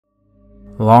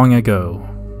Long ago,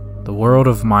 the world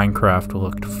of Minecraft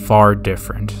looked far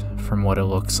different from what it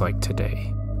looks like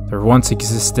today. There once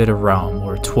existed a realm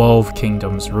where 12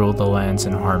 kingdoms ruled the lands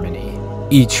in harmony.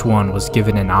 Each one was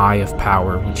given an eye of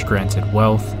power which granted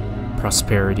wealth,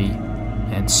 prosperity,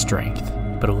 and strength.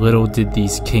 But little did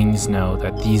these kings know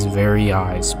that these very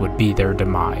eyes would be their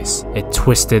demise. It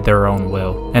twisted their own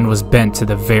will and was bent to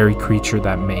the very creature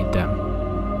that made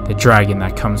them. The dragon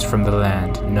that comes from the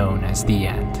land known as the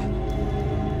End.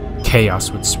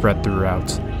 Chaos would spread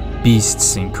throughout.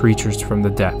 Beasts and creatures from the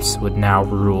depths would now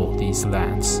rule these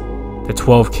lands. The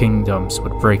 12 kingdoms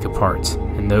would break apart,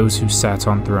 and those who sat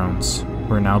on thrones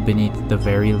were now beneath the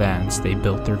very lands they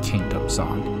built their kingdoms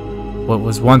on. What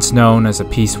was once known as a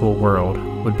peaceful world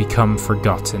would become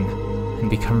forgotten and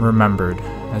become remembered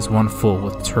as one full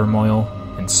with turmoil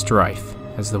and strife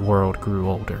as the world grew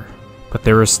older. But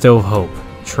there is still hope,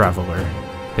 traveler.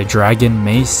 The dragon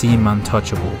may seem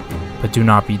untouchable, but do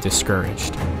not be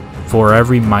discouraged. For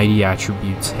every mighty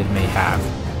attribute it may have,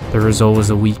 there is always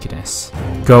a weakness.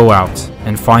 Go out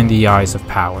and find the eyes of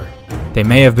power. They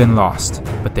may have been lost,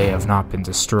 but they have not been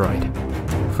destroyed.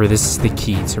 For this is the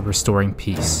key to restoring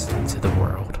peace to the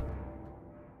world.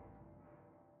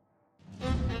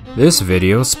 This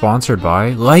video is sponsored by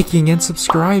liking and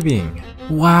subscribing.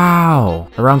 Wow!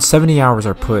 Around 70 hours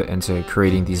are put into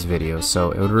creating these videos,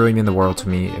 so it would really mean the world to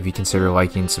me if you consider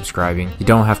liking and subscribing. You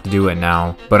don't have to do it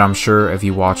now, but I'm sure if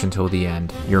you watch until the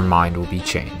end, your mind will be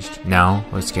changed. Now,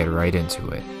 let's get right into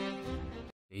it.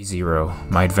 Day 0.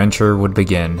 My adventure would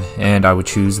begin, and I would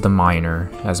choose the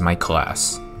miner as my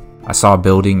class. I saw a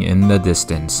building in the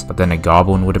distance, but then a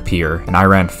goblin would appear, and I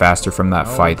ran faster from that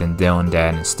fight than Dylan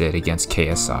Dennis did against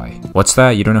KSI. What's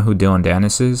that? You don't know who Dylan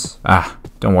Dennis is? Ah,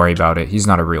 don't worry about it, he's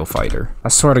not a real fighter. I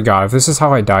swear to God, if this is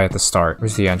how I die at the start,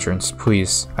 where's the entrance?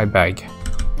 Please, I beg.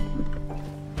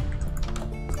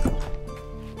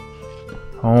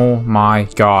 Oh my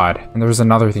God. And there was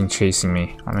another thing chasing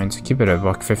me. I mean, to keep it at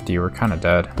 $150, we're kinda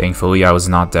dead. Thankfully, I was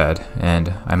not dead,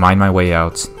 and I mined my way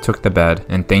out, took the bed,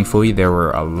 and thankfully there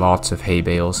were a lot of hay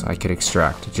bales I could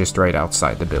extract just right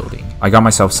outside the building. I got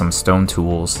myself some stone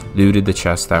tools, looted the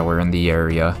chests that were in the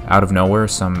area. Out of nowhere,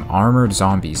 some armored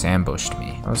zombies ambushed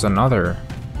me. That was another...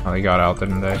 Oh, they got out,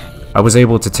 didn't they? I was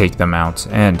able to take them out,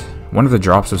 and one of the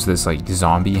drops was this like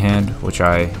zombie hand, which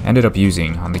I ended up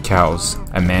using on the cows.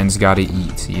 A man's gotta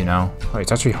eat, you know? Oh,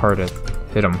 it's actually hard to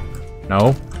hit him.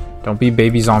 No? Don't be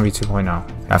baby zombie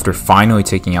 2.0. After finally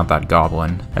taking out that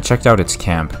goblin, I checked out its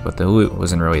camp, but the loot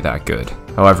wasn't really that good.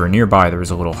 However, nearby there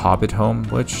was a little hobbit home,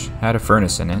 which had a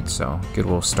furnace in it, so good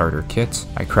little starter kit.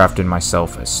 I crafted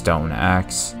myself a stone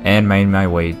axe, and made my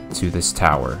way to this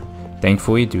tower.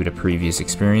 Thankfully, due to previous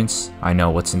experience, I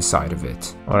know what's inside of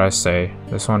it. What'd I say?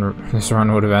 This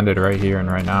run would have ended right here and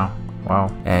right now.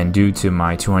 Wow. And due to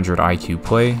my 200 IQ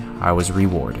play, I was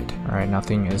rewarded. Alright,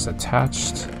 nothing is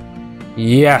attached.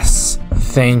 Yes!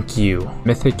 Thank you.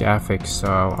 Mythic affix,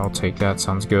 I'll take that,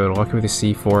 sounds good. Lucky with a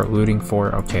C4, looting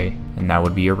 4, okay. And that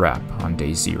would be a wrap on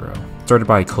day 0. Started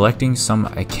by collecting some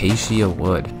acacia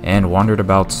wood and wandered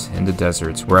about in the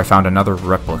deserts where I found another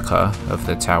replica of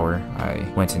the tower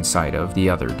I went inside of the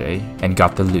other day and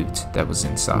got the loot that was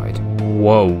inside.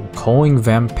 Whoa. Calling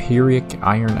Vampiric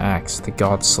Iron Axe, the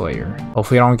God Slayer.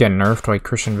 Hopefully I don't get nerfed like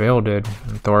Christian Bale did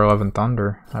in Thor Love and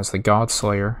Thunder as the God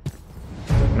Slayer.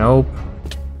 Nope.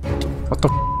 What the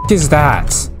f is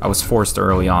that? I was forced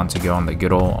early on to go on the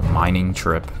good old mining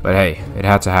trip, but hey, it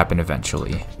had to happen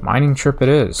eventually. Mining trip it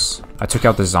is. I took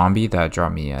out the zombie that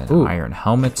dropped me an iron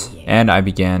helmet, and I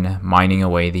began mining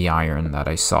away the iron that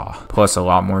I saw, plus a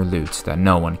lot more loot that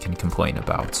no one can complain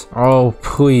about. Oh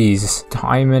please,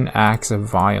 Diamond Axe of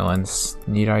Violence,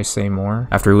 need I say more?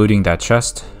 After looting that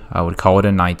chest, I would call it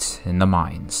a night in the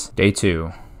mines. Day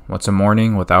 2, what's a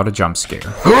morning without a jump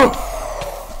scare?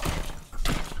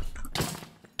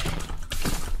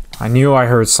 I knew I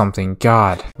heard something,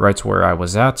 God. Right where I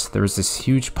was at, there was this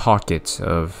huge pocket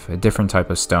of a different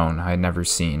type of stone I had never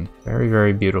seen. Very,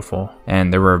 very beautiful.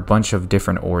 And there were a bunch of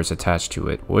different ores attached to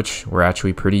it, which were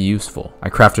actually pretty useful. I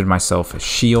crafted myself a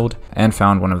shield and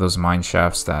found one of those mine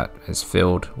shafts that is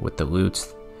filled with the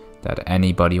loot that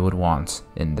anybody would want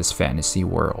in this fantasy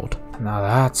world. Now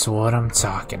that's what I'm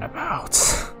talking about.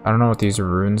 I don't know what these are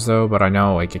runes though, but I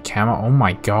know like a camo. Oh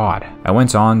my God. I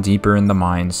went on deeper in the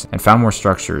mines and found more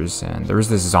structures, and there was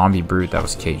this zombie brute that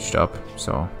was caged up,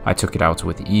 so I took it out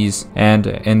with ease. And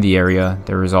in the area,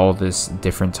 there was all this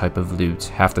different type of loot.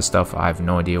 Half the stuff, I have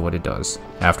no idea what it does.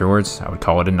 Afterwards, I would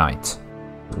call it a night.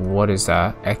 What is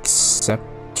that?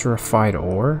 Exceptrified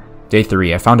ore? Day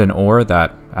 3, I found an ore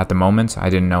that at the moment, I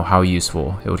didn't know how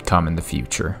useful it would come in the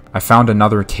future. I found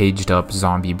another caged up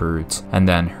zombie brute, and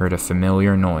then heard a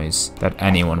familiar noise that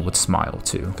anyone would smile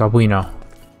to. Gabuino.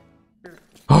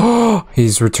 Oh,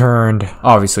 he's returned.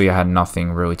 Obviously, I had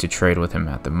nothing really to trade with him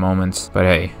at the moment, but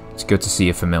hey, it's good to see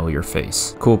a familiar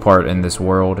face. Cool part in this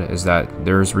world is that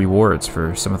there's rewards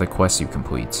for some of the quests you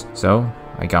complete. So,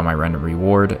 I got my random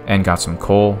reward and got some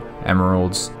coal,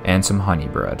 emeralds, and some honey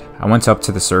bread. I went up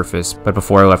to the surface, but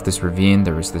before I left this ravine,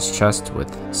 there was this chest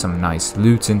with some nice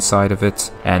loot inside of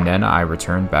it, and then I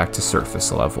returned back to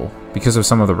surface level. Because of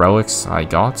some of the relics I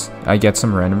get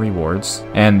some random rewards,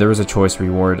 and there was a choice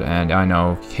reward, and I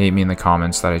know, hate me in the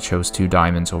comments that I chose 2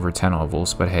 diamonds over 10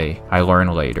 levels, but hey, I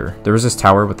learned later. There was this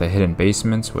tower with a hidden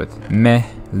basement with meh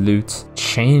loot,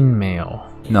 chainmail.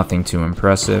 Nothing too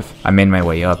impressive. I made my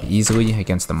way up easily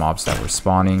against the mobs that were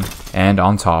spawning, and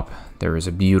on top, there is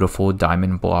a beautiful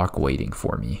diamond block waiting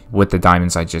for me. With the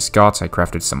diamonds I just got, I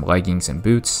crafted some leggings and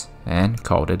boots, and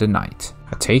called it a night.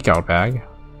 A takeout bag.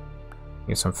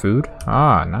 Get some food.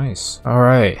 Ah, nice.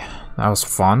 Alright, that was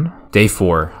fun. Day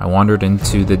 4, I wandered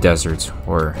into the desert,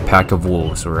 where a pack of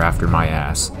wolves were after my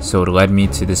ass, so it led me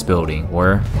to this building,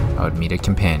 where I would meet a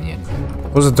companion.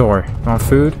 Close the door. You want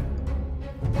food?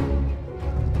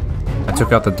 I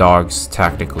took out the dogs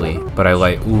tactically, but I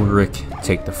let Ulrich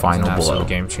take the final blow.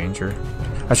 Game changer.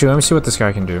 Actually, let me see what this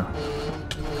guy can do.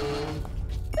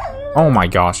 Oh my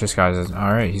gosh, this guy's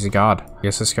alright, he's a god. I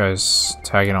guess this guy's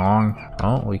tagging along.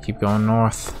 Oh, we keep going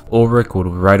north. Ulrich would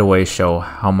right away show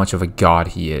how much of a god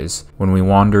he is when we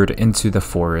wandered into the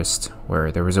forest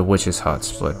where there was a witch's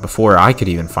hut, but before I could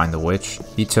even find the witch,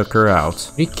 he took her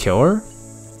out. Did he kill her?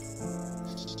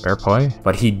 Fair play.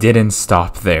 But he didn't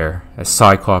stop there, as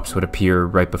Cyclops would appear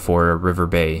right before a river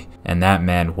bay, and that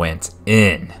man went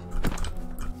in.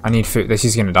 I need food.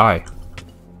 He's gonna die.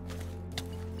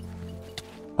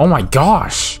 Oh my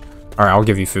gosh! Alright, I'll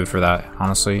give you food for that.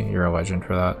 Honestly, you're a legend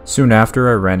for that. Soon after,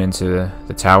 I ran into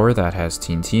the tower that has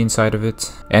TNT inside of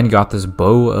it, and got this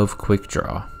bow of quick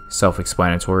draw.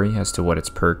 Self-explanatory as to what its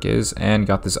perk is, and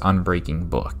got this unbreaking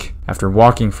book. After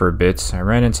walking for a bit, I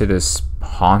ran into this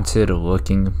haunted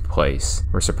looking place,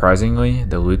 where surprisingly,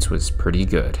 the loot was pretty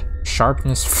good.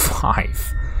 Sharpness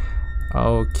 5.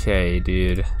 Okay,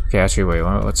 dude. Okay, actually, wait,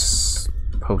 let's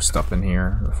post up in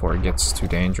here before it gets too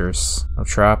dangerous. No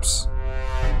traps.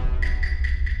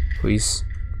 Please.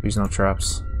 Please no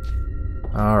traps.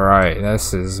 Alright,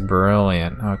 this is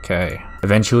brilliant. Okay.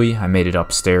 Eventually, I made it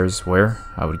upstairs where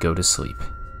I would go to sleep.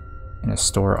 I'm gonna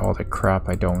store all the crap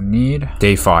I don't need.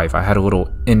 Day 5, I had a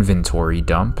little inventory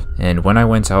dump, and when I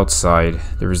went outside,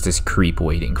 there was this creep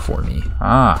waiting for me.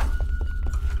 Ah.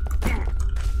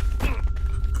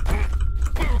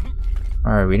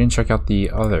 Alright, we didn't check out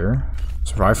the other.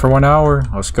 Survive for 1 hour,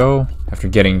 let's go. After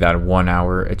getting that 1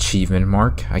 hour achievement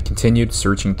mark, I continued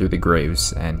searching through the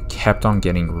graves and kept on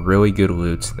getting really good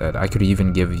loot that I could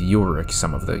even give Ulrich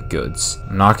some of the goods.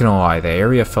 I'm not gonna lie, the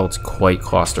area felt quite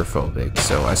claustrophobic,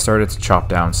 so I started to chop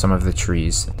down some of the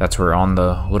trees that were on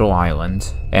the little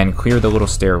island and clear the little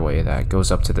stairway that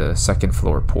goes up to the 2nd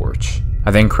floor porch.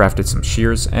 I then crafted some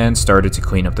shears and started to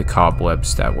clean up the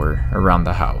cobwebs that were around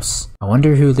the house. I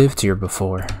wonder who lived here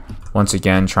before. Once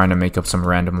again, trying to make up some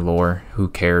random lore. Who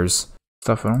cares?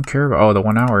 Stuff I don't care about. Oh, the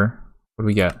 1 hour. What do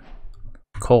we get?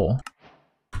 Coal.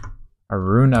 A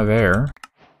rune of air.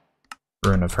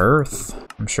 Rune of earth.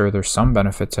 I'm sure there's some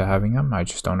benefit to having them. I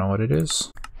just don't know what it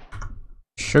is.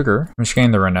 Sugar. I'm just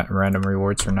getting the random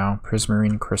rewards for now.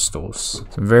 Prismarine crystals.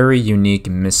 Some very unique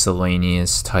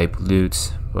miscellaneous type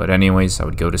loot. But anyways, I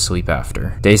would go to sleep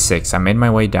after. Day 6, I made my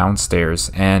way downstairs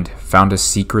and found a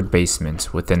secret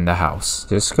basement within the house.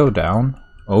 Just go down.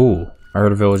 Oh, I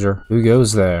heard a villager. Who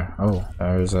goes there? Oh,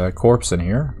 there's a corpse in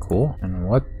here. Cool. And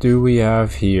what do we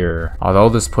have here? Although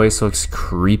this place looks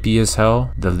creepy as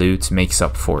hell, the loot makes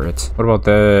up for it. What about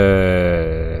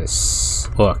this?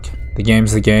 Look, the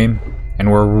game's the game. And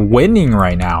we're winning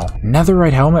right now.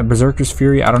 Netherite helmet, Berserker's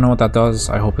Fury. I don't know what that does.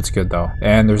 I hope it's good though.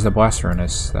 And there's the blast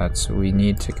furnace that we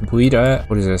need to complete.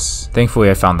 What is this?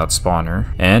 Thankfully, I found that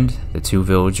spawner and the 2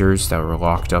 villagers that were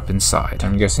locked up inside.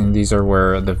 I'm guessing these are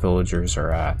where the villagers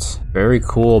are at. Very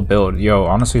cool build. Yo,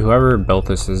 honestly, whoever built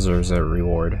this deserves a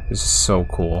reward. This is so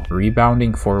cool.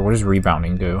 Rebounding for, what does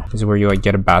rebounding do? Is it where you like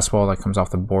get a basketball that comes off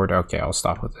the board? Okay, I'll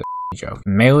stop with it. Joke.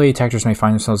 Melee attackers may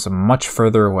find themselves much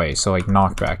further away, so like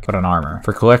knockback, but on armor.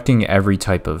 For collecting every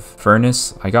type of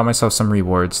furnace, I got myself some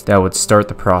rewards that would start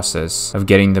the process of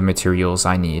getting the materials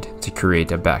I need to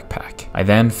create a backpack. I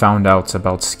then found out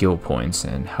about skill points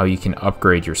and how you can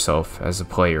upgrade yourself as a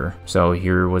player. So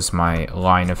here was my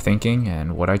line of thinking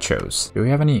and what I chose. Do we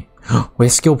have any? We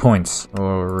have skill points. Oh,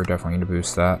 we're definitely going to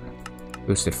boost that.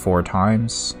 Boosted 4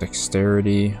 times.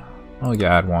 Dexterity. I'll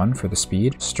add 1 for the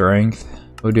speed. Strength.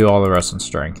 We'll do all the rest on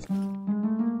strength.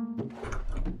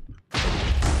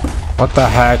 What the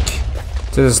heck?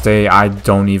 To this day, I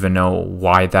don't even know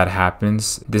why that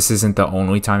happens. This isn't the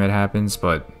only time it happens,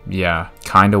 but yeah,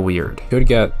 kinda weird. Could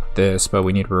get this, but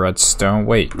we need redstone.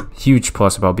 Wait, huge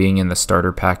plus about being in the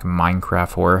starter pack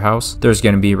Minecraft Horror House. There's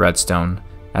gonna be redstone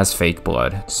as fake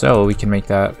blood. So we can make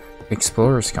that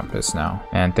Explorer's Compass now.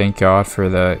 And thank God for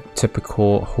the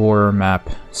typical horror map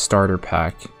starter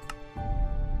pack.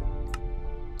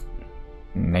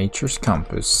 Nature's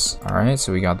Compass. Alright,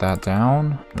 so we got that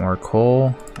down. More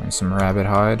coal and some rabbit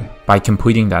hide. By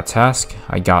completing that task,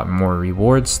 I got more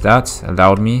rewards that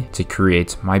allowed me to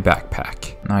create my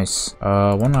backpack. Nice.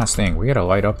 One last thing. We gotta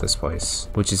light up this place.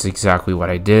 Which is exactly what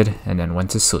I did, and then went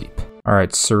to sleep.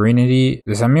 Alright, Serenity.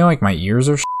 Does that mean like my ears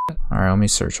are shit? Alright, let me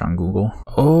search on Google.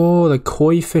 Oh, the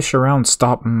koi fish around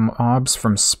stop mobs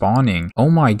from spawning. Oh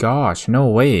my gosh, no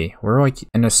way. We're like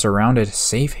in a surrounded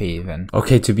safe haven.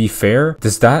 Okay, to be fair,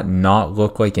 does that not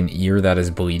look like an ear that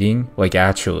is bleeding? Like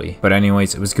actually. But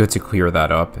anyways, it was good to clear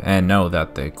that up and know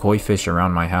that the koi fish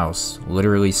around my house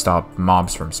literally stopped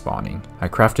mobs from spawning. I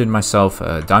crafted myself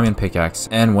a diamond pickaxe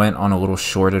and went on a little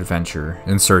short adventure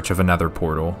in search of another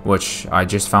portal, which I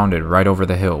just found it right over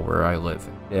the hill where I live.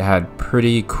 It had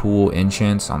pretty cool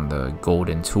enchants on the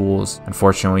golden tools.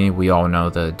 Unfortunately, we all know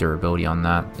the durability on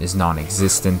that is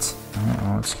non-existent. Alright,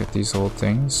 well, let's get these little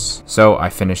things. So I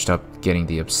finished up getting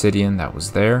the obsidian that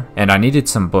was there, and I needed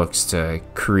some books to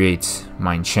create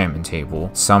my enchantment table.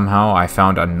 Somehow I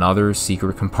found another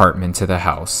secret compartment to the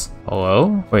house.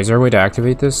 Hello? Wait, is there a way to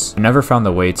activate this? I never found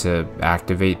the way to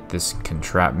activate this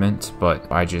entrapment, but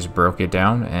I just broke it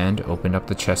down and opened up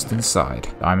the chest inside.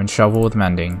 Diamond shovel with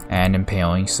mending and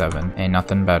impaling 7. Ain't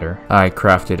nothing better. I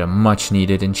crafted a much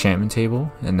needed enchantment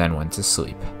table and then went to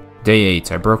sleep. Day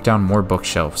 8, I broke down more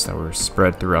bookshelves that were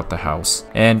spread throughout the house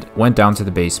and went down to the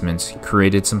basement,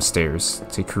 created some stairs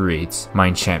to create my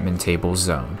enchantment table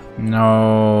zone.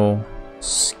 No,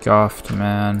 scuffed,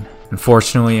 man.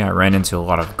 Unfortunately, I ran into a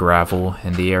lot of gravel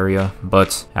in the area,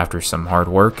 but after some hard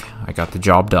work, I got the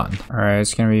job done. Alright,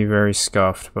 it's gonna be very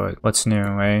scuffed, but what's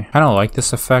new, eh? I don't like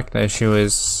this effect. The issue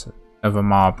is if a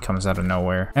mob comes out of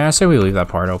nowhere. And I say we leave that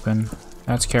part open.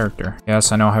 That's character.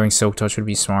 Yes, I know having Silk Touch would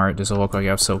be smart. Does it look like I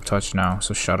have Silk Touch now?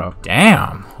 So shut up.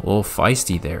 Damn! A little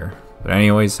feisty there. But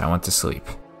anyways, I went to sleep.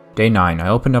 Day 9, I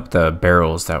opened up the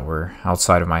barrels that were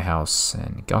outside of my house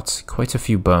and got quite a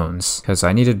few bones because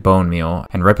I needed bone meal.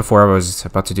 And right before I was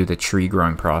about to do the tree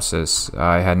growing process,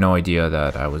 I had no idea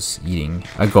that I was eating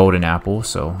a golden apple,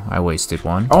 so I wasted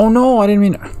one. Oh no, I didn't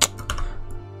mean...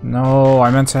 No,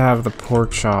 I meant to have the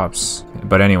pork chops.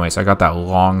 But anyways, I got that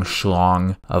long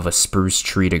schlong of a spruce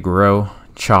tree to grow.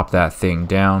 Chop that thing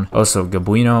down. Also,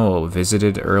 Gabuino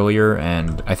visited earlier,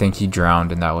 and I think he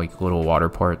drowned in that like little water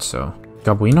part, so...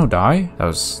 Gabuino die? That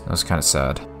was kind of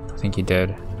sad. I think he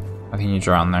did. I think he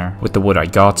drowned there. With the wood I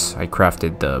got, I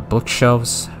crafted the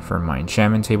bookshelves for my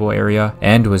enchantment table area,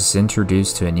 and was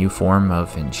introduced to a new form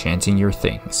of enchanting your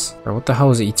things. Or what the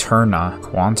hell is Eterna?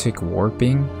 Quantic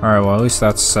warping? Alright, well at least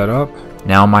that's set up.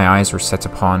 Now my eyes were set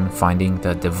upon finding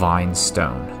the divine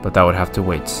stone, but that would have to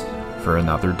wait for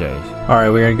another day.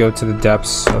 Alright, we're gonna go to the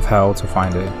depths of hell to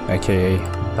find it, aka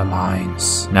the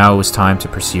mines. Now it was time to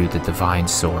pursue the divine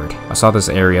sword. I saw this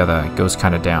area that goes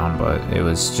kind of down, but it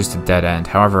was just a dead end.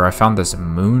 However, I found this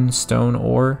moonstone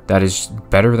ore that is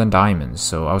better than diamonds,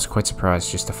 so I was quite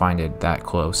surprised just to find it that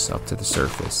close up to the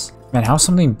surface. Man, how's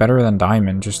something better than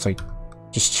diamond just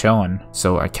chilling?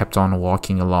 So I kept on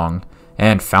walking along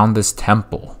and found this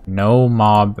temple. No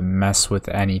mob mess with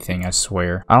anything, I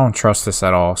swear. I don't trust this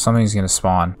at all. Something's gonna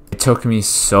spawn. It took me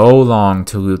so long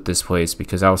to loot this place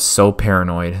because I was so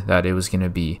paranoid that it was gonna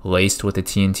be laced with a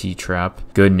TNT trap.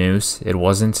 Good news, it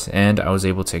wasn't, and I was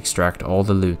able to extract all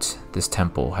the loot this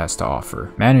temple has to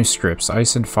offer. Manuscripts,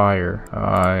 ice and fire.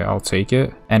 I'll take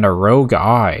it. And a rogue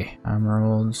eye.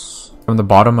 Emeralds. From the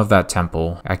bottom of that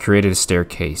temple, I created a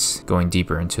staircase going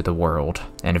deeper into the world,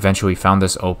 and eventually found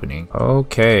this opening.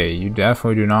 Okay, you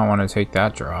definitely do not want to take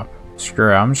that drop.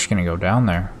 Screw it, I'm just gonna go down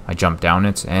there. I jumped down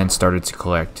it and started to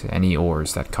collect any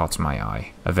ores that caught my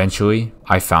eye. Eventually,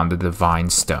 I found the divine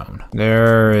stone.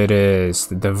 There it is,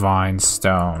 the divine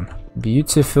stone.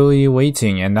 Beautifully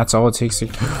waiting, and that's all it takes to...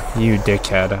 You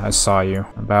dickhead, I saw you.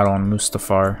 A battle on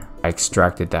Mustafar. I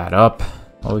extracted that up.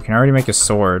 Well, we can already make a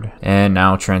sword. And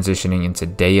now transitioning into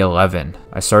day 11,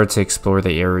 I started to explore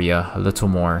the area a little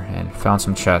more and found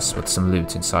some chests with some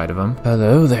loot inside of them.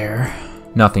 Hello there.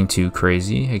 Nothing too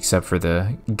crazy, except for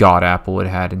the god apple it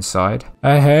had inside.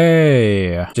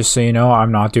 Hey, just so you know,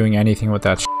 I'm not doing anything with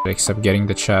that shit except getting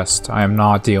the chest. I am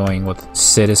not dealing with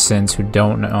citizens who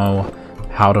don't know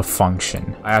how to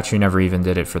function. I actually never even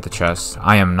did it for the chest.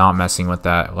 I am not messing with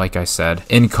that. Like I said,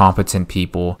 incompetent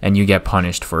people, and you get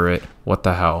punished for it. What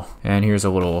the hell? And here's a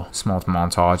little small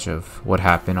montage of what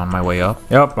happened on my way up.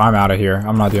 Yep, I'm out of here.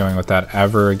 I'm not dealing with that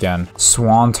ever again.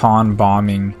 Swanton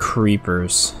bombing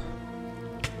creepers.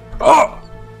 Oh!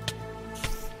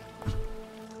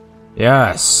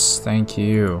 Yes, thank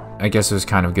you. I guess it was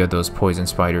kind of good those poison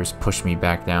spiders pushed me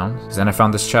back down. Then I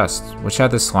found this chest, which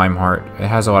had this slime heart. It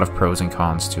has a lot of pros and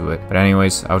cons to it. But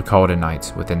anyways, I would call it a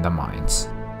night within the mines.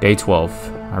 Day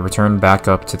 12. I returned back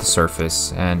up to the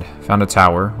surface and found a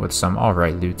tower with some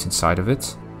alright loot inside of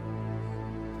it.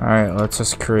 Alright, let's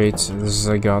just create the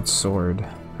Zygote sword.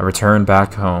 I returned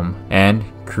back home and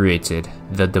created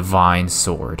the Divine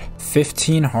Sword.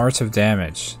 15 hearts of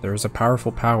damage. There's a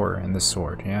powerful power in this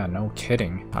sword. Yeah, no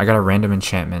kidding. I got a random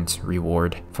enchantment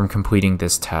reward from completing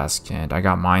this task, and I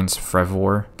got Mine's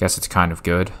Fervor. Guess it's kind of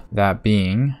good. That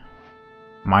being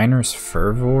Miner's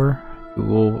Fervor. You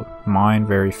will mine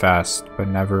very fast, but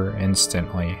never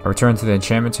instantly. I returned to the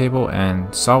enchantment table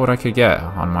and saw what I could get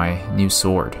on my new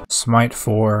sword. Smite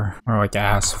 4, or like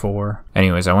Ass 4.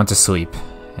 Anyways, I went to sleep.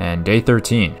 And day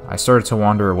 13, I started to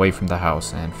wander away from the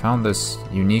house and found this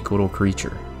unique little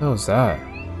creature. What was that?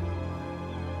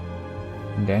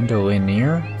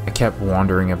 Dandelineer? I kept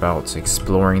wandering about,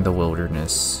 exploring the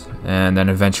wilderness, and then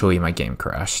eventually my game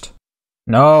crashed.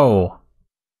 No!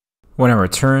 When I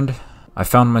returned, I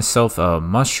found myself a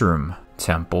mushroom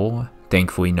temple.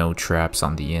 Thankfully no traps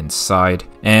on the inside,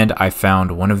 and I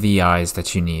found one of the eyes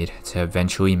that you need to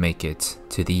eventually make it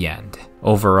to the end.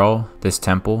 Overall, this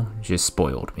temple just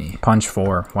spoiled me. Punch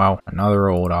 4. Wow, another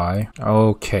old eye.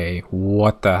 Okay,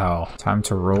 what the hell? Time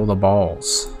to roll the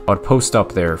balls. I'd post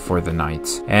up there for the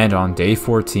night, and on day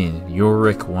 14,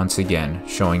 Ulrich once again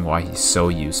showing why he's so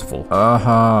useful.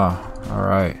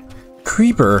 Alright.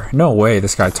 Creeper? No way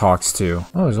this guy talks to.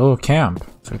 Oh, there's a little camp.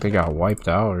 Looks like they got wiped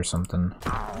out or something.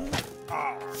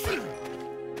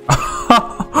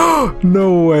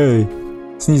 No way.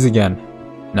 Sneeze again.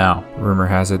 Now, rumor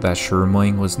has it that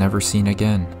Shroomling was never seen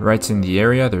again. Right in the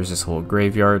area, there's this whole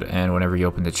graveyard, and whenever you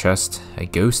open the chest, a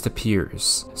ghost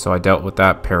appears. So I dealt with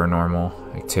that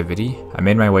paranormal activity. I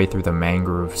made my way through the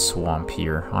mangrove swamp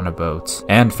here on a boat,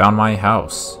 and found my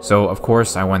house. So of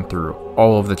course, I went through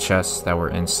all of the chests that were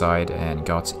inside and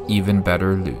got even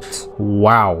better loot.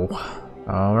 Wow.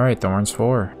 Alright, Thorns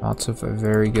 4. Lots of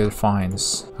very good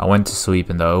finds. I went to sleep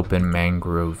in the open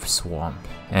mangrove swamp.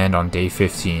 And on day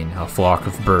 15, a flock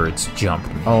of birds jumped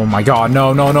me. Oh my god,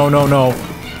 no, no, no, no, no!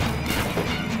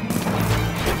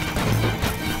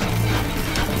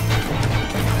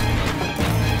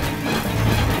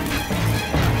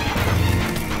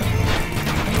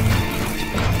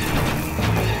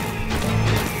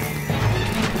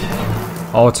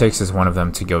 All it takes is one of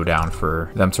them to go down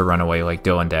for them to run away like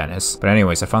Dylan Dennis. But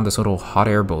anyways, I found this little hot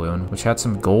air balloon, which had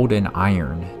some gold and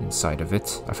iron inside of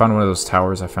it. I found one of those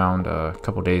towers I found a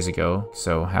couple days ago.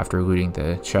 So after looting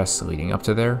the chests leading up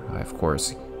to there, I of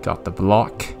course got the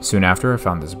block. Soon after, I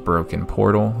found this broken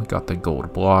portal, got the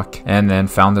gold block, and then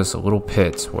found this little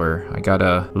pit where I got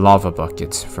a lava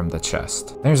bucket from the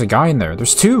chest. There's a guy in there.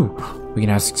 There's 2! We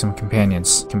can ask some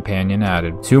companions. Companion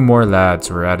added. 2 more lads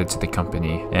were added to the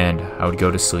company, and I would go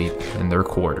to sleep in their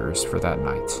quarters for that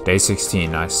night. Day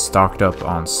 16, I stocked up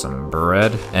on some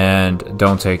bread, and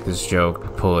don't take this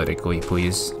joke politically,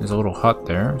 please. There's a little hut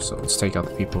there, so let's take out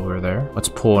the people who are there. Let's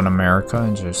pull in America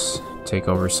and just take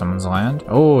over someone's land.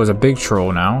 Oh, there's a big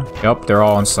troll now. Yep, they're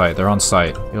all on site. They're on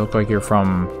site. You look like you're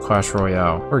from Clash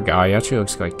Royale. Poor guy, he actually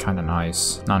looks like kind of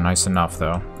nice. Not nice enough,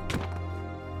 though.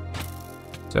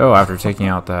 So, after taking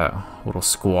out that little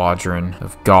squadron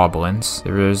of goblins,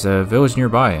 there was a village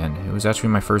nearby, and it was actually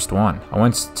my first one. I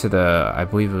went to the, I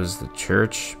believe it was the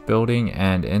church building,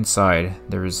 and inside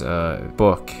there was a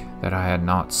book that I had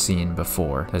not seen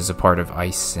before. That is a part of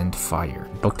Ice and Fire.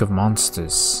 Book of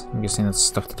Monsters. I'm guessing that's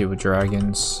stuff to do with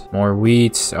dragons. More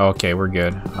wheat. Okay, we're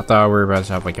good. I thought we were about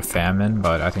to have like a famine,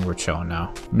 but I think we're chilling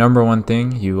now. Number 1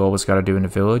 thing you always gotta do in a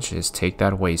village is take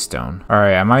that waystone.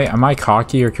 Alright, am I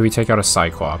cocky, or can we take out a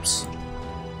Cyclops?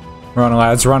 Run,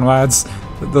 lads, run, lads.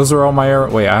 Those are all my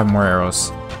arrows. Wait, I have more arrows.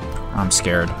 I'm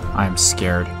scared. I'm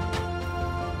scared.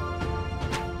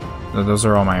 Those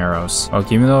are all my arrows.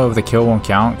 Look, even though the kill won't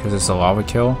count because it's a lava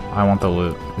kill, I want the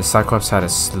loot. The Cyclops had a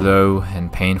slow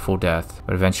and painful death,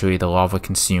 but eventually the lava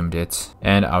consumed it,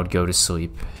 and I would go to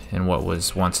sleep in what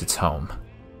was once its home.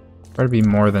 Better be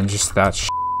more than just that shit.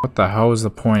 What the hell is the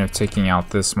point of taking out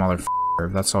this motherfucker?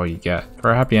 That's all you get.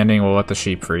 For a happy ending, we'll let the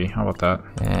sheep free. How about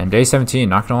that? And day 17,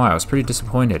 not gonna lie, I was pretty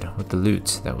disappointed with the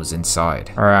loot that was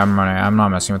inside. Alright, I'm not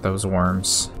messing with those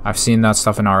worms. I've seen that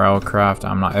stuff in RL craft.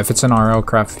 If it's in RL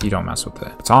craft, you don't mess with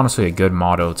it. It's honestly a good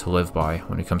motto to live by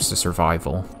when it comes to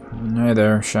survival. Hey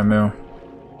there, Shamu.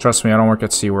 Trust me, I don't work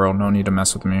at SeaWorld. No need to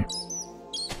mess with me.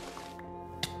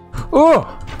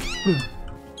 Oh!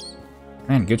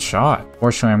 Man, good shot.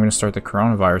 Fortunately, I'm gonna start the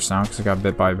coronavirus now because I got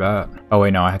bit by a bat. Oh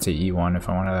wait, no, I had to eat one if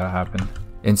I wanted that to happen.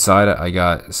 Inside, I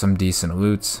got some decent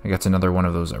loot. I got another one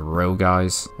of those row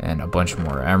guys and a bunch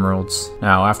more emeralds.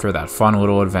 Now, after that fun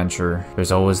little adventure,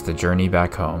 there's always the journey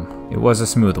back home. It was a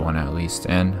smooth one at least,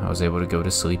 and I was able to go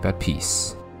to sleep at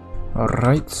peace.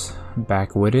 Alright.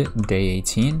 Back with it, day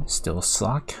 18, still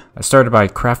suck. I started by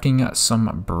crafting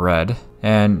some bread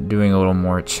and doing a little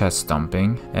more chest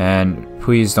dumping. And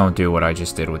please don't do what I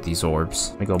just did with these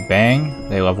orbs. I go bang,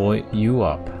 they level you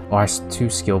up. Oh, I have 2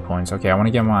 skill points. Okay, I want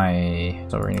to get my...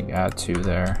 So we're going to add 2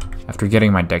 there. After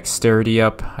getting my dexterity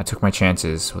up, I took my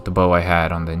chances with the bow I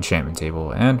had on the enchantment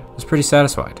table and was pretty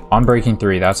satisfied. On breaking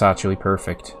 3, that's actually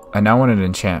perfect. I now wanted to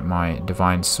enchant my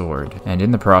divine sword, and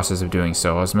in the process of doing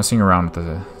so, I was messing around with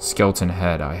the skeleton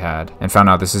head I had, and found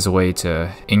out this is a way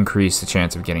to increase the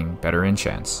chance of getting better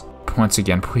enchants. Once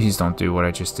again, please don't do what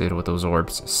I just did with those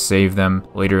orbs. Save them.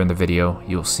 Later in the video,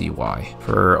 you'll see why.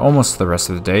 For almost the rest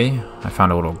of the day, I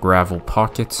found a little gravel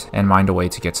pocket and mined a way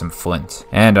to get some flint.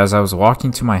 And as I was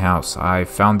walking to my house, I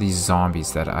found these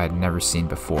zombies that I had never seen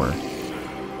before.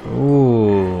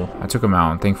 Ooh, I took them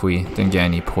out and thankfully didn't get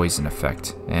any poison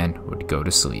effect and would go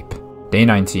to sleep. Day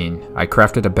 19, I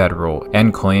crafted a bedroll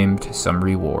and claimed some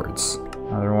rewards.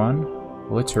 Another one.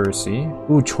 Literacy.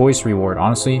 Ooh, choice reward.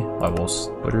 Honestly, levels.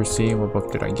 Literacy. What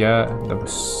book did I get? The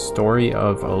story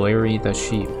of Larry the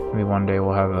sheep. Maybe one day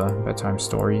we'll have a bedtime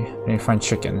story. I need to find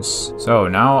chickens. So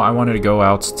now I wanted to go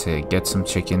out to get some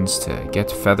chickens to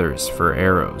get feathers for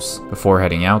arrows. Before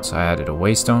heading out, I added a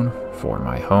waystone for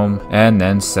my home and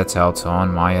then set out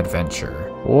on my adventure.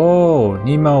 Whoa,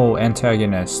 Nemo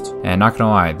antagonist. And not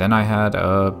gonna lie, then I had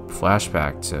a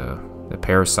flashback to the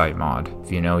parasite mod.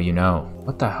 If you know, you know.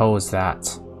 What the hell is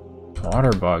that?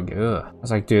 Water bug, ugh. I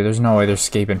was like, dude, there's no way they're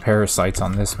escaping parasites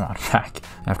on this mod pack.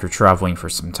 After traveling for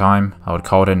some time, I would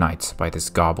call it a night by this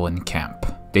goblin camp.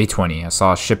 Day 20, I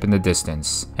saw a ship in the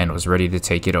distance and was ready to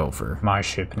take it over. My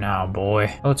ship now,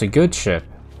 boy. Oh, it's a good ship.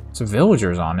 Some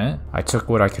villagers on it. I took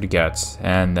what I could get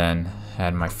and then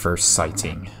had my first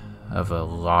sighting of a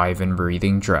live and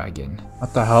breathing dragon.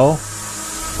 What the hell?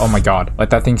 Oh my god, let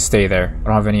that thing stay there. I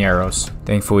don't have any arrows.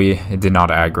 Thankfully, it did not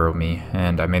aggro me,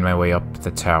 and I made my way up the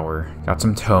tower. Got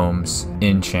some tomes,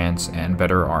 enchants, and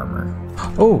better armor.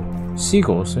 Oh,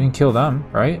 seagulls, so we can kill them,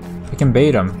 right? I can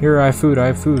bait them. Here, I have food, I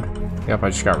have food. Yep, I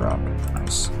just got robbed.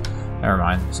 Nice. Never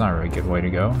mind, it's not a really good way to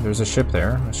go. There's a ship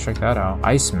there, let's check that out.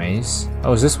 Ice maze.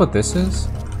 Oh, is this what this is?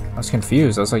 I was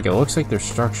confused. I was like, it looks like there's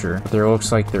structure, but there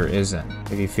looks like there isn't.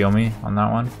 If you feel me on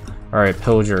that one? Alright,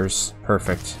 pillagers.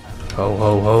 Perfect. Ho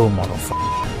ho ho,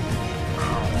 motherfucker.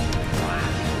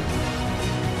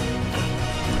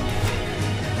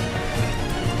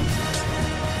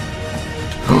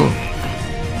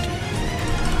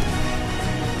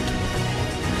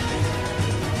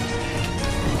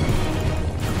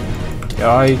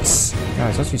 Yikes. Guys,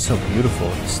 that's actually so beautiful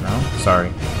in the snow. Sorry,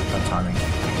 bad timing.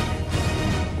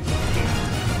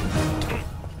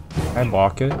 Can I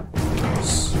block it?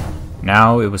 Yes.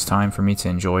 Now it was time for me to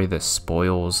enjoy the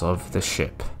spoils of the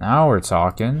ship. Now we're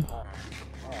talking.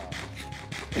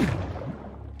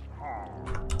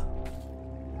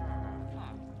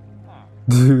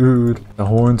 Dude, the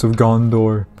horns of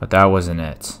Gondor. But that wasn't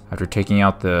it. After taking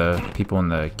out the people in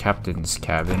the captain's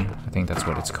cabin, I think that's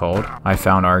what it's called, I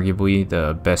found arguably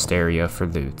the best area for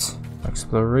loot.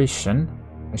 Exploration.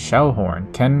 A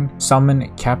shellhorn can summon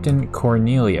Captain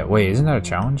Cornelia. Wait, isn't that a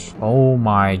challenge? Oh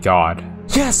my god.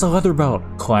 Yes, a leather belt!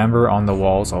 Clamber on the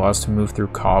walls allows to move through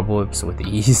cobwebs with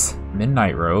ease.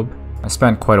 Midnight robe. I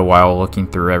spent quite a while looking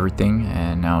through everything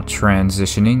and now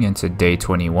transitioning into day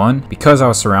 21. Because I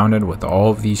was surrounded with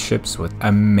all of these ships with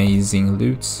amazing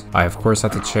loots, I of course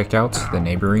had to check out the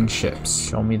neighboring ships.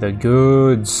 Show me the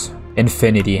goods.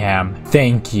 Infinity ham.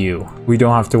 Thank you. We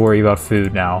don't have to worry about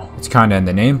food now. It's kinda in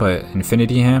the name, but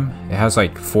Infinity ham, it has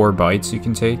like 4 bites you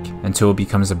can take until it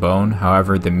becomes a bone.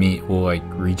 However, the meat will like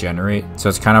regenerate. So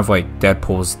it's kind of like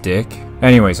Deadpool's dick.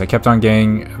 Anyways, I kept on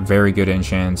getting very good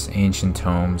enchants, ancient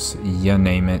tomes, you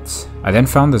name it. I then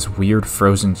found this weird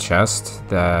frozen chest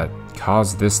that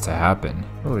caused this to happen.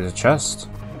 Oh, there's a chest.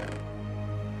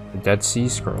 The Dead Sea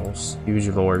Scrolls. Huge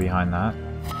lore behind that.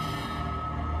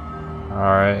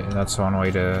 Alright, that's one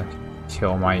way to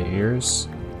kill my ears.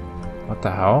 What the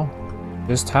hell?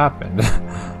 just happened?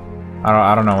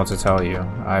 I don't know what to tell you.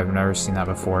 I've never seen that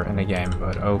before in a game,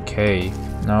 but okay.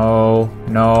 No,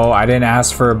 I didn't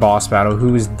ask for a boss battle.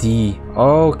 Who is D?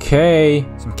 Okay.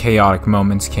 Some chaotic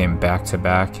moments came back to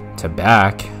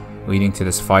back, leading to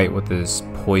this fight with this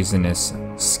poisonous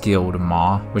skilled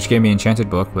Maw, which gave me Enchanted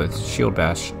Book with Shield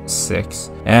Bash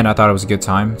 6, and I thought it was a good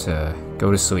time to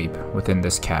go to sleep within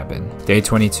this cabin. Day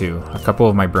 22, a couple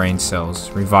of my brain cells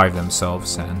revived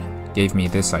themselves and gave me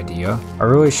this idea. I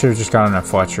really should have just gotten a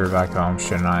Fletcher back home,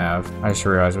 shouldn't I have? I just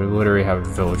realized we literally have a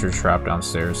villager trap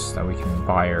downstairs that we can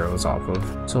buy arrows off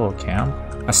of. It's a little camp.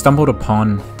 I stumbled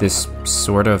upon this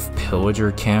sort of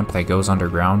pillager camp that goes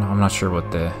underground. I'm not sure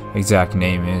what the exact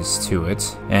name is to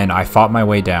it. And I fought my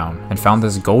way down and found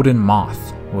this golden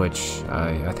moth, which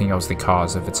I think I was the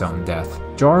cause of its own death.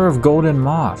 Jar of golden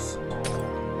moth.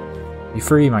 Be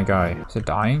free, my guy. Is it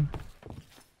dying?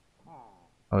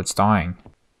 Oh, it's dying.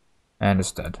 And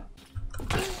it's dead.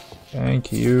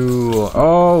 Thank you.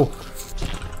 Oh!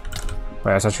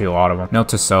 Wait, that's actually a lot of them. Note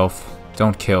to self,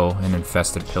 don't kill an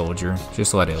infested pillager.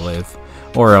 Just let it live.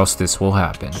 Or else this will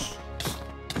happen.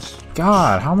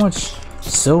 God, how much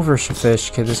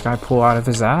silverfish could this guy pull out of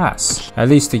his ass? At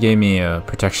least he gave me a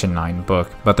Protection 9 book,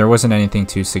 but there wasn't anything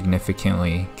too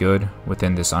significantly good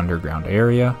within this underground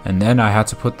area. And then I had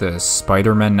to put the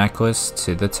Spider-Man necklace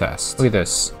to the test. Look at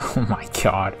this. Oh my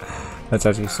god. That's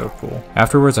actually so cool.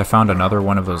 Afterwards, I found another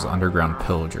one of those underground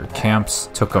pillager camps,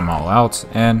 took them all out,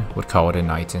 and would call it a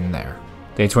night in there.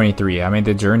 Day 23, I made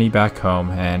the journey back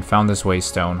home and found this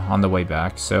waystone on the way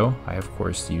back, so I of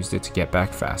course used it to get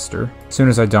back faster. As soon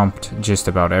as I dumped just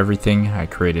about everything, I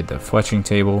created the fletching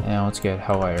table, and let's get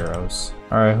hella arrows.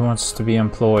 Alright, who wants to be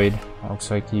employed?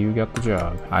 Looks like you got the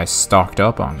job. I stocked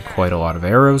up on quite a lot of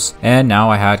arrows, and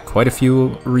now I had quite a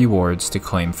few rewards to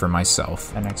claim for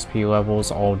myself. And XP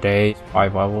levels all day,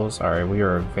 5 levels. Alright, we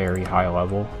are a very high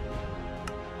level.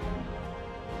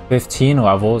 15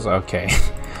 levels, okay.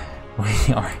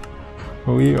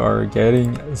 We are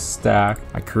getting stacked.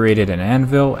 I created an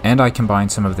anvil, and I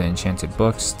combined some of the enchanted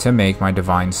books to make my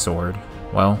divine sword.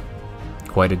 Well,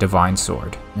 quite a divine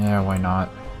sword. Yeah, why not?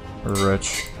 We're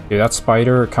rich. Dude, that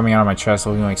spider coming out of my chest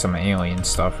looking like some alien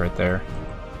stuff right there.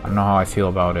 I don't know how I feel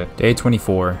about it. Day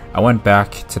 24. I went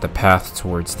back to the path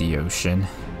towards the ocean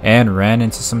and ran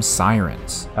into some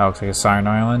sirens. That looks like a siren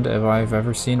island if I've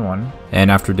ever seen one.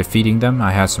 And after defeating them,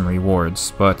 I had some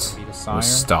rewards, but was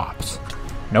stopped.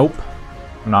 Nope.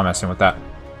 I'm not messing with that.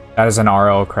 That is an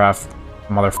RL craft,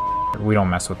 motherfucker. We don't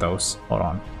mess with those. Hold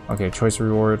on. Okay, choice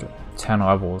reward, 10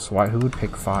 levels. Why? Who would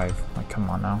pick 5? Like, come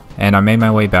on now. And I made my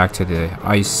way back to the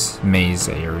ice maze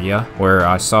area, where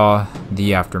I saw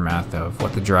the aftermath of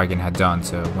what the dragon had done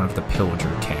to one of the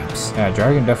pillager camps. Yeah,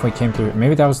 dragon definitely came through.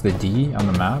 Maybe that was the D on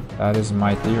the map. That is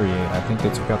my theory. I think they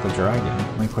took out the dragon.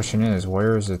 The only question is,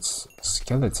 where is its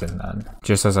skeleton then?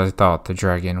 Just as I thought the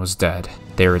dragon was dead,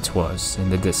 there it was in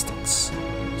the distance.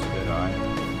 Did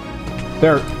I?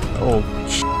 There. Oh,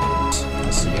 shit. I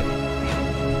see it.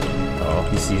 Oh,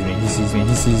 he sees me, he sees me,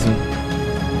 he sees me.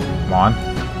 Come on.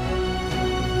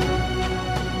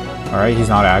 Alright, he's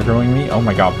not aggroing me. Oh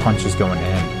my god, punch is going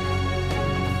in.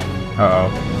 Uh-oh.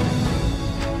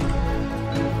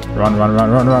 Run, run, run,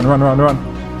 run, run, run, run, run.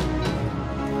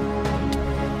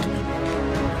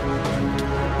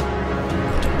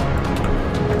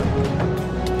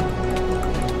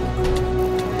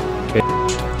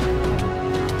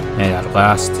 And at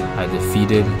last, I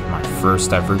defeated my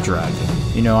first ever dragon.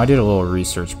 You know, I did a little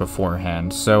research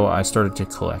beforehand, so I started to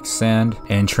collect sand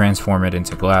and transform it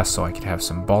into glass so I could have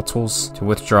some bottles to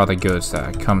withdraw the goods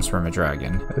that comes from a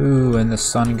dragon. Ooh, and the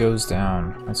sun goes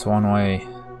down. That's one way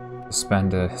to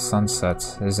spend a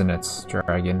sunset, isn't it,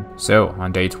 dragon? So,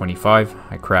 on day 25,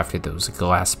 I crafted those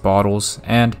glass bottles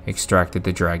and extracted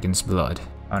the dragon's blood.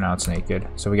 Oh, now it's naked.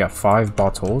 So we got 5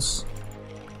 bottles.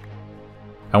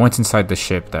 I went inside the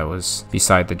ship that was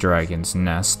beside the dragon's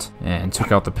nest and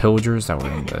took out the pillagers that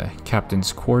were in the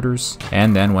captain's quarters,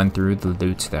 and then went through the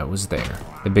loot that was there.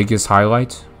 The biggest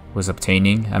highlight was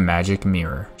obtaining a magic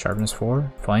mirror. Sharpness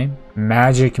 4? Flame?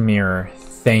 Magic mirror.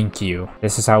 Thank you.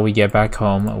 This is how we get back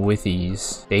home with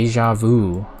ease. Deja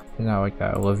vu. Isn't that like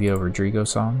that Olivia Rodrigo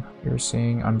song? You're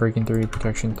seeing Unbreaking 3,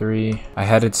 Protection 3. I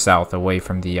headed south away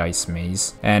from the ice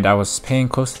maze, and I was paying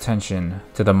close attention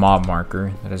to the mob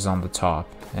marker that is on the top.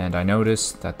 And I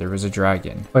noticed that there was a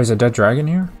dragon. Wait, is a dead dragon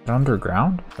here? Is it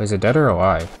underground? Wait, is it dead or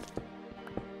alive?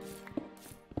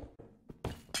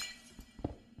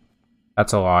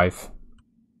 That's alive.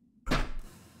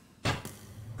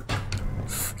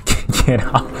 Get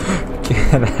out.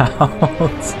 Get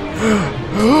out.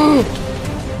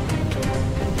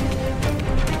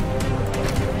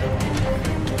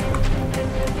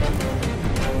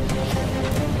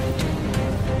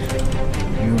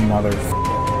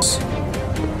 motherfuckers.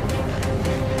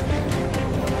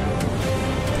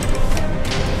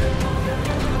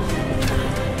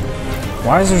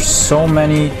 Why is there so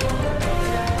many?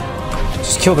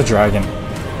 Just kill the dragon.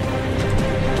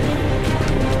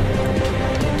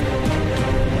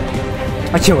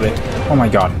 I killed it. Oh my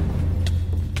god.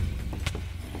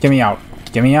 Get me out.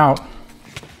 Get me out.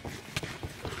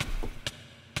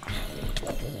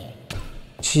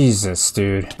 Jesus,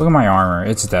 dude. Look at my armor.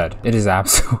 It's dead. It is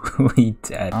absolutely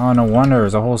dead. Oh, no wonder.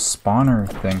 There's a whole spawner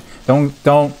thing.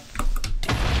 Don't.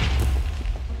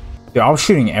 Dude, I was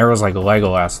shooting arrows like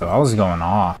Legolas, though. I was going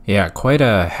off. Yeah, quite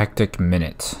a hectic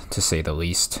minute, to say the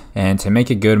least. And to make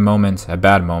a good moment a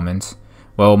bad moment,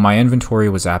 well, my inventory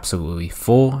was absolutely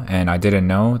full, and I didn't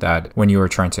know that when you were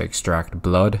trying to extract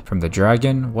blood from the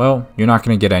dragon, well, you're not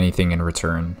going to get anything in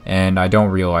return. And I don't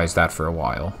realize that for a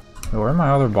while. Where'd my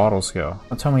other bottles go?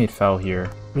 Don't tell me it fell here.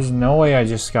 There's no way I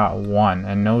just got one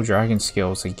and no dragon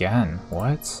skills again.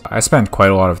 What? I spent quite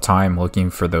a lot of time looking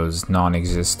for those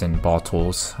non-existent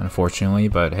bottles, unfortunately,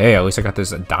 but hey, at least I got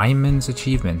this diamonds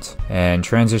achievement. And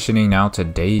transitioning now to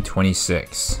day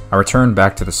 26. I returned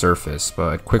back to the surface,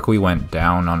 but quickly went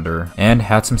down under and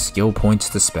had some skill points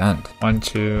to spend. 1,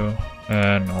 2,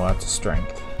 and lots of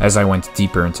strength. As I went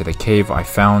deeper into the cave, I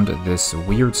found this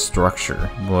weird structure,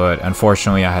 but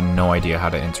unfortunately I had no idea how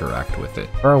to interact with it.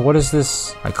 Bro, what is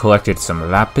this? I collected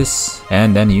some lapis,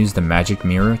 and then used the magic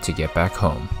mirror to get back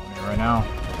home. Right now.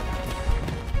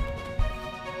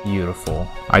 Beautiful.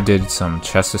 I did some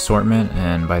chest assortment,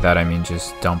 and by that I mean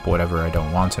just dump whatever I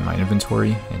don't want in my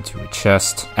inventory into a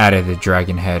chest. Added the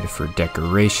dragon head for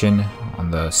decoration on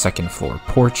the second floor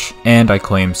porch, and I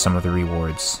claimed some of the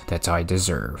rewards that I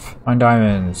deserve. 1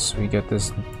 diamonds, we get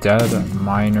this dead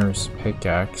miner's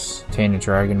pickaxe, obtain a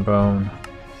dragon bone.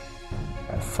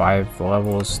 At 5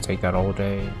 levels, take that all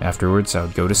day. Afterwards, I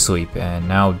would go to sleep, and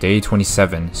now day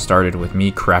 27 started with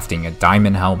me crafting a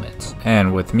diamond helmet.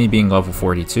 And with me being level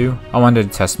 42, I wanted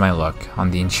to test my luck on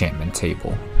the enchantment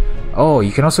table. Oh,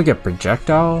 you can also get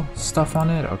projectile stuff on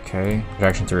it? Okay.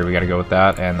 Projection 3, we gotta go with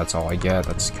that, and that's all I get.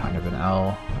 That's kind of an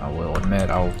L, I will admit.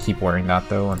 I'll keep wearing that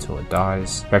though until it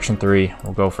dies. Projection 3,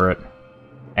 we'll go for it.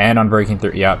 And Unbreaking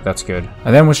 3, yeah, that's good.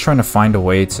 I then was trying to find a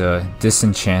way to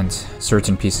disenchant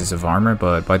certain pieces of armor,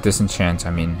 but by disenchant,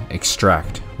 I mean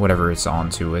extract whatever is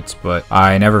onto it, but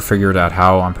I never figured out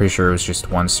how. I'm pretty sure it was just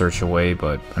one search away,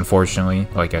 but unfortunately,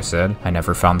 like I said, I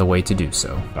never found the way to do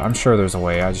so. I'm sure there's a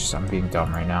way, I'm being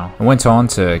dumb right now. I went on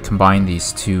to combine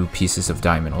these 2 pieces of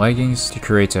diamond leggings to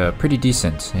create a pretty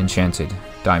decent enchanted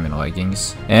diamond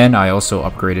leggings, and I also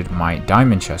upgraded my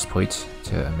diamond chestplate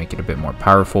to make it a bit more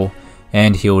powerful,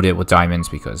 and healed it with diamonds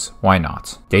because why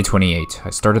not? Day 28, I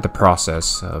started the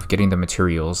process of getting the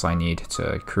materials I need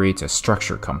to create a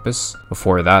structure compass.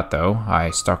 Before that though, I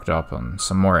stocked up on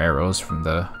some more arrows from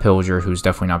the pillager who's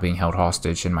definitely not being held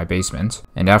hostage in my basement.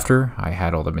 And after, I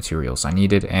had all the materials I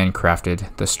needed and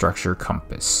crafted the structure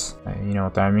compass. You know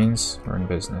what that means? We're in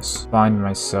business. Find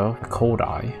myself a cold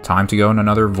eye. Time to go on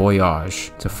another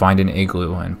voyage to find an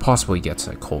igloo and possibly get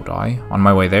a cold eye. On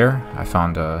my way there, I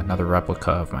found another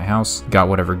replica of my house, got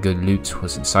whatever good loot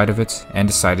was inside of it, and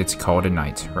decided to call it a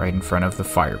night right in front of the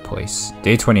fireplace.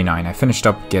 Day 29, I finished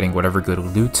up getting whatever good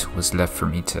loot was left for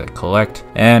me to collect,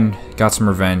 and got some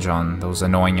revenge on those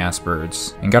annoying ass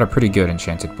birds, and got a pretty good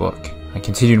enchanted book. I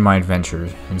continued my adventure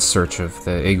in search of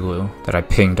the igloo that I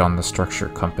pinged on the structure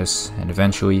compass, and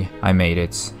eventually I made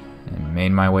it, and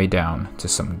made my way down to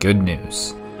some good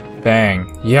news.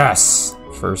 Bang! Yes!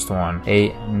 First one.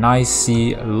 A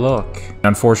nicey look.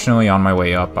 Unfortunately, on my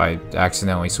way up, I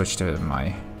accidentally switched to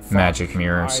my magic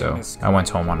mirror, so I went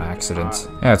home on accident.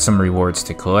 I had some rewards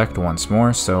to collect once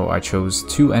more, so I chose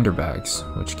 2 ender bags,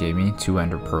 which gave me 2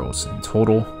 ender pearls in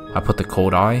total. I put the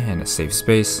cold eye in a safe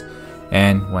space,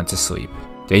 and went to sleep.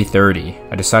 Day 30,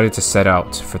 I decided to set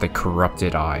out for the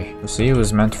corrupted eye. See, it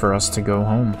was meant for us to go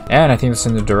home. And I think it's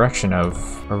in the direction of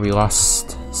where we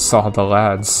last saw the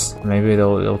lads. Maybe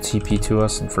they'll TP to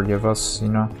us and forgive us, you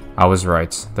know? I was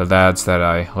right. The lads that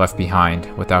I left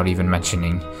behind, without even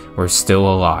mentioning, were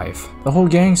still alive. The whole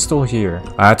gang's still here.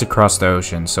 I had to cross the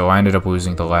ocean, so I ended up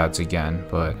losing the lads again,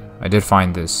 but I did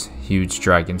find this huge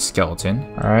dragon skeleton.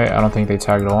 Alright, I don't think they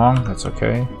tagged along, that's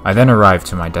okay. I then arrived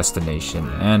to my destination,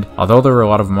 and although there were a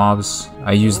lot of mobs,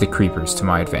 I used the creepers to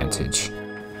my advantage.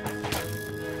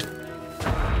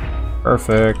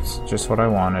 Perfect, just what I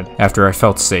wanted. After I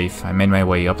felt safe, I made my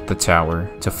way up the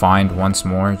tower to find once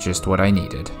more just what I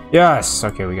needed. Yes!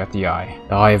 Okay, we got the eye.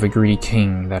 The eye of a greedy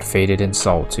king that faded in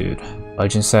solitude.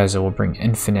 Legend says it will bring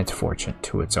infinite fortune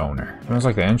to its owner. It was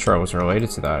like the intro was related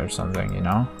to that or something, you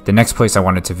know? The next place I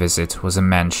wanted to visit was a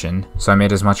mansion, so I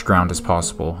made as much ground as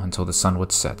possible until the sun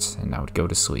would set and I would go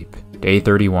to sleep. Day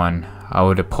 31, I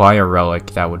would apply a relic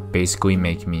that would basically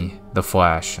make me the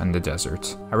Flash in the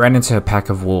desert. I ran into a pack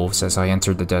of wolves as I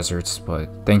entered the desert, but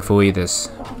thankfully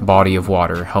this body of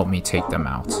water helped me take them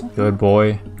out. Good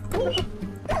boy.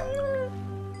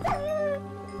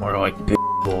 More like big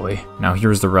boy. Now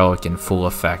here's the relic in full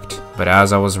effect, but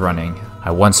as I was running,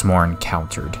 I once more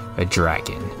encountered a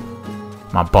dragon.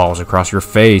 My balls across your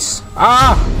face.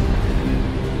 Ah!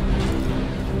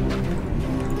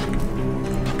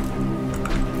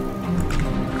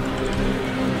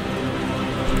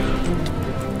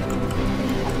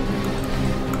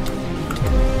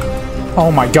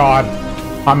 Oh my god,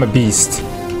 I'm a beast.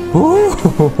 Ooh.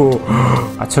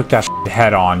 I took that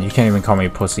head on. You can't even call me a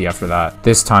pussy after that.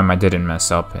 This time I didn't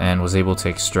mess up and was able to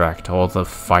extract all the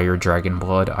fire dragon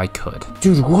blood I could.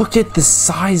 Dude, look at the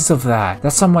size of that.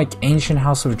 That's some like ancient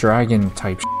House of Dragon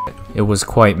type shit. It was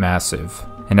quite massive.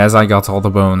 And as I got all the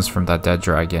bones from that dead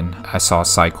dragon, I saw a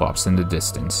Cyclops in the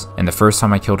distance. And the first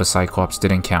time I killed a Cyclops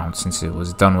didn't count since it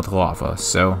was done with lava,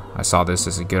 so I saw this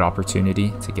as a good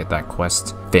opportunity to get that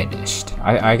quest finished.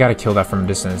 I gotta kill that from a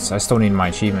distance. I still need my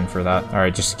achievement for that.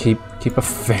 Alright, just keep a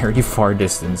very far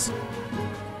distance.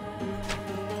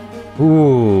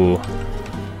 Ooh.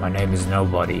 My name is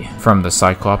Nobody. From the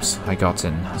Cyclops, I got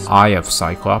an Eye of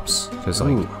Cyclops, because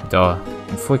like, duh.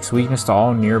 Inflicts weakness to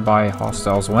all nearby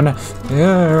hostiles when...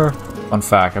 Fun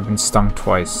fact, I've been stung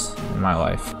twice in my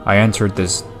life. I entered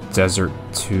this desert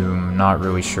tomb, not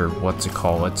really sure what to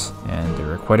call it, and there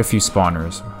were quite a few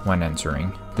spawners when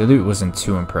entering. The loot wasn't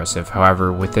too impressive,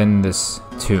 however, within this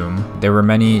tomb, there were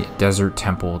many desert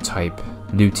temple type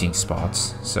looting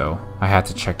spots, so I had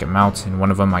to check them out. In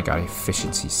one of them I got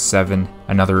efficiency 7,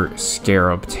 another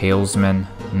scarab talesman,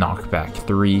 knockback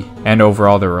 3, and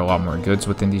overall there were a lot more goods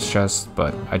within these chests,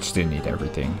 but I just didn't need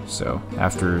everything. So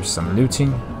after some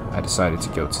looting, I decided to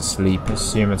go to sleep.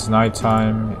 Assume it's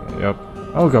nighttime. Yep.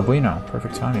 Oh, Goblino,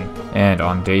 perfect timing. And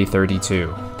on day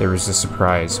 32, there was a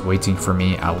surprise waiting for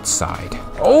me outside.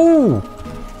 Oh!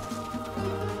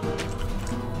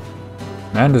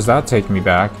 Man, does that take me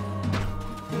back.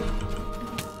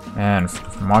 Man,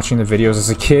 from watching the videos as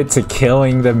a kid to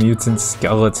killing the mutant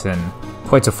skeleton.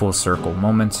 Quite a full circle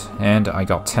moment, and I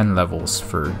got 10 levels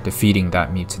for defeating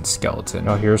that mutant skeleton.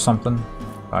 Oh, here's something?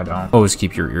 I don't. Always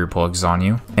keep your earplugs on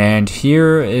you. And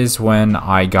here is when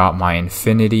I got my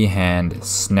infinity hand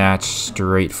snatched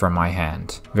straight from my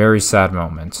hand. Very sad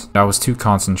moment. I was too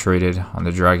concentrated on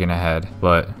the dragon ahead,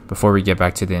 but before we get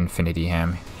back to the infinity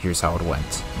ham, here's how it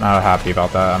went. Not happy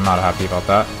about that. I'm not happy about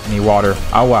that. I need water.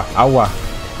 Awa, awa.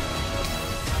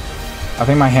 I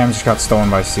think my ham just got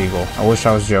stolen by a seagull. I wish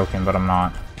I was joking, but I'm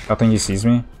not. I think he sees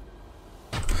me.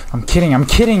 I'm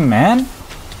kidding, man!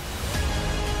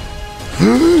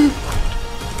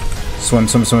 Swim,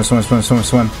 swim, swim, swim, swim, swim,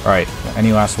 swim. Alright,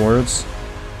 any last words?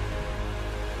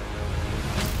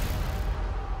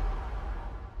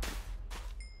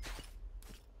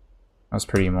 That was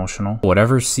pretty emotional.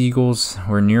 Whatever seagulls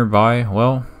were nearby,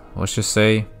 well, let's just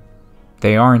say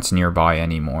they aren't nearby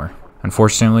anymore.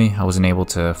 Unfortunately, I wasn't able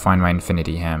to find my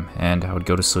infinity ham, and I would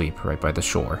go to sleep right by the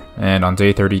shore. And on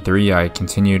day 33, I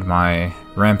continued my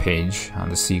rampage on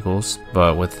the seagulls,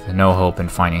 but with no hope in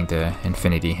finding the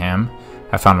infinity ham.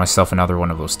 I found myself another one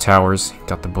of those towers,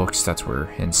 got the books that were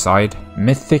inside.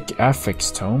 Mythic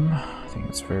Affix Tome. I think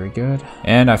that's very good.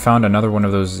 And I found another one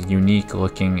of those unique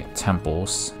looking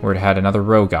temples where it had another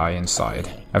rogue eye inside.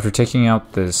 After taking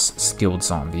out this skilled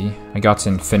zombie, I got to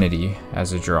infinity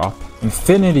as a drop.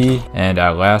 Infinity! And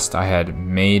at last I had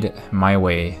made my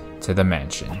way to the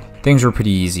mansion. Things were pretty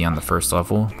easy on the first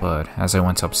level, but as I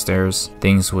went upstairs,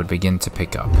 things would begin to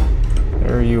pick up.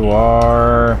 There you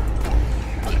are.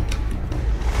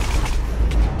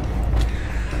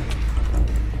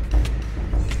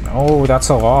 Oh, that's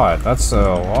a lot. That's a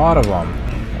lot of them.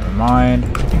 Never mind.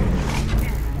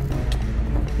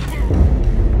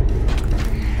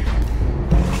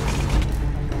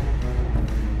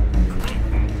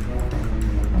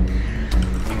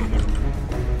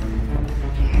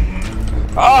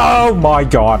 Oh my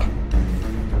god.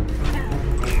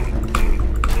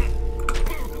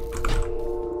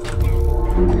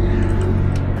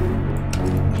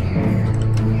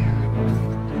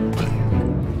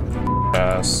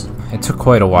 It It took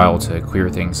quite a while to clear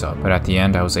things up, but at the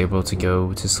end I was able to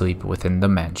go to sleep within the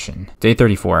mansion. Day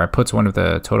 34, I put one of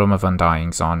the Totem of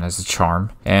Undyings on as a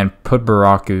charm, and put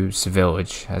Baraku's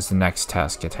village as the next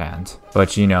task at hand.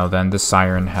 But you know, then the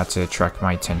siren had to attract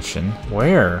my attention.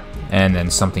 Where? And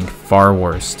then something far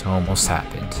worse almost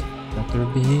happened. Let there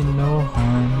be no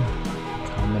harm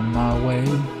coming my way.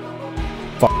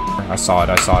 Fuck. I saw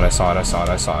it.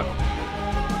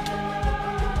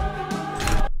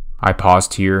 I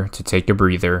paused here to take a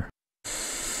breather.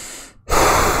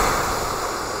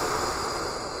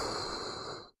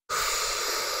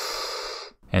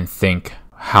 And think,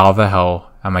 how the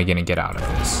hell am I gonna get out of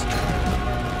this?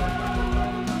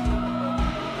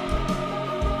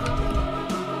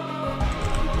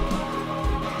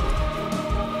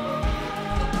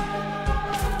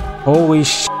 Holy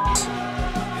shit.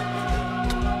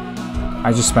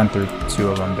 I just spent through 2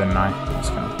 of them, didn't I? That's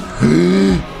kind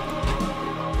of...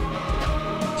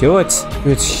 Kill it!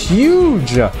 It's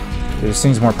huge! This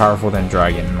thing's more powerful than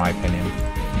Dragon, in my opinion.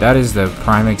 That is the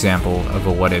prime example of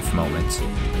a what if moment.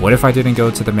 What if I didn't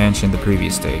go to the mansion the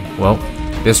previous day? Well,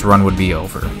 this run would be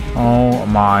over. Oh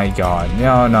my god.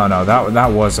 No,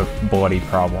 that was a bloody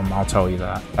problem, I'll tell you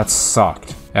that. That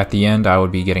sucked. At the end, I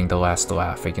would be getting the last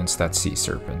laugh against that sea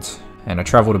serpent. And I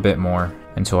traveled a bit more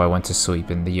until I went to sleep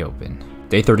in the open.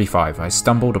 Day 35, I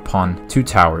stumbled upon 2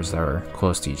 towers that were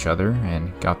close to each other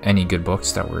and got any good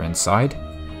books that were inside.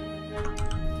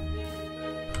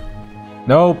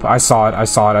 Nope, I saw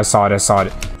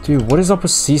it. Dude, what is up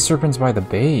with sea serpents by the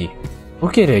bay?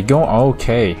 Look at it, go,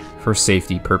 okay. For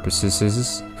safety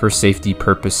purposes.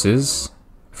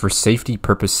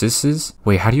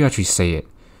 Wait, how do you actually say it?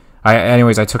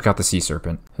 Anyways, I took out the sea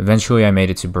serpent. Eventually, I made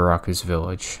it to Baraku's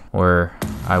village, where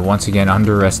I once again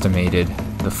underestimated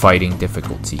the fighting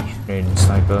difficulty. Raiden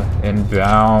sniper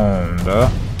inbound.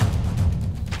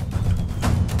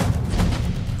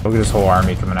 Look at this whole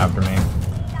army coming after me.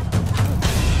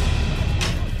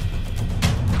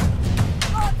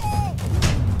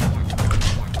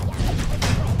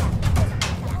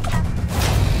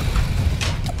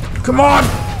 Come on!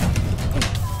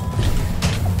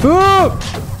 Ooh!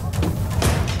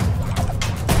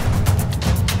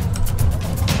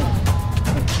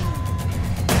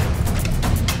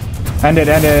 End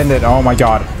it, oh my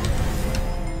god.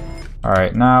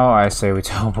 Alright, now I say we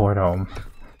teleport home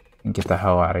and get the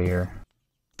hell out of here.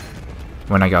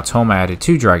 When I got home, I added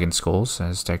 2 dragon skulls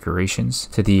as decorations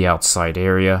to the outside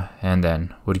area and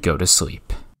then would go to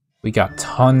sleep. We got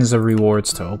tons of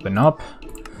rewards to open up,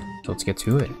 so let's get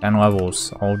to it. 10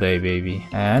 levels all day, baby.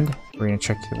 And we're gonna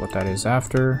check what that is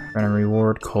after. Random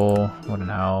reward, coal, what an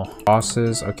L.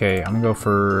 Bosses, okay, I'm gonna go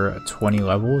for 20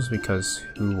 levels because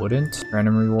who wouldn't?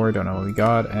 Random reward, don't know what we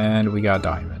got, and we got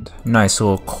diamond. Nice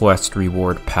little quest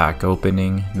reward pack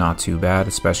opening, not too bad,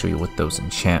 especially with those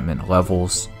enchantment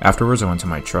levels. Afterwards, I went to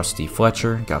my trusty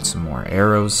Fletcher, got some more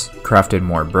arrows, crafted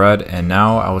more bread, and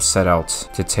now I was set out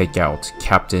to take out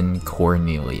Captain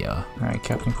Cornelia. Alright,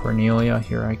 Captain Cornelia,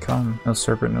 here I come. No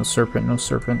serpent, no serpent, no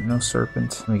serpent, no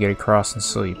serpent. Let me get across and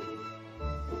sleep.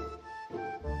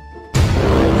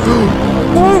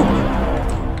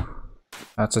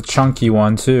 That's a chunky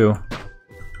one too.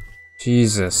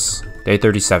 Jesus. Day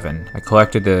 37. I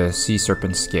collected the sea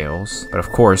serpent scales, but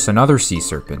of course another sea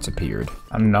serpent appeared.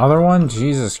 Another one?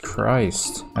 Jesus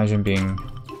Christ. Imagine being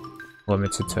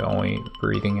limited to only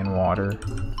breathing in water.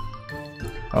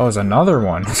 Oh, there's another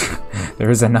one.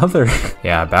 There's another.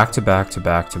 Yeah, back to back to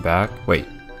back to back. Wait,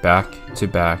 back to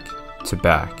back to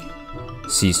back.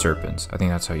 Sea serpents. I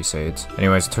think that's how you say it.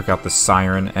 Anyways, I took out the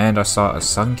siren and I saw a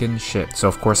sunken ship. So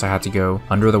of course I had to go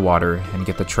under the water and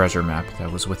get the treasure map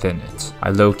that was within it.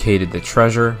 I located the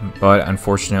treasure, but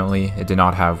unfortunately it did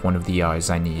not have one of the eyes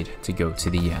I need to go to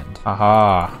the end.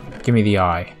 Aha! Give me the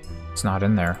eye. It's not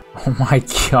in there. Oh my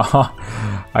god.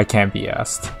 I can't be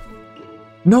asked.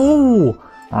 No!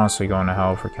 Honestly going to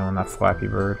hell for killing that Flappy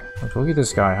Bird. Look at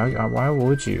this guy. Why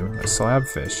would you? A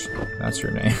slabfish. That's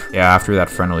your name. Yeah, after that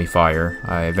friendly fire,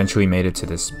 I eventually made it to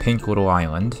this pink little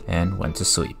island and went to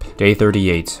sleep. Day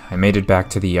 38. I made it back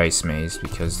to the ice maze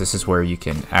because this is where you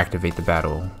can activate the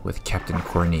battle with Captain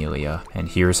Cornelia. And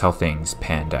here's how things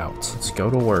panned out. Let's go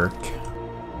to work.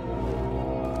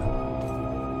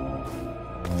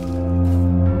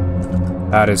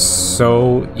 That is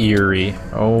so eerie.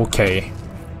 Okay.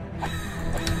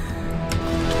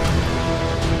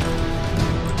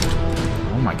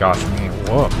 Oh my gosh, man,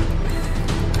 whoa.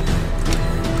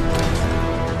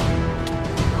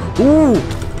 Ooh!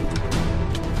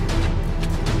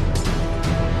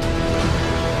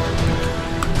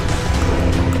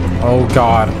 Oh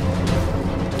god.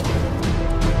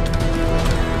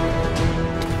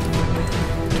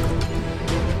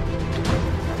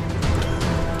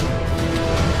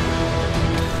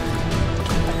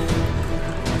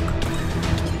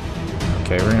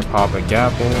 Okay, we're gonna pop a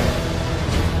gapple.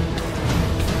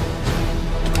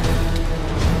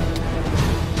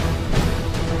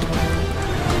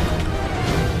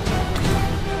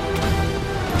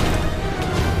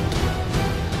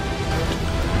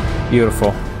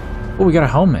 Beautiful. Oh, we got a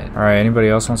helmet. Alright, anybody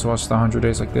else wants to watch the 100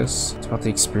 Days Like This? It's about the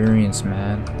experience,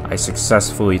 man. I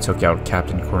successfully took out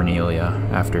Captain Cornelia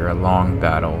after a long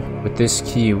battle. With this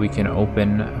key, we can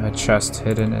open a chest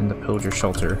hidden in the pillager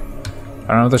shelter.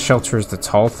 I don't know if the shelter is the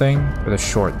tall thing or the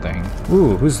short thing.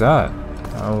 Ooh, who's that?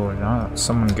 Oh, not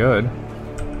someone good.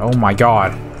 Oh my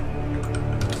god.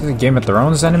 Is this a Game of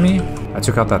Thrones enemy? I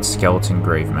took out that skeleton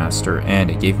grave master, and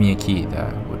it gave me a key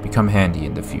that would become handy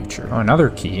in the future. Oh,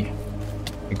 another key.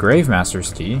 A Grave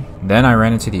Master's key. Then I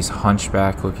ran into these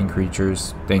hunchback looking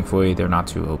creatures. Thankfully they're not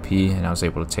too OP and I was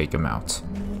able to take them out.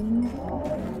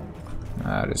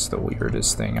 That is the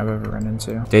weirdest thing I've ever run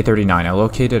into. Day 39, I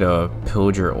located a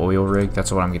pillager oil rig, that's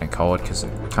what I'm gonna call it because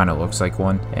it kind of looks like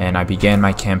one, and I began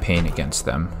my campaign against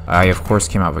them. I of course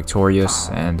came out victorious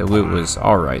and the loot was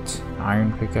alright.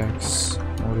 Iron pickaxe.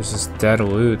 What is this dead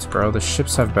loot, bro? The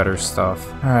ships have better stuff.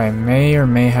 Alright, may or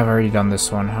may have already done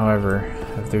this one. However,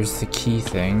 if there's the key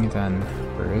thing, then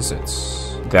where is it?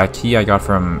 That key I got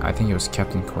from, I think it was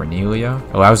Captain Cornelia,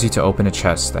 allows you to open a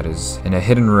chest that is in a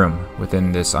hidden room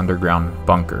within this underground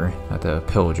bunker at the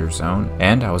pillager zone.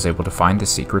 And I was able to find the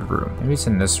secret room. Maybe it's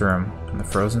in this room, in the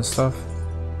frozen stuff.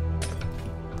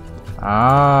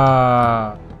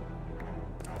 Ah.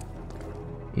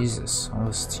 Jesus, all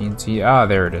this TNT. Ah,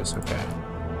 there it is, okay.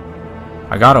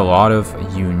 I got a lot of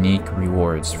unique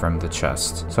rewards from the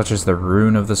chest, such as the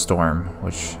Rune of the Storm,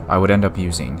 which I would end up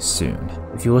using soon.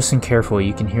 If you listen carefully,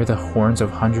 you can hear the horns of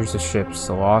hundreds of ships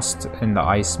lost in the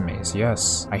ice maze.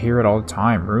 Yes, I hear it all the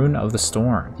time. Rune of the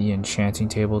Storm, the enchanting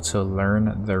table to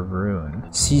learn the rune.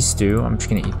 Sea stew, I'm just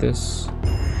gonna eat this.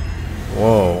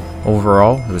 Whoa.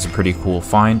 Overall, it was a pretty cool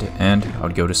find, and I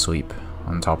would go to sleep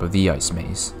on top of the ice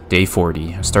maze. Day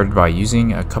 40, I started by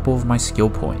using a couple of my skill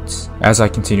points. As I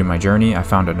continued my journey, I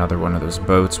found another one of those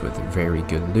boats with very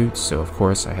good loot, so of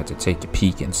course I had to take a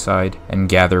peek inside and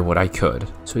gather what I could.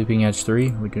 Sleeping Edge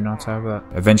 3, we do not have that.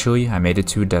 Eventually, I made it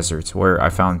to a desert where I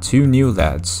found 2 new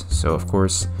lads, so of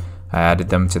course I added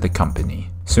them to the company.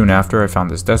 Soon after, I found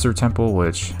this desert temple,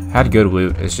 which had good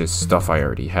loot, it's just stuff I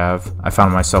already have. I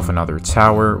found myself another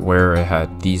tower where it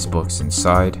had these books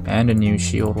inside, and a new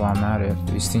shield while I'm at it.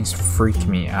 These things freak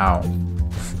me out.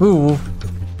 Ooh!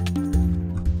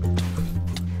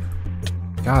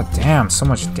 God damn, so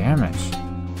much damage.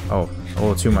 Oh, a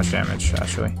little too much damage,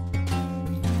 actually.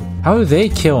 How do they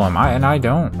kill him? I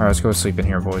don't. Alright, let's go sleep in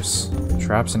here, boys.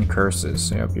 Traps and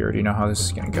curses. Yep, you already know how this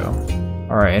is gonna go.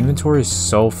 Alright, inventory is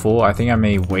so full. I think I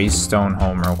may waste stone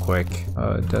home real quick.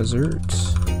 Desert.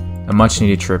 A much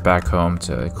needed trip back home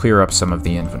to clear up some of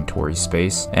the inventory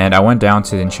space. And I went down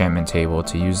to the enchantment table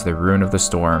to use the Rune of the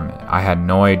Storm. I had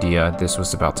no idea this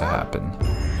was about to happen.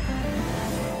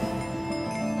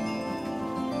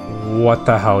 What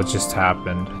the hell just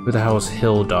happened? Who the hell is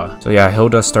Hilda? So yeah,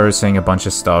 Hilda started saying a bunch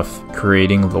of stuff,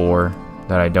 creating lore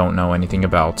that I don't know anything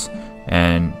about,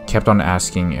 and kept on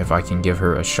asking if I can give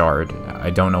her a shard. I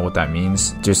don't know what that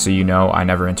means. Just so you know, I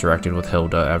never interacted with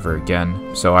Hilda ever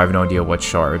again, so I have no idea what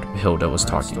shard Hilda was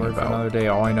talking about. For another day,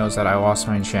 all I know is that I lost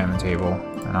my enchantment table,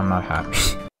 and I'm not happy.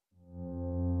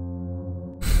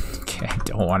 Okay, I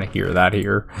don't want to hear that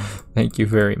here. Thank you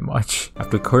very much.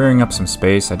 After clearing up some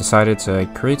space, I decided to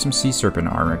create some sea serpent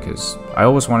armor because I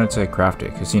always wanted to craft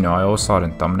it because, you know, I always saw it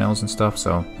in thumbnails and stuff,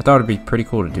 so I thought it'd be pretty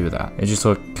cool to do that. It just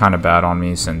looked kind of bad on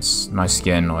me since my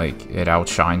skin, like, it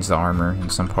outshines the armor in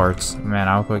some parts. Man,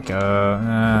 I look like,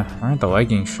 why aren't the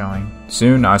leggings showing?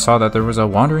 Soon, I saw that there was a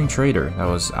wandering trader that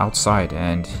was outside,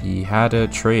 and he had a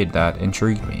trade that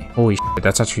intrigued me. Holy shit,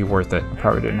 that's actually worth it.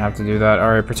 Probably didn't have to do that.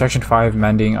 Alright, Protection 5,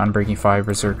 Mending, Unbreaking 5,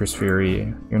 Berserker's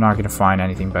Fury. You're not gonna find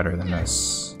anything better than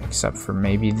this, except for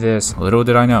maybe this. Little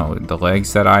did I know, the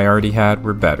legs that I already had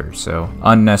were better, so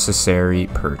unnecessary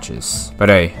purchase. But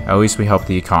hey, at least we helped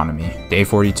the economy. Day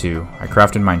 42, I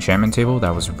crafted my enchantment table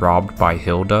that was robbed by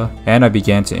Hilda, and I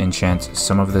began to enchant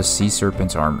some of the sea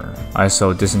serpent's armor. I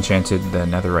also disenchanted the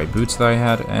netherite boots that I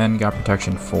had, and got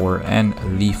protection 4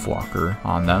 and leaf walker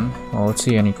on them. Well, let's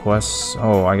see any quests.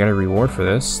 Oh, I got a reward for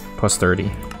this, plus 30.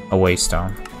 A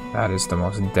waystone. That is the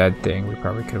most dead thing we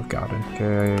probably could have gotten.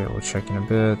 Okay, we'll check in a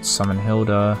bit. Summon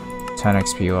Hilda. 10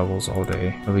 XP levels all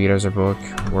day. The leaders are book.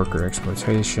 Worker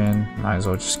exploitation. Might as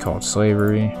well just call it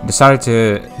slavery. Decided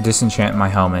to disenchant my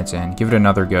helmet and give it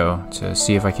another go to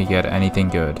see if I could get anything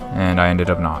good. And I ended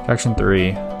up not. Section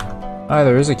 3. Ah,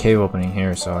 there is a cave opening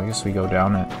here, so I guess we go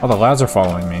down it. Oh, the lads are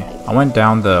following me. I went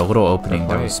down the little opening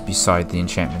that was beside the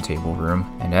enchantment table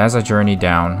room, and as I journeyed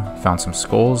down, found some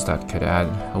skulls that could add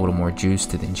a little more juice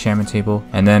to the enchantment table,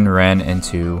 and then ran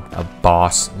into a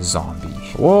boss zombie.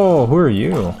 Whoa, who are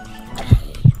you?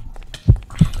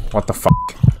 What the fuck?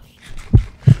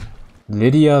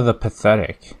 Lydia the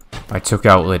Pathetic. I took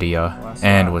out Lydia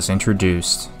and was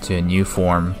introduced to a new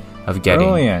form of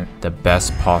getting the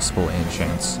best possible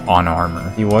enchants on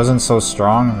armor. He wasn't so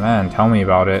strong? Man, tell me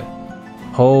about it.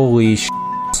 Holy shit.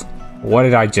 What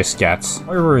did I just get?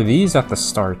 Where were these at the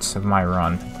start of my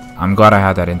run? I'm glad I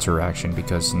had that interaction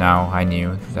because now I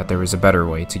knew that there was a better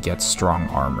way to get strong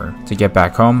armor. To get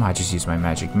back home, I just used my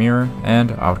magic mirror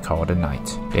and I would call it a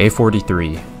night. Day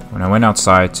 43. When I went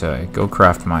outside to go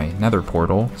craft my nether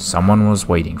portal, someone was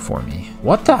waiting for me.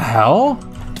 What the hell?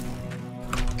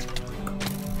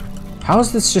 How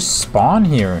does this just spawn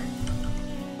here?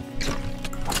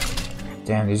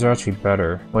 Damn, these are actually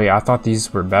better. Wait, I thought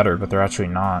these were better, but they're actually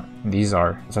not. These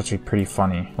are. It's actually pretty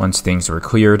funny. Once things were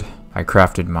cleared, I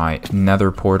crafted my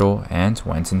nether portal and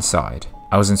went inside.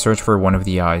 I was in search for one of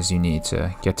the eyes you need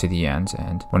to get to the end,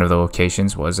 and one of the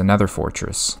locations was a nether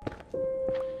fortress.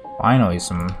 Finally,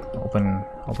 some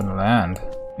open land.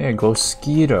 Yeah,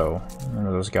 Glowsquito.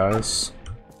 Remember those guys?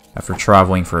 After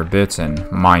traveling for a bit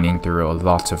and mining through a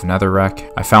lot of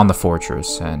netherrack, I found the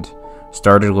fortress and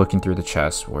started looking through the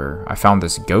chest where I found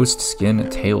this ghost skin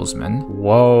talisman.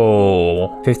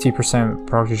 Whoa! 50%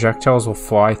 projectiles will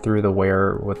fly through the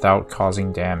wearer without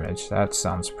causing damage. That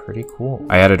sounds pretty cool.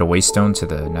 I added a waystone to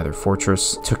the nether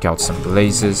fortress, took out some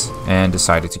blazes, and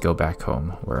decided to go back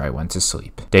home where I went to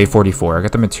sleep. Day 44, I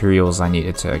got the materials I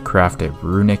needed to craft a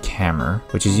runic hammer,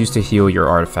 which is used to heal your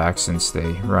artifacts since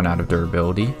they run out of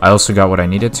durability. I also got what I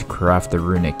needed to craft the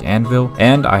runic anvil,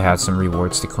 and I had some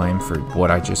rewards to claim for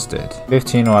what I just did.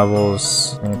 15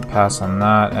 levels, pass on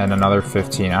that, and another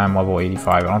 15. I'm level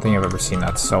 85. I don't think I've ever seen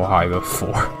that so high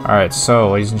before. Alright, so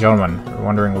ladies and gentlemen, you're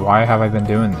wondering why have I been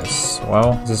doing this?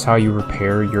 Well, this is how you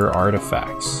repair your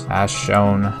artifacts, as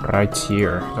shown right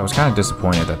here. I was kind of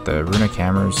disappointed that the runic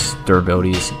hammer's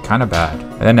durability is kind of bad.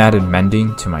 I then added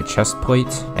mending to my chest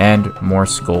plate, and more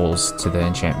skulls to the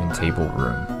enchantment table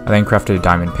room. I then crafted a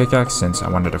diamond pickaxe since I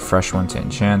wanted a fresh one to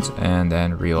enchant, and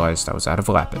then realized I was out of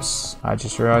lapis. I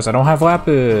just realized I don't have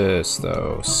lapis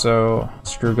though, so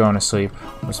screw going to sleep.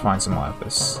 Let's find some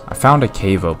lapis. I found a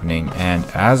cave opening, and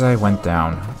as I went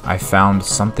down, I found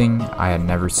something I had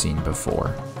never seen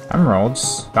before.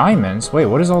 Emeralds? Diamonds? Wait,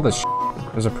 what is all this shit?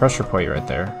 There's a pressure plate right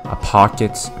there. A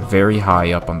pocket very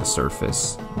high up on the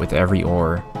surface, with every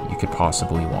ore you could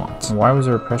possibly want. Why was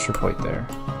there a pressure plate there?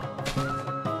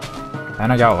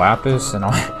 And I got lapis and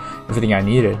everything I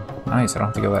needed. Nice, I don't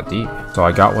have to go that deep. So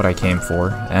I got what I came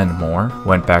for, and more.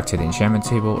 Went back to the enchantment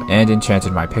table, and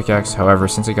enchanted my pickaxe. However,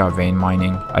 since I got vein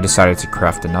mining, I decided to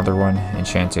craft another one.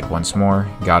 Enchanted once more,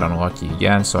 got unlucky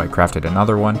again, so I crafted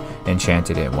another one,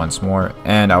 enchanted it once more,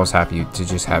 and I was happy to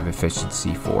just have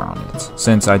efficiency 4 on it,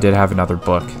 since I did have another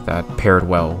book that paired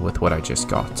well with what I just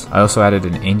got. I also added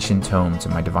an ancient tome to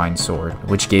my divine sword,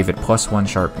 which gave it +1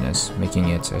 sharpness, making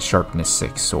it a sharpness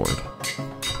 6 sword.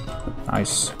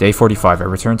 Nice. Day 45, I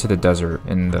returned to the desert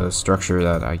in the structure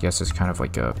that I guess is kind of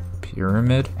like a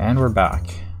pyramid. And we're back.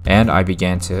 And I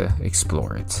began to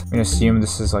explore it. I'm gonna assume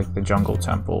this is like the jungle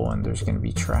temple and there's gonna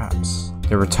be traps.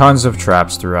 There were tons of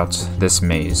traps throughout this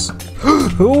maze.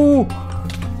 Ooh!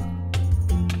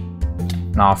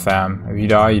 Nah fam, if you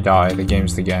die, you die. The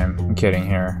game's the game. I'm kidding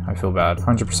here. I feel bad.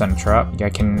 100% trap. I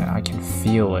can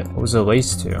feel it. What was it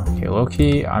laced to? Okay,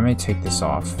 low-key, I may take this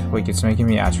off. Like, it's making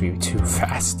me actually too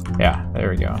fast. Yeah, there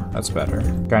we go. That's better.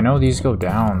 Okay, I know these go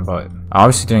down, but I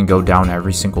obviously didn't go down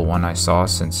every single one I saw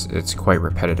since it's quite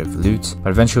repetitive loot.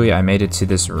 But eventually, I made it to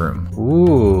this room.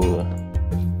 Ooh.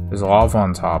 There's lava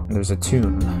on top. There's a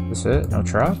tomb. That's it? No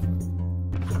trap?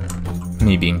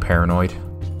 Me being paranoid.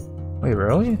 Wait,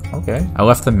 really? Okay. I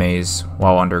left the maze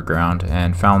while underground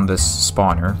and found this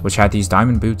spawner, which had these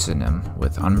diamond boots in him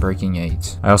with unbreaking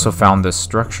 8. I also found this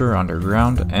structure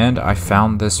underground, and I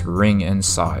found this ring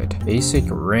inside. Basic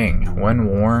ring. When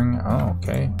worn, oh,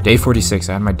 okay. Day 46,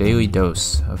 I had my daily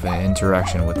dose of an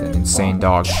interaction with an insane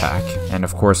dog pack, and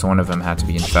of course one of them had to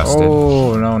be infested.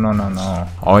 Oh, no, no, no, no.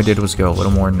 All I did was go a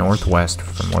little more northwest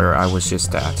from where I was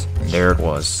just at, and there it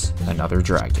was, another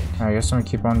dragon. I guess I'm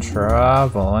gonna keep on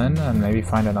traveling and maybe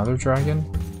find another dragon.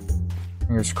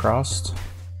 Fingers crossed.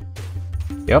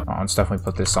 Yep, oh, let's definitely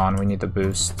put this on. We need the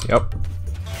boost. Yep.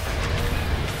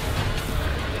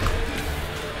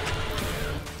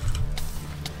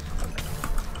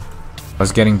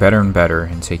 was getting better and better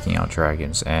in taking out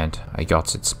dragons, and I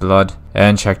got its blood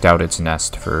and checked out its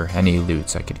nest for any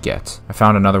loot I could get. I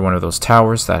found another one of those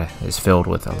towers that is filled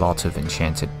with a lot of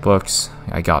enchanted books.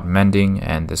 I got mending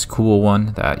and this cool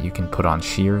one that you can put on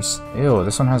shears. Ew,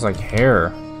 this one has like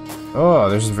hair. Oh,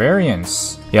 there's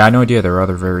variants. Yeah, I had no idea there were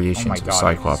other variations of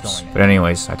Cyclops. But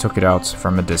anyways, I took it out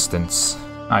from a distance.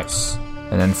 Nice.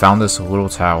 And then found this little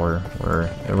tower where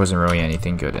there wasn't really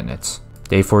anything good in it.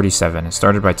 Day 47. I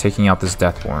started by taking out this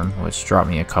death worm, which dropped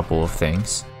me a couple of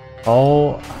things.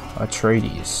 All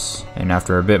Atreides. And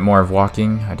after a bit more of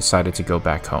walking, I decided to go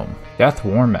back home. Death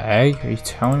worm egg? Are you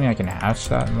telling me I can hatch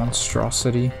that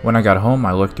monstrosity? When I got home,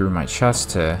 I looked through my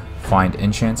chest to find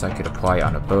enchants I could apply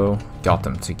on a bow, got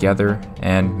them together,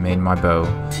 and made my bow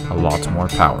a lot more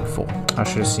powerful. I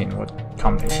should have seen what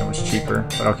combination was cheaper,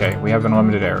 but okay, we have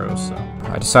unlimited arrows, so.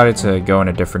 I decided to go in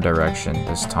a different direction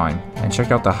this time and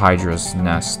check out the Hydra's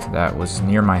nest that was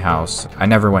near my house. I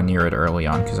never went near it early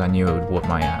on because I knew it would whoop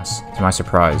my ass. To my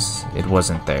surprise, it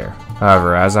wasn't there.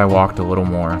 However, as I walked a little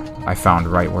more, I found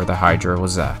right where the Hydra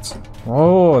was at.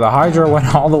 Whoa, the Hydra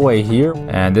went all the way here?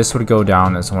 And this would go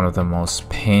down as one of the most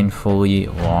painfully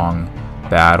long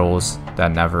battles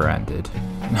that never ended.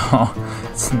 No,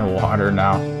 it's in the water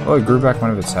now. Oh, it grew back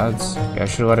one of its heads. Okay, I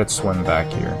should let it swim back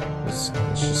here. It's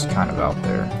just kind of out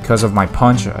there. Because of my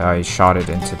punch, I shot it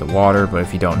into the water, but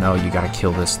if you don't know, you gotta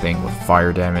kill this thing with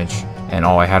fire damage. And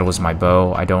all I had was my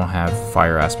bow. I don't have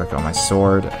fire aspect on my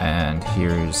sword, and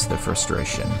here's the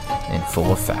frustration in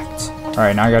full effect.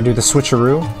 Alright, now I gotta do the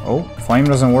switcheroo. Oh, flame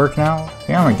doesn't work now? I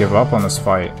think I'm gonna give up on this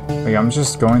fight. Like, I'm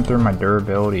just going through my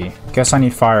durability. Guess I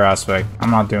need fire aspect.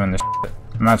 I'm not doing this shit.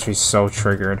 I'm actually so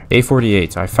triggered. Day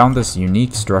 48, I found this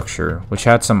unique structure, which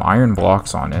had some iron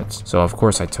blocks on it, so of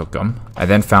course I took them. I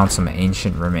then found some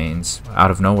ancient remains. Out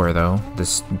of nowhere though,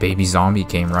 this baby zombie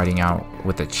came riding out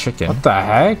with a chicken. What the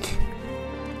heck?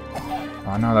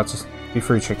 Oh no, that's be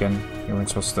free chicken. You weren't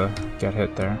supposed to get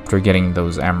hit there. After getting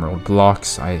those emerald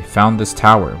blocks, I found this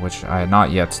tower, which I had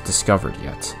not yet discovered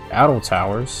yet. Battle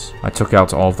towers. I took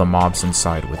out all of the mobs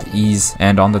inside with ease,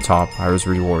 and on the top, I was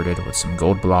rewarded with some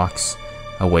gold blocks,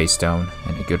 a waystone,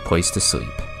 and a good place to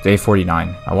sleep. Day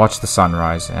 49. I watched the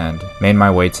sunrise and made my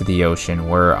way to the ocean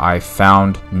where I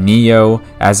found Neo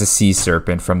as a sea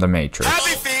serpent from the Matrix.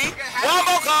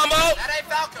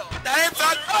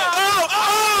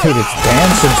 Dude, it's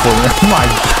dancing for me. Oh my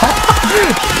god!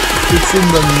 It's in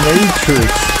the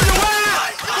Matrix.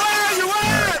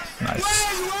 Alright,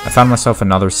 nice. I found myself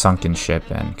another sunken ship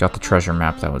and got the treasure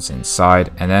map that was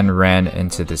inside, and then ran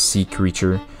into the sea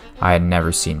creature I had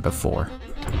never seen before.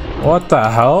 What the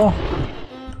hell?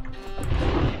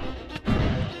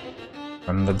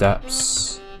 From the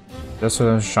depths. This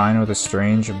was shine with a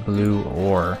strange blue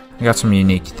ore. I got some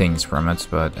unique things from it,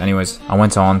 but anyways, I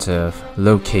went on to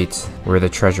locate where the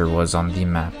treasure was on the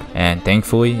map, and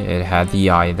thankfully it had the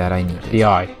eye that I needed. The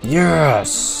eye.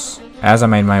 Yes! As I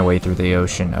made my way through the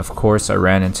ocean, of course I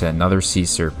ran into another sea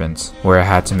serpent, where I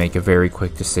had to make a very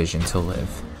quick decision to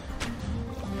live.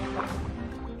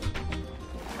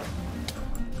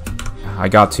 I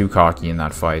got too cocky in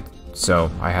that fight, so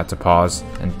I had to pause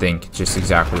and think just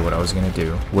exactly what I was gonna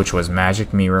do, which was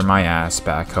magic mirror my ass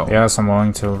back home. Yes, I'm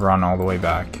willing to run all the way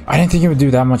back. I didn't think it would do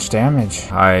that much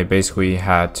damage. I basically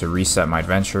had to reset my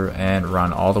adventure and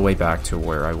run all the way back to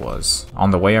where I was. On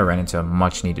the way, I ran into a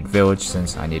much needed village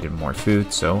since I needed more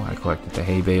food, so I collected the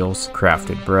hay bales,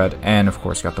 crafted bread, and of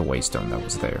course got the waystone that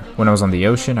was there. When I was on the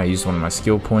ocean, I used one of my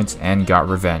skill points and got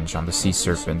revenge on the sea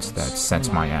serpent that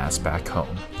sent my ass back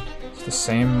home. It's the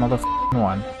same motherfucking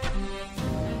one.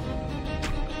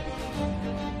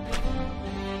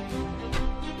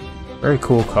 Very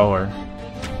cool color.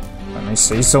 Let me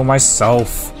say so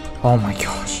myself. Oh my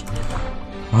gosh.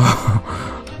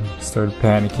 Started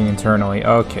panicking internally.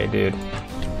 Okay, dude.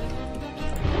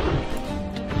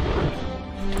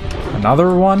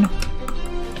 Another one?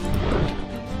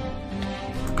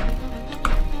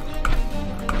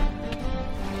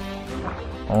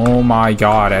 Oh my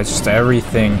god, that's just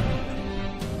everything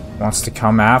wants to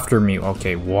come after me.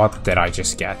 Okay, what did I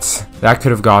just get? That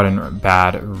could have gotten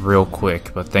bad real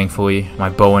quick, but thankfully my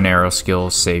bow and arrow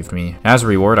skills saved me. As a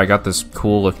reward, I got this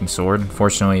cool looking sword.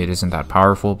 Unfortunately, it isn't that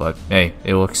powerful, but hey,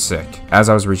 it looks sick. As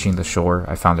I was reaching the shore,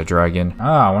 I found a dragon.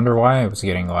 I wonder why I was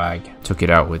getting lag. Took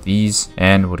it out with ease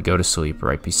and would go to sleep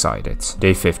right beside it.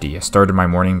 Day 50, I started my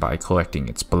morning by collecting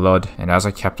its blood, and as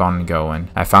I kept on going,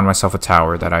 I found myself a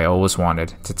tower that I always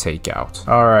wanted to take out.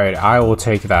 Alright, I will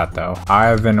take that though. I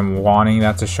have been been wanting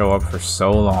that to show up for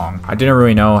so long. I didn't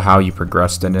really know how you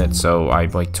progressed in it, so I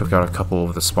like took out a couple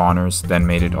of the spawners, then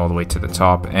made it all the way to the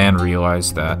top, and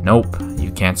realized that nope,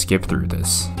 you can't skip through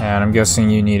this. And I'm guessing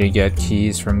you need to get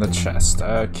keys from the chest.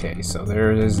 Okay, so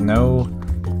there is no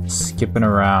skipping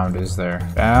around, is there?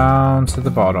 Down to the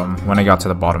bottom. When I got to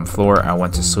the bottom floor, I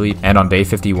went to sleep, and on day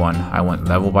 51, I went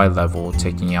level by level,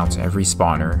 taking out every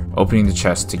spawner, opening the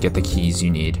chest to get the keys you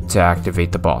need to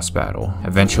activate the boss battle.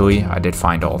 Eventually, I did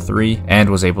find all 3, and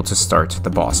was able to start the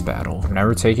boss battle. I've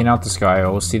never taken out this guy, I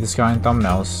always see this guy in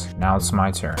thumbnails. Now it's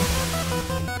my turn.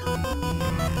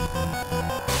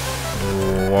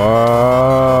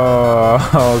 Whoa.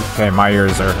 Okay, my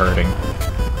ears are hurting.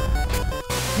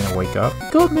 Gonna wake up.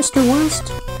 Good, Mr.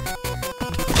 West.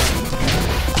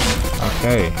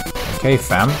 Okay. Okay,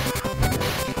 fam.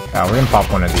 Yeah, we're gonna pop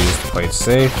one of these to play it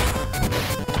safe.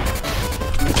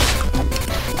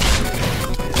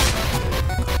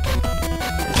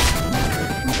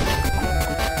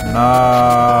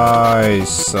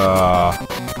 Nice. Oh,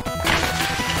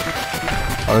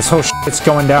 this whole shit's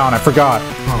going down. I forgot.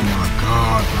 Oh my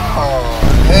god. Oh,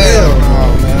 hell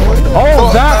no, man. What the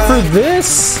fuck, that man? for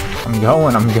this? I'm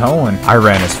going. I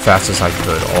ran as fast as I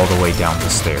could all the way down the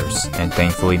stairs, and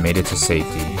thankfully made it to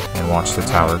safety, and watched the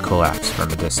tower collapse from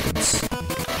a distance.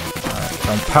 Alright,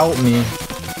 don't pelt me.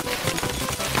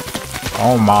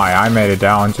 Oh my, I made it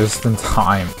down just in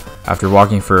time. After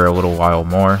walking for a little while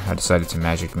more, I decided to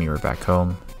magic mirror back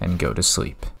home, and go to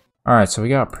sleep. Alright, so we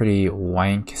got pretty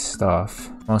wank stuff.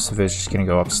 Most of it's just gonna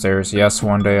go upstairs. Yes,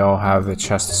 one day I'll have a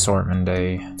chest assortment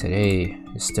day. Today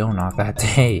is still not that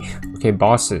day. Okay,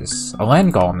 bosses. A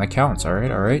land golem, that counts,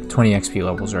 alright. 20 XP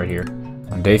levels right here.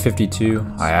 On day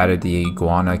 52, I added the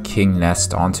iguana king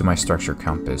nest onto my structure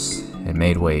compass and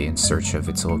made way in search of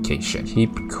its location.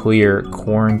 Keep clear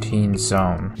quarantine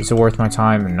zone. Is it worth my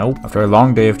time? Nope. After a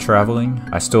long day of traveling,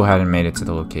 I still hadn't made it to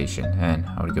the location, and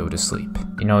I would go to sleep.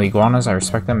 You know, iguanas, I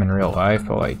respect them in real life,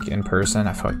 but like in person,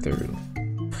 I feel like they're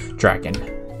dragon.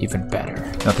 Even better.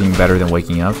 Nothing better than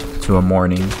waking up to a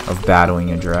morning of battling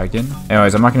a dragon.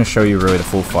 Anyways, I'm not going to show you really the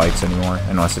full fights anymore,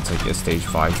 unless it's like a stage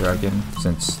 5 dragon,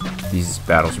 since these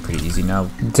battles are pretty easy now.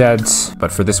 Dead.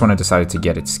 But for this one, I decided to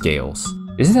get its scales.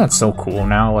 Isn't that so cool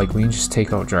now? Like, we can just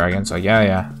take out dragons. Like,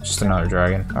 yeah, just another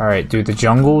dragon. Alright, dude, the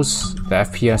jungles, the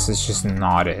FPS is just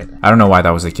not it. I don't know why that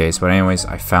was the case, but anyways,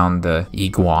 I found the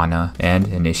iguana and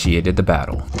initiated the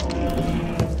battle.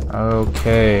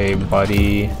 Okay,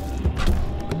 buddy.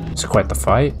 It's quite the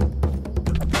fight.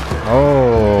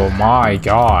 Oh my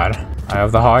god. I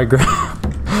have the high ground.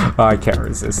 I can't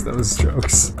resist those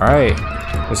jokes. Alright.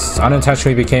 This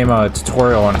unintentionally became a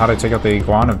tutorial on how to take out the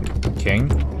iguana king.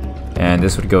 And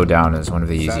this would go down as one of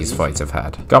the easiest fights I've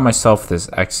had. Got myself this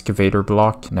excavator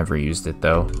block. Never used it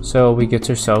though. So we get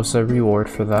ourselves a reward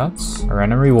for that. A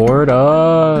random reward.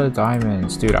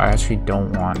 Diamonds. Dude, I actually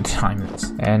don't want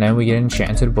diamonds. And then we get an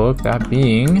enchanted book, that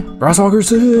being Brasswalker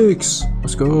 6.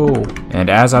 Let's go. And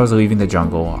as I was leaving the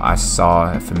jungle, I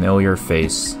saw a familiar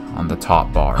face on the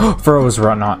top bar. Froze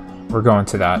Rutnot. We're going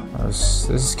to that. This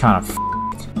is kind of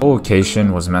the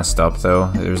location was messed up though.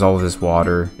 There's all this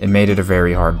water. It made it a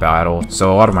very hard battle.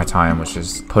 So a lot of my time was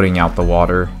just putting out the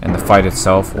water. And the fight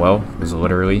itself, well, was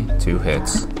literally 2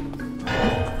 hits.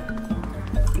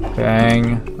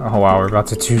 Bang. Oh wow, we're about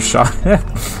to 2-shot it.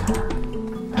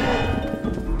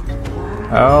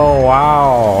 Oh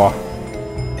wow.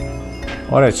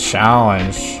 What a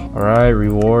challenge. Alright,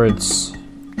 rewards.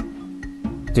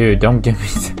 Dude, don't give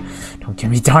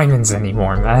me diamonds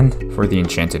anymore, man. For the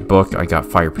enchanted book, I got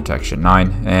fire protection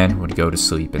 9 and would go to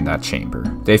sleep in that chamber.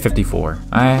 Day 54.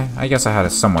 I guess I had a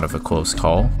somewhat of a close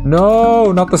call.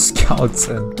 No, not the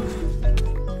skeleton.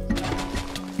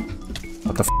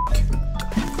 What the f?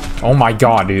 Oh my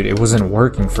god, dude, it wasn't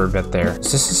working for a bit there.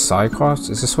 Is this a Cyclops?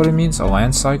 Is this what it means? A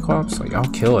land Cyclops? Like, I'll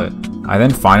kill it. I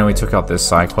then finally took out this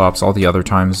Cyclops. All the other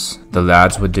times, the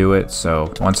lads would do it,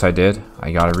 so once I did,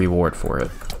 I got a reward for it.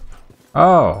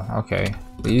 Oh, okay.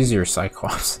 The easier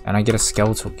Cyclops. And I get a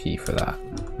skeletal key for that.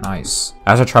 Nice.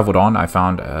 As I traveled on, I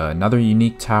found another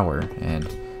unique tower, and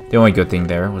the only good thing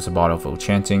there was a bottle of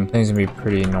enchanting. Things gonna be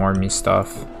pretty normie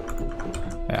stuff.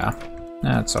 Yeah,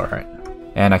 that's alright.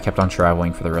 And I kept on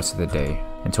traveling for the rest of the day,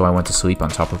 until I went to sleep on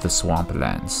top of the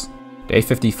swamplands. Day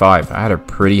 55, I had a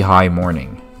pretty high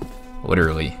morning.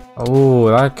 Literally. Oh,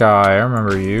 that guy, I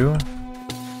remember you.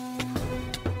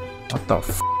 What the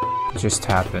f just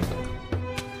happened?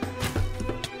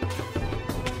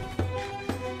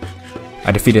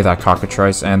 I defeated that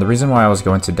cockatrice, and the reason why I was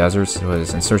going to deserts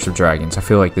was in search of dragons. I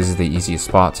feel like this is the easiest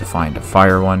spot to find a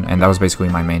fire one, and that was basically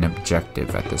my main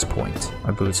objective at this point.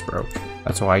 My boots broke.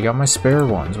 That's why I got my spare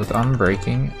ones with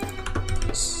unbreaking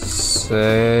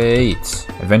 8.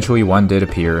 Eventually one did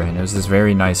appear, and it was this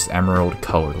very nice emerald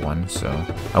colored one, so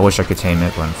I wish I could tame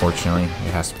it, but unfortunately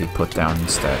it has to be put down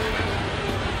instead.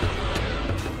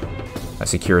 I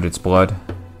secured its blood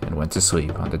and went to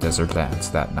sleep on the desert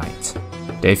lands that night.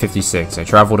 Day 56, I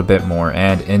traveled a bit more,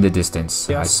 and in the distance,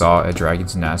 I saw a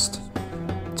dragon's nest.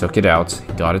 Took it out,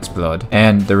 got its blood,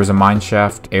 and there was a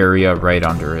mineshaft area right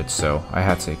under it, so I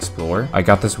had to explore. I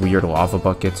got this weird lava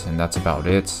bucket, and that's about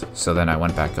it. So then I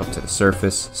went back up to the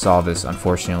surface, saw this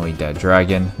unfortunately dead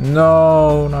dragon.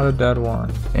 No, not a dead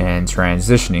one. And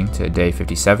transitioning to day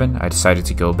 57, I decided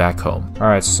to go back home.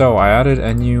 Alright, so I added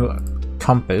a new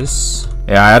compass.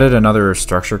 Yeah, I added another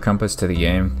structure compass to the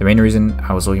game. The main reason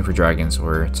I was looking for dragons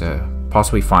were to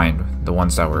possibly find the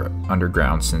ones that were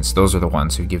underground, since those are the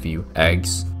ones who give you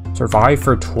eggs. Survive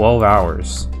for 12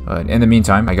 hours. But in the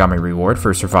meantime, I got my reward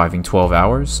for surviving 12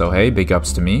 hours, so hey, big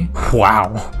ups to me.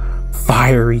 Wow.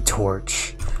 Fiery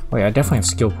torch. Wait, I definitely have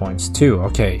skill points too.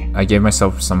 Okay. I gave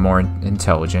myself some more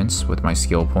intelligence with my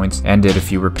skill points and did a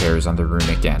few repairs on the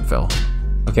runic anvil.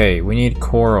 Okay, we need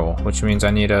coral, which means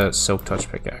I need a silk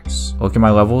touch pickaxe. Look at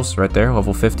my levels right there,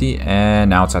 level 50,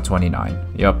 and now it's at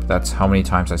 29. Yep, that's how many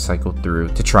times I cycled through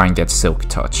to try and get silk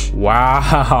touch.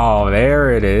 Wow,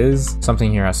 there it is.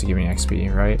 Something here has to give me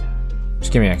XP, right?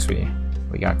 Just give me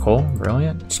XP. We got coal,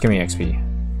 brilliant. Just give me XP.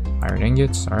 Iron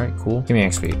ingots, alright, cool. Give me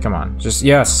XP, come on. Just,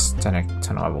 yes! 10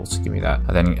 levels, give me that.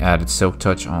 I then added silk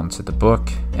touch onto the book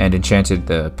and enchanted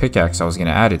the pickaxe I was going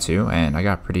to add it to, and I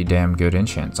got pretty damn good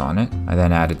enchants on it. I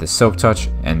then added the silk touch,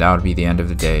 and that would be the end of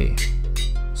the day.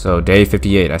 So day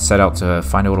 58, I set out to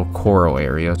find a little coral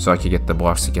area so I could get the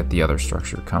blocks to get the other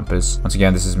structure compass. Once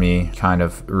again, this is me kind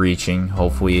of reaching.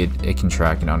 Hopefully it can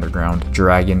track an underground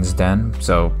dragon's den.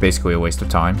 So basically a waste of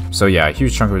time. So yeah, a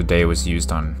huge chunk of the day was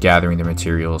used on gathering the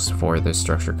materials for this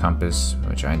structure compass,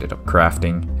 which I ended up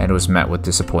crafting, and it was met with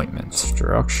disappointment.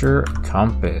 Structure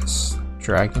compass.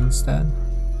 Dragon's den?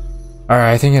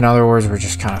 Alright, I think in other words, we're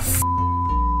just kind of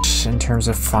in terms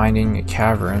of finding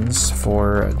caverns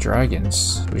for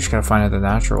dragons. We just gotta find it the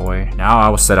natural way. Now I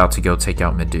was set out to go take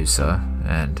out Medusa,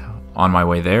 and on my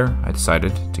way there, I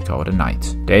decided to call it a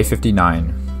night. Day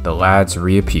 59, the lads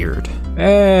reappeared.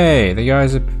 Hey, the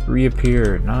guys have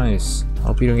reappeared, nice.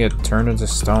 Hope you don't get turned into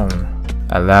stone.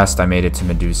 At last, I made it to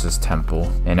Medusa's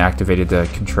temple and activated the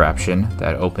contraption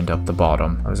that opened up the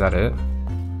bottom. Oh, is that it?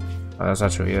 Oh, that's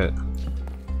actually it.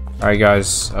 Alright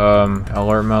guys,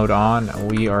 alert mode on,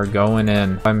 we are going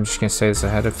in. I'm just gonna say this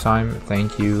ahead of time,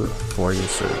 thank you for your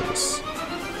service.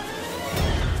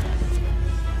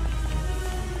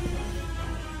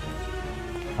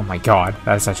 Oh my god,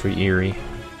 that's actually eerie.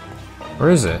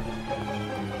 Where is it?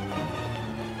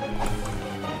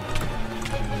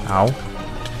 Ow.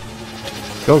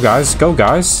 Go guys, go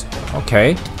guys!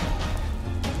 Okay.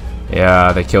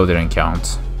 Yeah, the kill didn't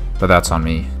count, but that's on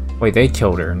me. Wait, they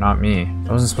killed her, not me.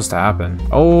 That wasn't supposed to happen.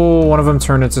 Oh, one of them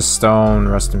turned into stone.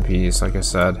 Rest in peace, like I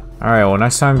said. Alright, well,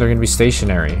 next time they're gonna be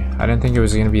stationary. I didn't think it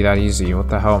was gonna be that easy. What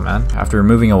the hell, man? After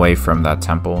moving away from that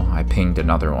temple, I pinged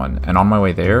another one. And on my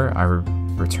way there, I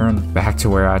returned back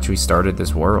to where I actually started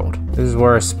this world. This is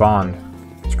where I spawned.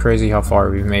 It's crazy how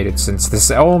far we've made it since this.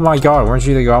 Oh my god, weren't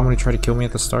you the goblin who tried to kill me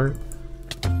at the start?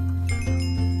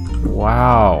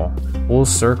 Wow. Full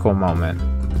circle moment.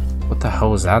 What the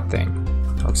hell is that thing?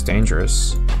 Looks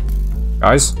dangerous.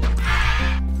 Guys?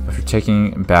 After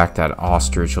taking back that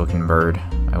ostrich-looking bird,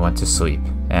 I went to sleep.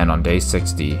 And on day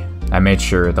 60, I made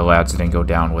sure the lads didn't go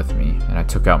down with me, and I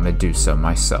took out Medusa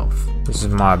myself. This is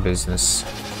my business.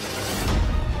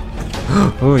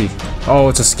 Ooh. Oh,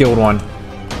 it's a skilled one.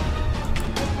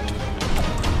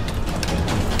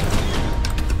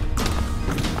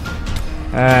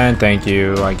 And thank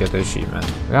you, I get the achievement.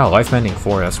 I got a life mending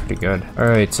 4, that's pretty good.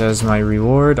 Alright, as my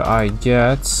reward, I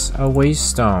get a waste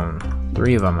stone.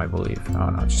 3 of them, I believe. Oh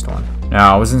no, just 1.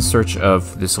 Now, I was in search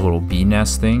of this little bee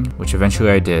nest thing, which eventually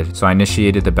I did. So I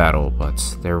initiated the battle, but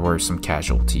there were some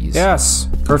casualties. Yes!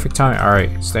 Perfect time.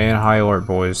 Alright, stay in high alert,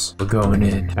 boys. We're going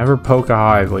in. Never poke a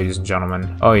hive, ladies and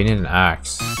gentlemen. Oh, you need an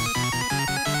axe.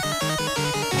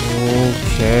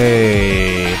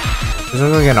 Okay. This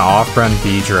looks like an off-brand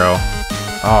Beedrill.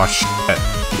 Oh, shit.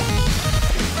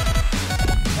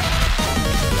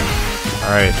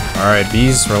 Alright,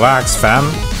 bees, relax, fam.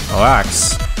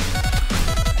 Relax.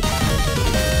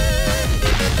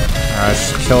 Alright,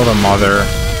 just kill the mother.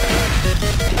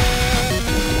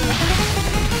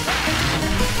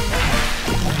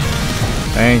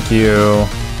 Thank you.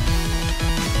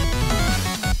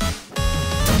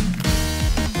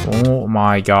 Oh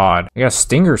my god. I got a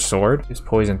stinger sword. It's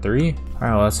poison 3. Alright,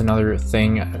 well, that's another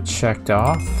thing checked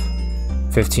off.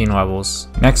 15 levels.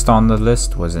 Next on the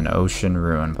list was an ocean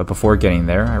ruin, but before getting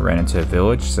there, I ran into a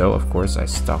village, so of course I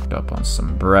stocked up on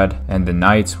some bread, and the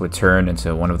night would turn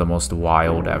into one of the most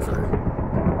wild ever.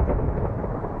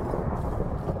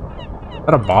 Is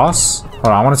that a boss? Hold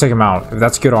on, I want to take him out. If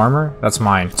that's good armor, that's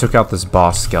mine. Took out this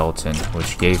boss skeleton,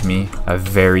 which gave me a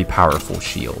very powerful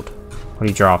shield. What do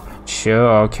you drop? Chill,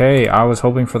 okay, I was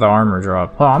hoping for the armor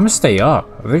drop. Well, I'm gonna stay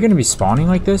up. Are they gonna be spawning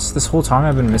like this? This whole time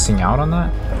I've been missing out on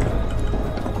that?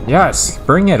 Yes,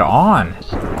 bring it on.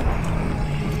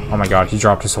 Oh my god, he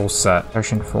dropped his whole set.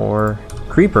 Section 4.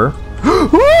 Creeper.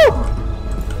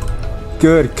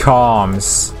 Good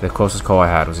comms. The closest call I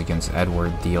had was against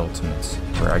Edward the Ultimate,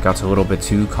 where I got a little bit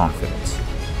too confident.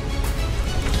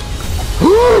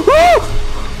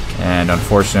 And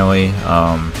unfortunately,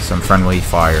 some friendly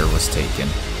fire was taken.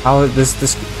 How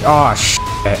this oh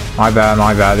shit. My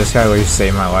bad. This guy really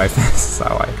saved my life. This is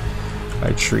how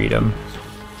I treat him.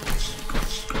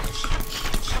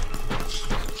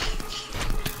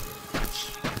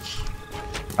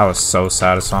 That was so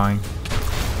satisfying.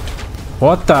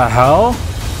 What the hell?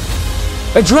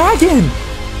 A dragon!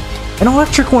 An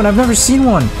electric one, I've never seen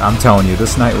one! I'm telling you,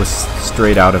 this night was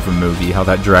straight out of a movie, how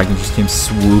that dragon just came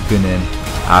swooping in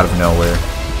out of nowhere.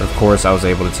 But of course, I was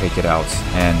able to take it out,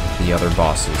 and the other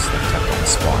bosses that kept on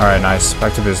spawning. Alright, nice.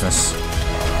 Back to business.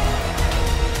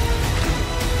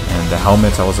 And the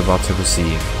helmet I was about to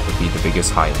receive would be the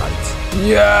biggest highlight.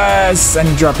 Yes! And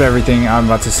he dropped everything. I'm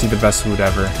about to see the best loot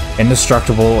ever.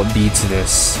 Indestructible beats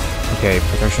this. Okay,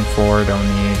 protection 4, don't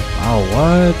need. Oh,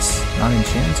 what? Not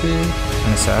enchanted?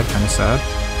 Kinda sad.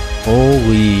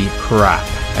 Holy crap.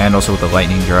 And also with the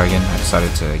lightning dragon, I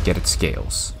decided to get its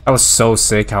scales. That was so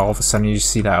sick how all of a sudden you just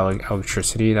see that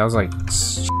electricity. That was like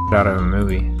shit out of a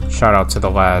movie. Shout out to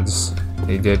the lads.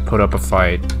 They did put up a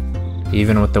fight.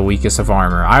 Even with the weakest of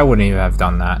armor. I wouldn't even have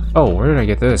done that. Oh, where did I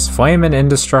get this? Flame and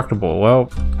indestructible.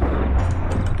 Well,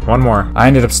 one more. I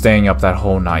ended up staying up that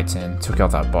whole night and took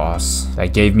out that boss.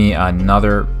 That gave me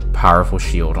another powerful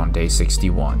shield on day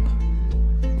 61.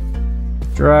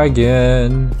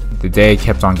 Dragon. The day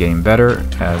kept on getting better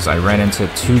as I ran into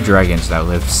 2 dragons that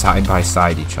lived side by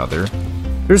side each other.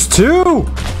 There's 2!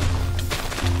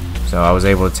 So I was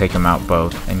able to take them out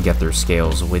both and get their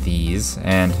scales with ease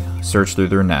and search through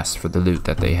their nest for the loot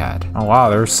that they had. Oh wow,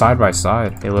 they were side by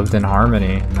side. They lived in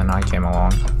harmony, and then I came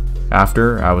along.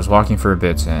 After, I was walking for a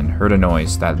bit and heard a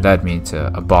noise that led me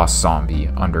to a boss zombie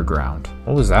underground.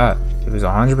 What was that? It was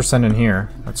 100% in here.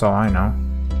 That's all I know.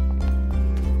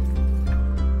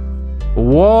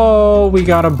 Whoa, we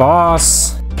got a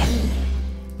boss.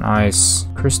 Nice.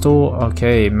 Crystal,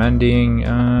 okay, mending,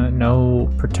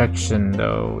 no protection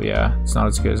though. Yeah, it's not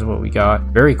as good as what we got.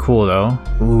 Very cool though.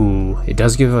 Ooh, it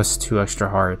does give us 2 extra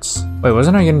hearts. Wait,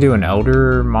 wasn't I gonna do an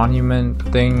elder monument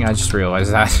thing? I just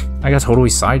realized that. I got totally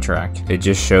sidetracked. It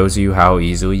just shows you how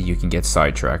easily you can get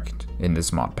sidetracked in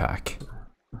this mod pack.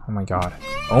 Oh my god.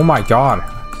 Oh my god.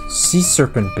 Sea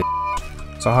serpent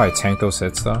bitch. Saw how I tanked those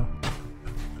hits though?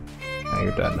 Now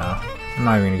you're dead now. I'm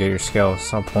not even gonna get your skills.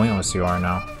 That's how pointless you are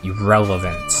now.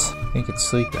 Irrelevant. I think it's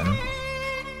sleeping.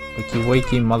 Wakey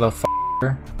wakey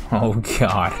motherfucker. Oh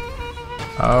god.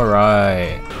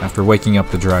 Alright. After waking up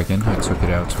the dragon, I took it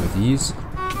out with ease.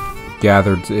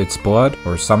 Gathered its blood,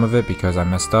 or some of it because I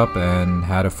messed up, and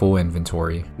had a full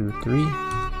inventory. 2, 3.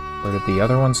 Where did the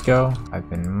other ones go? I've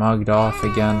been mugged off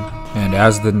again. And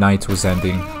as the night was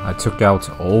ending, I took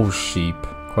out Old Sheep.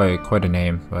 Quite a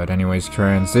name, but anyways,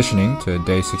 transitioning to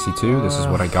day 62, this is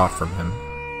what I got from him.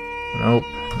 Nope,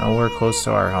 nowhere close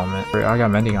to our helmet. I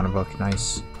got mending on a book,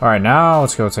 nice. Alright, now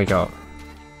let's go take out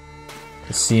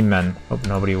the seamen. Hope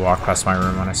nobody walked past my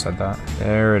room when I said that.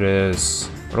 There it is.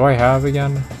 What do I have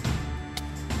again?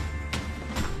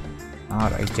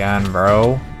 Not again,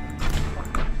 bro.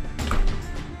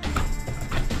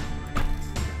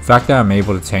 The fact that I'm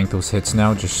able to tank those hits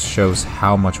now just shows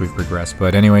how much we've progressed.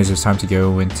 But anyways, it's time to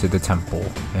go into the temple.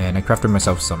 And I crafted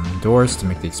myself some doors to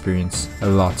make the experience a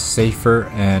lot safer.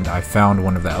 And I found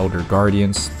one of the Elder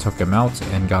Guardians, took him out,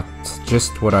 and got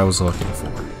just what I was looking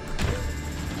for.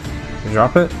 Did you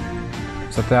drop it?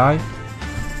 Is that the eye?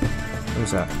 What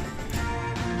is that?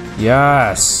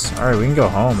 Yes! Alright, we can go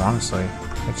home, honestly.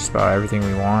 That's just about everything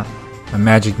we want. I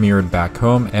magic mirrored back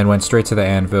home and went straight to the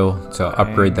anvil to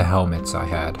upgrade the helmets I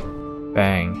had.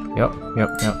 Bang. Yep.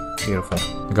 Beautiful.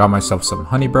 I got myself some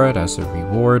honey bread as a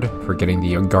reward for getting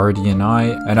the guardian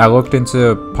eye, and I looked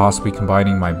into possibly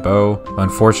combining my bow.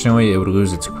 Unfortunately, it would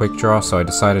lose its quick draw, so I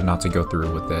decided not to go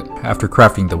through with it. After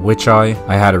crafting the witch eye,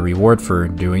 I had a reward for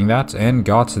doing that and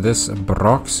got this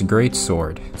Brock's great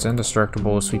sword. It's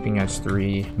indestructible, sweeping edge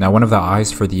 3. Now, one of the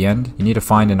eyes for the end, you need to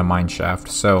find in a mine shaft.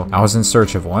 So I was in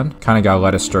search of one. Kind of got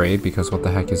led astray because what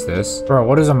the heck is this? Bro,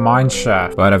 what is a mine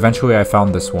shaft? But eventually I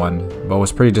found this one, but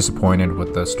was pretty disappointed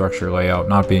with the structure layout,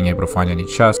 not being able to find any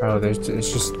chests. Bro, it's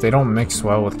just, they don't mix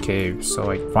well with caves. So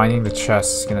like finding the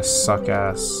chest is gonna suck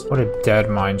ass. What a dead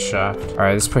mine shaft.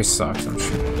 Alright, this place sucks. I'm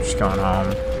just going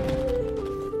home.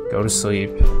 Go to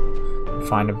sleep.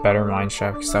 Find a better mine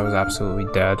shaft because that was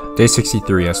absolutely dead. Day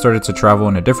 63, I started to travel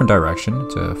in a different direction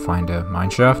to find a mine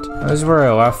shaft. This is where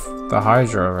I left the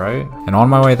Hydra, right? And on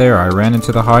my way there, I ran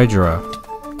into the Hydra.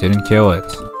 Didn't kill it.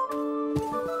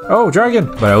 Oh, dragon!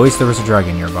 But at least there was a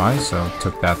dragon nearby, so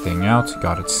took that thing out,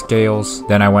 got its scales.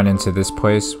 Then I went into this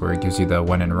place where it gives you the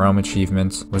When in Rome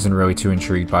achievement. Wasn't really too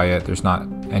intrigued by it. There's not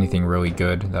anything really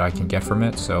good that I can get from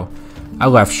it, so I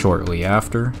left shortly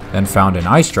after. Then found an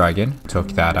ice dragon, took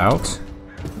that out.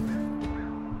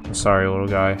 Sorry, little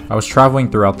guy. I was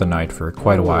traveling throughout the night for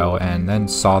quite a while and then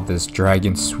saw this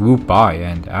dragon swoop by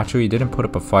and actually didn't put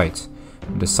up a fight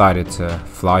and decided to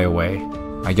fly away.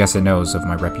 I guess it knows of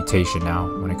my reputation now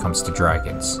when it comes to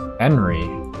dragons. Henry,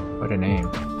 what a name.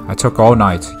 I took all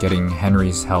night getting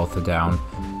Henry's health down,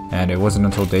 and it wasn't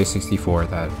until day 64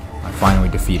 that I finally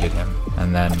defeated him.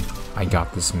 And then I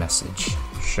got this message.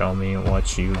 Show me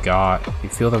what you got. You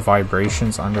feel the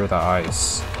vibrations under the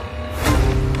ice.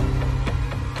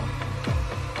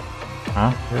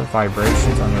 Huh? There are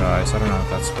vibrations under the ice. I don't know what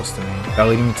that's supposed to mean. Is that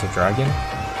leading me to dragon?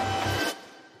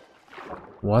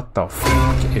 What the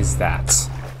fuck is that?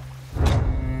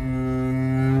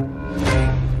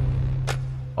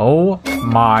 Oh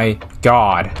my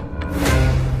god.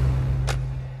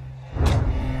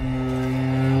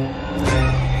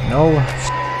 No,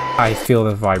 I feel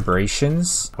the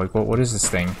vibrations. Like, what is this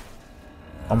thing?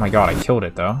 Oh my god, I killed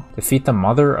it though. Defeat the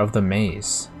mother of the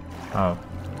maze. Oh.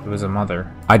 It was a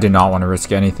mother. I did not want to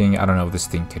risk anything. I don't know if this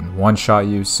thing can one-shot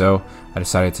you, so I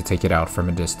decided to take it out from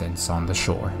a distance on the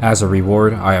shore. As a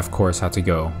reward, I of course had to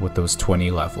go with those 20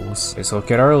 levels. Let's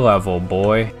look at our level,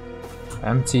 boy.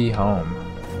 Empty home.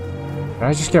 Did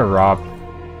I just get robbed?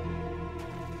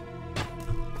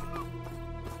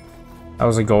 That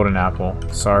was a golden apple.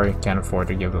 Sorry, can't afford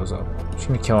to give those up. I'm just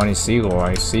gonna kill any seagull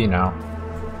I see now.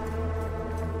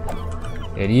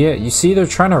 Idiot. You see, they're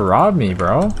trying to rob me,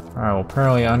 bro. Alright, well,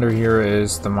 apparently under here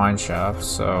is the mine shaft,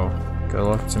 so good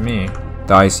luck to me.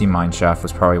 The icy mine shaft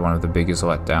was probably one of the biggest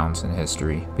letdowns in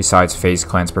history, besides FaZe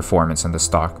Clan's performance in the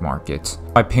stock market.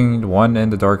 I pinged one in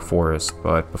the dark forest,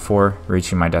 but before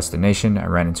reaching my destination, I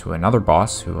ran into another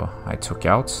boss who I took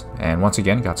out, and once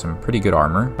again got some pretty good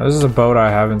armor. This is a boat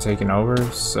I haven't taken over,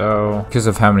 so because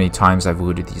of how many times I've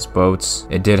looted these boats,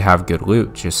 it did have good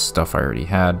loot, just stuff I already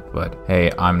had, but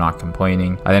hey, I'm not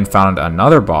complaining. I then found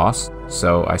another boss,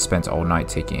 so I spent all night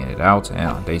taking it out, and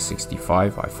on day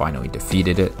 65, I finally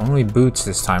defeated it. Only boots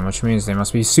this time, which means they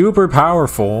must be super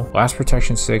powerful. Blast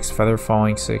Protection 6, Feather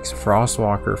Falling 6,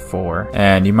 Frostwalker 4,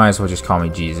 and you might as well just call me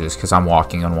Jesus, because I'm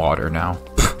walking on water now.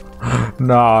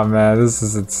 Nah, man, this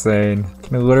is insane.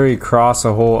 Can I literally cross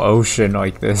a whole ocean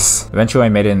like this? Eventually, I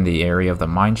made it in the area of the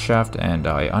mine shaft, and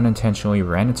I unintentionally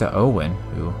ran into Owen,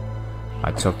 who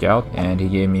I took out, and he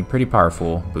gave me pretty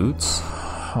powerful boots.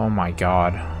 Oh my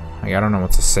god. Like, I don't know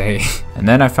what to say. And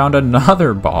then I found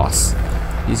another boss.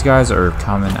 These guys are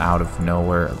coming out of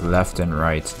nowhere, left and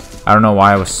right. I don't know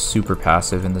why I was super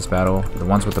passive in this battle. The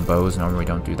ones with the bows normally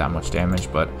don't do that much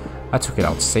damage, but I took it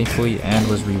out safely and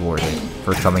was rewarded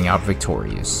for coming out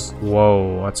victorious.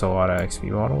 Whoa, that's a lot of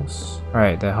XP bottles.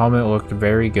 Alright, the helmet looked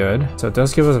very good. So it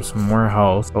does give us some more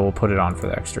health, but we'll put it on for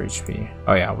the extra HP.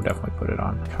 Oh yeah, we'll definitely put it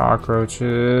on.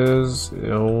 Cockroaches.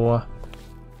 Ew.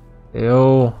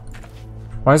 Ew.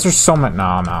 Why is there so much?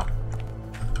 Nah, I'm out.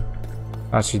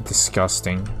 Actually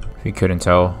disgusting. If you couldn't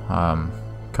tell,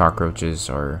 cockroaches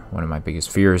are one of my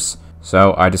biggest fears.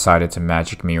 So I decided to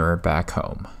magic mirror back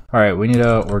home. Alright, we need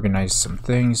to organize some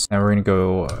things. Now we're gonna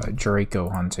go Draco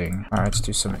hunting. Alright, let's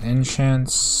do some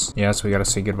enchants. Yes, we gotta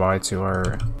say goodbye to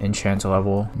our enchant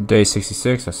level. Day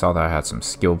 66, I saw that I had some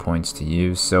skill points to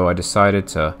use, so I decided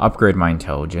to upgrade my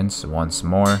intelligence once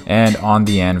more. And on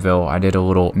the anvil, I did a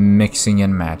little mixing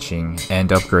and matching and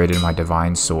upgraded my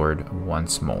divine sword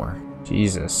once more.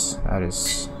 Jesus, that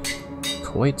is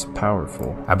quite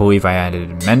powerful. I believe I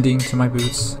added mending to my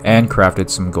boots and crafted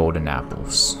some golden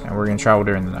apples. And we're gonna travel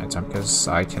during the nighttime because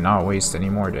I cannot waste any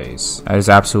more days. That is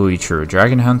absolutely true.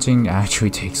 Dragon hunting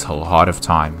actually takes a lot of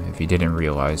time if you didn't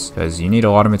realize, because you need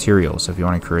a lot of materials if you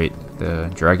want to create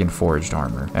the dragon forged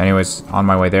armor. Anyways, on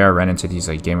my way there I ran into these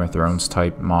like Game of Thrones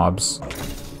type mobs.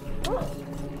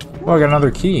 Oh, I got another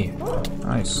key.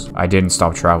 Nice. I didn't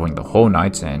stop traveling the whole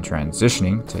night, and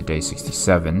transitioning to day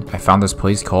 67, I found this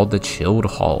place called the Chilled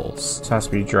Halls. This has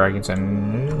to be dragons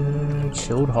and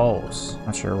Chilled Halls.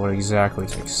 Not sure what exactly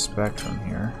to expect from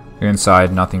here.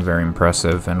 Inside, nothing very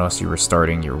impressive unless you were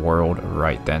starting your world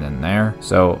right then and there.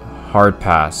 So, hard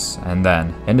pass. And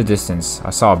then, in the distance,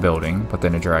 I saw a building, but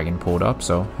then a dragon pulled up,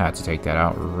 so I had to take that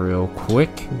out real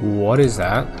quick. What is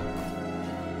that?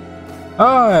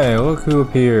 Hi, look who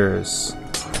appears.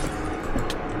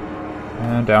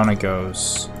 And down it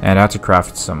goes. And I had to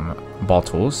craft some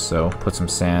bottles, so put some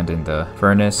sand in the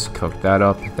furnace, cooked that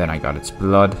up, then I got its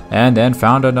blood, and then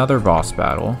found another boss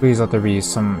battle. Please let there be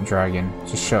some dragon.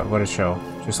 Just show, let it show.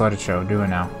 Just let it show, do it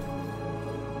now.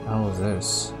 How is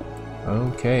this?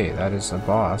 Okay, that is a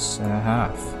boss and a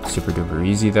half. Super duper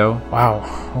easy though. Wow,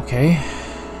 okay.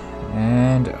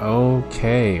 And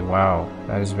okay, wow,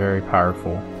 that is very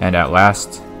powerful. And at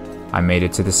last, I made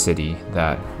it to the city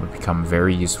that would become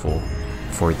very useful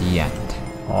for the end.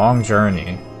 Long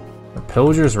journey. The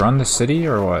pillagers run the city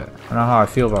or what? I don't know how I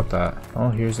feel about that. Oh,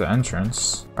 here's the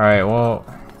entrance. Alright, well,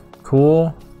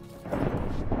 cool.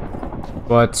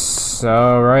 But,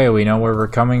 alright, we know where we're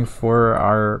coming for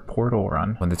our portal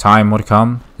run. When the time would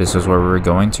come, this was where we were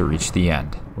going to reach the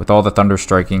end. With all the thunder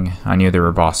striking, I knew there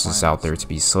were bosses out there to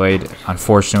be slayed.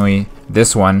 Unfortunately,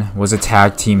 this one was a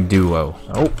tag team duo.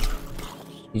 Oh,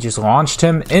 he just launched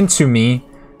him into me.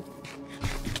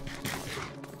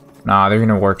 Nah, they're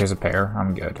gonna work as a pair.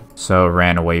 I'm good. So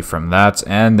ran away from that,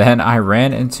 and then I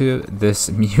ran into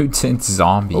this mutant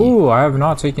zombie. Ooh, I have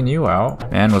not taken you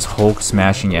out. Man was Hulk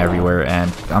smashing everywhere,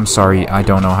 and I'm sorry, I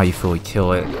don't know how you fully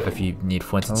kill it if you need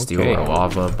flint and steel or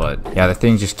lava, but yeah, the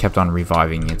thing just kept on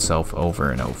reviving itself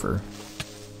over and over.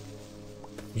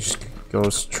 It just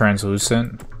goes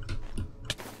translucent.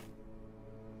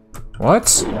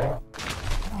 What? How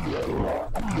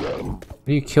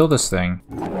do you kill this thing?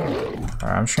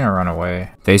 Alright, I'm just gonna run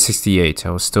away. Day 68, I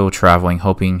was still traveling,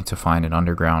 hoping to find an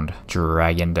underground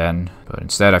dragon den. But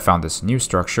instead, I found this new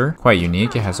structure. Quite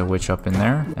unique, it has a witch up in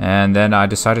there. And then I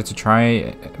decided to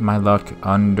try my luck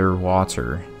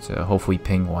underwater to hopefully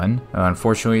ping one.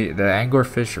 Unfortunately, the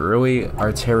anglerfish really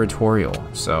are territorial,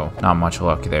 so not much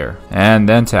luck there. And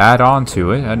then to add on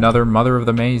to it, another Mother of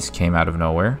the Maze came out of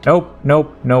nowhere. Nope,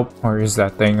 nope, nope. Where is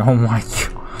that thing? Oh my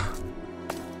god.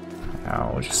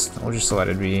 I'll just let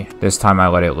it be. This time I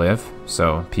let it live,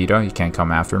 so PETA, you can't come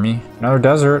after me. Another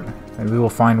desert. Maybe we'll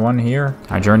find one here.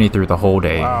 I journeyed through the whole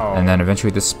day, and then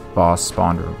eventually this boss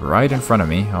spawned right in front of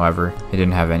me. However, it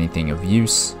didn't have anything of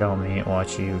use. Tell me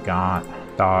what you got.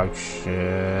 Dog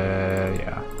shit.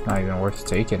 Yeah, not even worth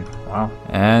taking. Wow.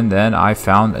 And then I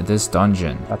found this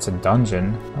dungeon. That's a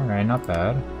dungeon. Alright, not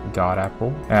bad. God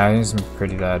apple. Yeah, I think it's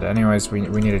pretty dead. Anyways, we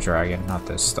need a dragon, not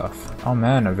this stuff. Oh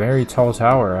man, a very tall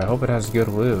tower. I hope it has good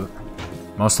loot.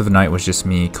 Most of the night was just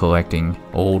me collecting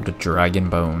old dragon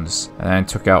bones. And then I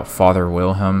took out Father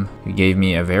Wilhelm, who gave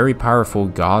me a very powerful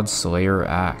God Slayer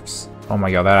axe. Oh my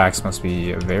god, that axe must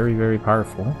be very, very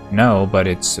powerful. No, but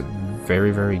it's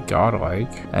very, very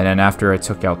godlike. And then after I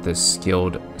took out this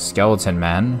skilled skeleton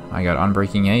man, I got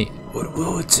Unbreaking 8. What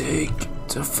will it take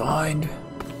to find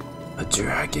a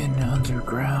dragon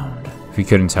underground? If you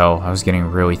couldn't tell, I was getting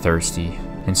really thirsty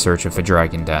in search of a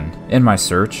dragon den. In my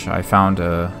search, I found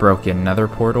a broken nether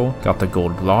portal, got the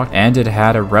gold block, and it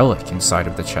had a relic inside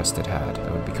of the chest it had.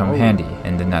 It would become handy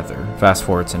in the nether. Fast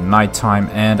forward to nighttime,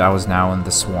 and I was now in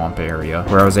the swamp area,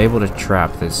 where I was able to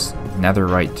trap this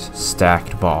netherite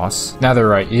stacked boss.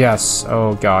 Netherite, yes.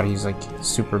 Oh god, he's like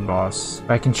super boss.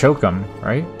 I can choke him,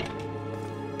 right?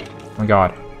 Oh my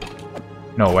god.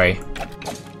 No way.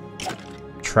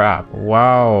 Trap.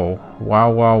 Wow.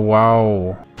 Wow, wow,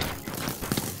 wow.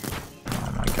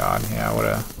 Oh my god, yeah,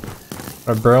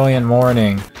 what a brilliant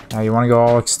morning. Now you want to go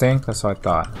all extinct? That's what I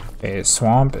thought. Okay,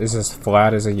 swamp is as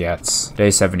flat as it gets. Day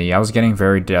 70, I was getting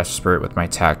very desperate with my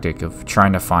tactic of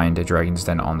trying to find a dragon's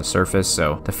den on the surface,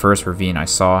 so the first ravine I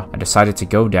saw, I decided to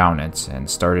go down it and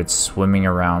started swimming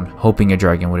around, hoping a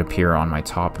dragon would appear on my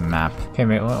top map. Okay,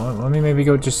 let me maybe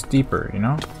go just deeper, you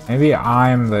know? Maybe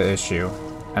I'm the issue,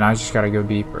 and I just gotta go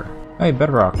deeper. Hey,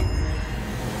 bedrock.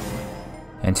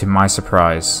 And to my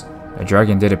surprise, a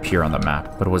dragon did appear on the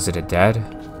map, but was it a dead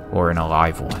or an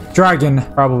alive one. Dragon,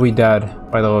 probably dead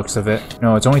by the looks of it.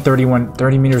 No, it's only 30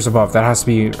 meters above. That has to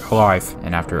be alive.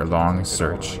 And after a long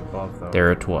search,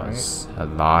 there it was, a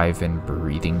live and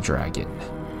breathing dragon.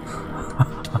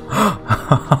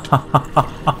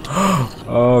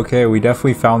 Okay, we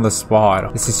definitely found the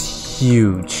spot. This is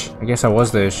huge. I guess that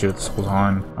was the issue this whole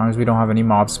time. As long as we don't have any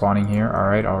mobs spawning here.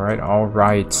 Alright, alright,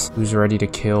 alright. Who's ready to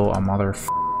kill a mother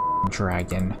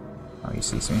dragon? Oh, he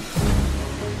sees me.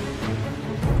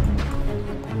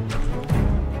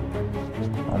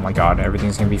 Oh my god,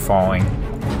 everything's gonna be falling.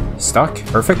 Stuck?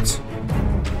 Perfect.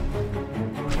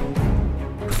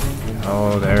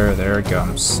 Oh, there it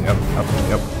comes. Yep.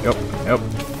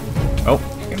 Oh,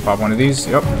 you can pop one of these.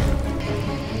 Yep.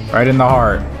 Right in the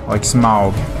heart, like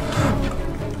Smaug.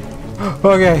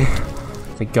 Okay.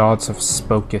 The gods have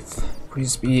spoketh.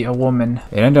 Please be a woman.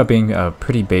 It ended up being a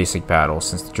pretty basic battle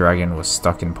since the dragon was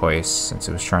stuck in place since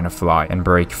it was trying to fly and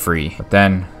break free. But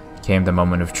then came the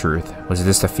moment of truth. Was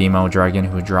this the female dragon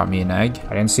who dropped me an egg? I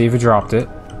didn't see if it dropped it.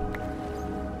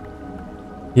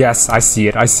 Yes, I see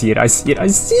it.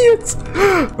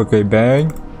 Okay,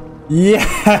 bang.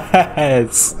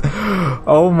 Yes!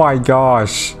 Oh my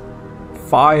gosh.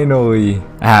 Finally.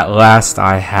 At last,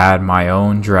 I had my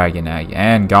own dragon egg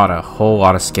and got a whole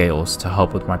lot of scales to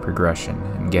help with my progression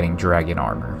in getting dragon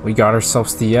armor. We got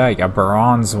ourselves the egg, a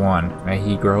bronze one. May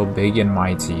he grow big and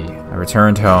mighty. I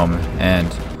returned home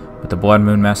and with the blood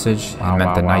moon message, it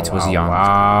meant the night was young.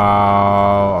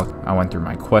 I went through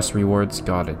my quest rewards,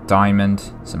 got a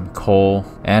diamond, some coal,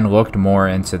 and looked more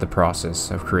into the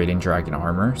process of creating dragon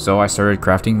armor. So I started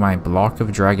crafting my block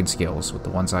of dragon scales with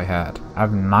the ones I had. I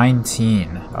have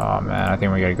 19. Oh man, I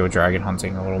think we gotta go dragon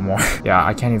hunting a little more. Yeah,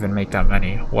 I can't even make that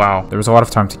many. Wow. There was a lot of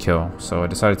time to kill, so I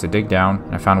decided to dig down,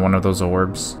 and I found one of those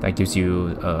orbs that gives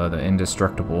you the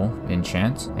indestructible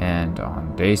enchant. And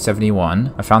on day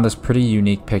 71, I found this pretty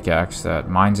unique pickaxe that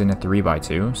mines in a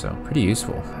 3x2, so pretty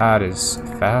useful. That is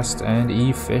fast and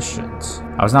efficient.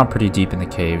 I was now pretty deep in the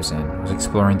caves and was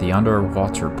exploring the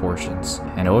underwater portions,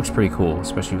 and it looks pretty cool,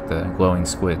 especially with the glowing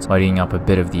squids lighting up a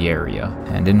bit of the area.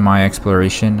 And in my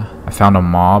exploration, I found a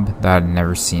mob that I'd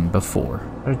never seen before.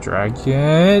 A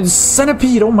dragon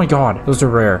centipede! Oh my god, those are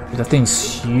rare. That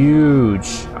thing's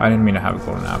huge. I didn't mean to have a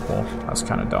golden apple. That was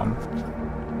kind of dumb.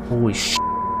 Holy shit.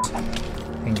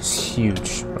 Thing's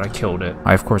huge, but I killed it.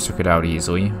 I of course took it out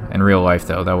easily. In real life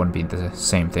though, that wouldn't be the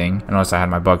same thing unless I had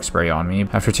my bug spray on me.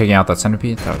 After taking out that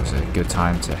centipede, that was a good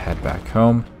time to head back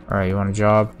home. Alright, you want a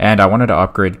job? And I wanted to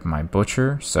upgrade my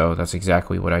butcher, so that's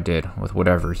exactly what I did with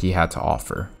whatever he had to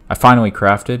offer. I finally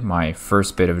crafted my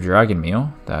first bit of dragon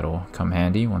meal. That'll come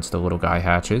handy once the little guy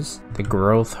hatches. The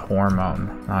growth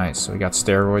hormone. Nice, so we got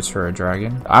steroids for a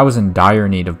dragon. I was in dire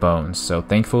need of bones, so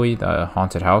thankfully the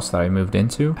haunted house that I moved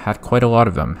into had quite a lot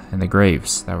of them in the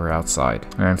graves that were outside.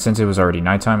 And since it was already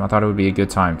nighttime, I thought it would be a good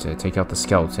time to take out the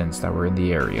skeletons that were in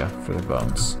the area for the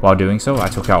bones. While doing so, I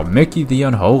took out Mickey the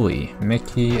Unholy.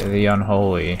 Mickey the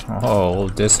Unholy. Oh,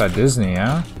 this at Disney,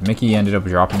 huh? Mickey ended up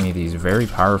dropping me these very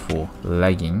powerful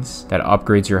leggings that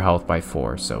upgrades your health by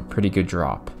 4, so pretty good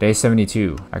drop. Day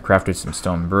 72, I crafted some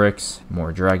stone bricks,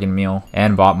 more dragon meal,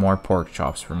 and bought more pork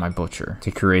chops for my butcher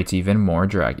to create even more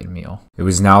dragon meal. It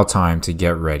was now time to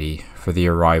get ready for the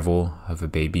arrival of a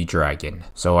baby dragon.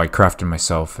 So I crafted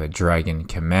myself a dragon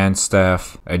command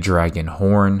staff, a dragon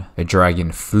horn, a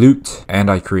dragon flute,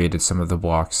 and I created some of the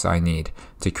blocks I need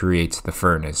to create the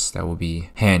furnace that will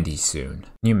be handy soon.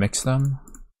 Can you mix them?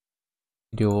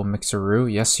 Do a little mixeroo?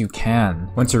 Yes, you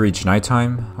can. Once it reached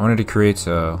nighttime, I wanted to create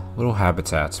a little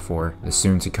habitat for the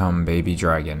soon-to-come baby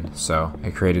dragon. So I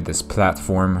created this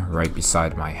platform right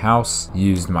beside my house,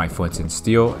 used my flint and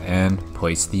steel, and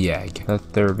placed the egg.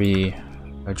 Let there be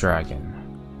a dragon.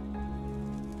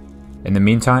 In the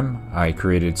meantime, I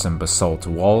created some basalt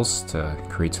walls to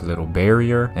create a little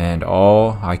barrier, and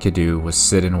all I could do was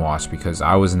sit and watch because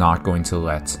I was not going to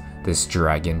let this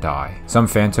dragon die. Some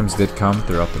phantoms did come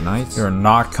throughout the night. You're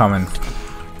not coming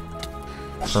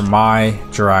for my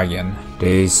dragon.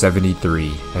 Day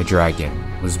 73, a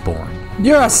dragon was born.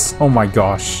 Yes! Oh my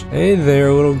gosh. Hey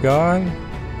there, little guy.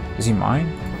 Is he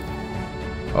mine?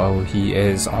 Oh, he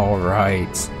is.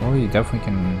 Alright. Oh, he definitely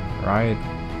can ride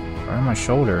right on my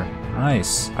shoulder.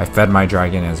 Nice. I fed my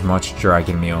dragon as much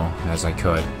dragon meal as I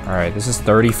could. Alright, this is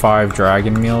 35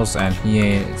 dragon meals and he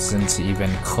isn't even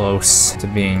close to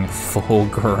being full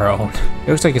grown. It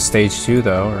looks like a stage 2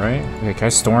 though, right? Okay, can I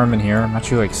store him in here? I'm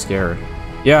actually like scared.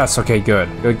 Yes, okay, good.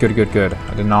 Good.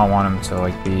 I did not want him to,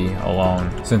 like, be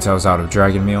alone. Since I was out of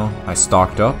dragon meal, I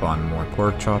stocked up on more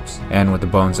pork chops, and with the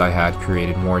bones I had,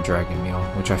 created more dragon meal,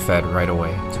 which I fed right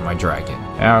away to my dragon.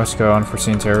 Now let's go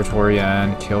unforeseen territory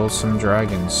and kill some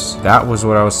dragons. That was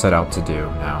what I was set out to do.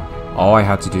 Now, all I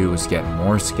had to do was get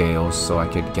more scales so I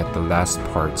could get the last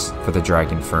parts for the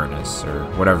dragon furnace, or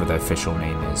whatever the official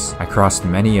name is. I crossed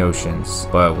many oceans,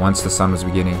 but once the sun was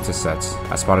beginning to set,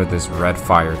 I spotted this red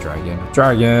fire dragon.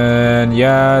 Dragon,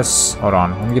 yes! Hold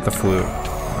on, let me get the flute.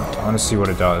 I want to see what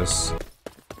it does.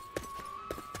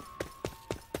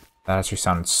 That actually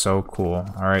sounded so cool.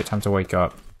 Alright, time to wake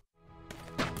up.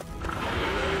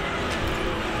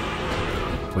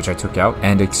 Which I took out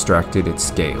and extracted its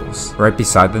scales. Right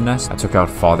beside the nest, I took out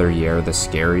Father Yer the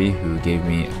Scary, who gave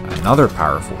me another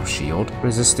powerful shield. What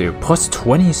does this do? Plus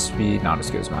 20 speed? Not as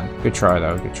good as mine. Good try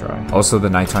though, good try. Also, the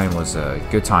nighttime was a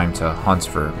good time to hunt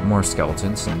for more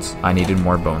skeletons since I needed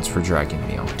more bones for dragon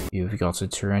meal. You've got a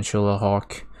tarantula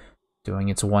hawk doing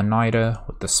its one-nighter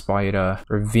with the spider.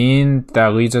 Ravine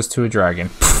that leads us to a dragon.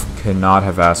 Could not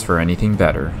have asked for anything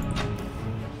better.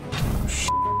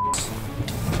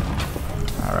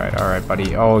 Alright,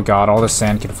 buddy. Oh god, all the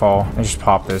sand can fall. I just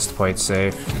pop this to play it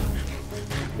safe.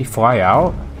 He fly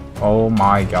out? Oh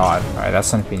my god. Alright, that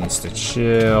centipede needs to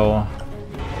chill.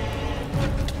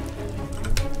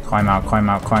 Climb out.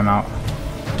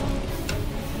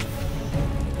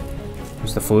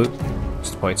 Use the flute.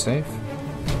 Just to play it safe.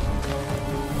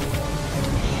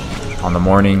 On the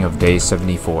morning of day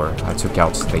 74, I took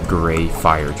out the gray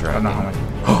fire dragon. I don't know how much.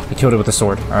 Oh, I killed it with a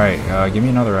sword. Alright, give me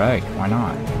another egg. Why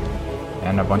not?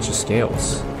 And a bunch of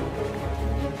scales.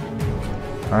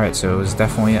 Alright, so it was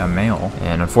definitely a male.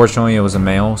 And unfortunately it was a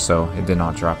male, so it did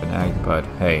not drop an egg. But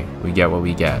hey, we get what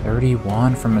we get.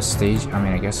 31 from a stage, I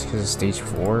mean I guess because it's stage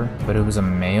 4. But it was a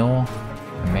male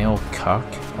cuck.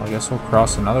 Well, I guess we'll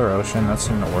cross another ocean. That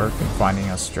seemed to work in finding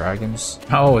us dragons.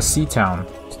 Oh, a sea town.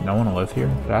 Does no one live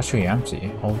here? It's actually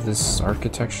empty. All of this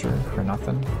architecture for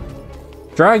nothing.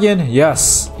 Dragon!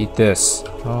 Yes! Eat this.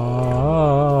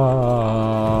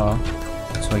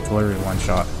 It's like literally one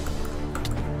shot.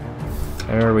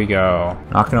 There we go.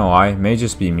 Not gonna lie, it may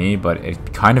just be me, but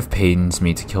it kind of pains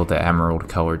me to kill the emerald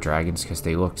colored dragons because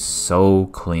they look so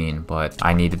clean, but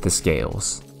I needed the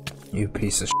scales. You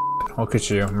piece of shit. Look at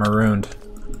you, marooned.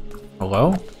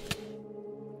 Hello?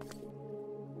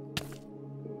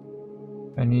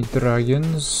 Any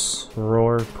dragons?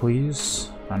 Roar, please.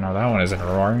 Oh no, that one isn't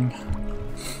roaring.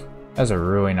 That's a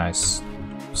really nice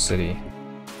city.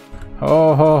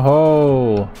 Ho ho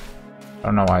ho! I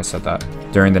don't know why I said that.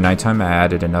 During the nighttime, I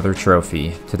added another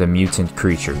trophy to the mutant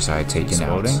creatures I had taken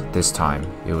out. This time,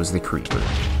 it was the creeper.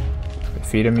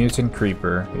 Defeat a mutant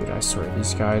creeper. Dude, I swear,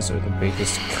 these guys are the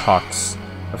biggest cocks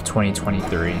of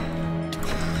 2023.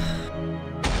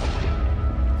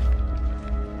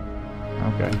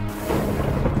 Okay.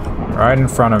 Right in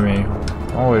front of me.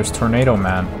 Oh, there's Tornado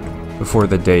Man. Before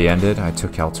the day ended, I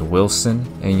took out to Wilson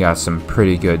and got some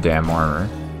pretty good damn armor.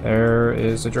 There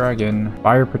is a dragon.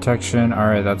 Fire protection.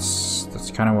 Alright, that's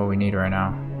kind of what we need right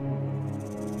now.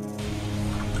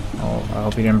 Oh, I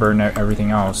hope he didn't burn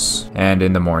everything else. And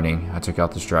in the morning, I took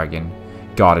out this dragon,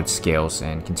 got its scales,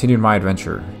 and continued my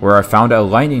adventure, where I found a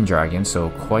lightning dragon, so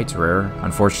quite rare.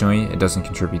 Unfortunately, it doesn't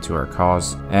contribute to our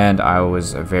cause, and I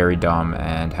was very dumb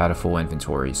and had a full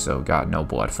inventory, so got no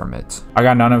blood from it. I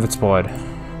got none of its blood.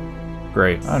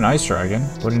 Great. Oh, nice dragon.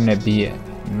 Wouldn't it be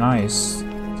nice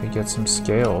to get some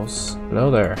scales?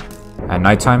 Hello there. At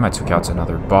nighttime, I took out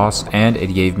another boss, and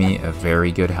it gave me a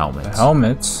very good helmet. A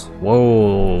helmet?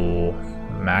 Whoa.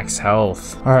 Max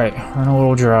health. Alright, we're in a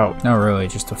little drought. No, really,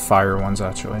 just the fire ones,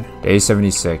 actually. Day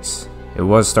 76. It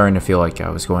was starting to feel like I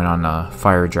was going on a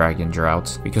fire dragon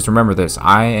drought. Because remember this,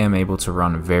 I am able to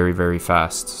run very, very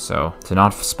fast. So, to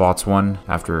not spot one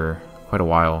after quite a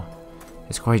while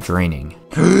is quite draining.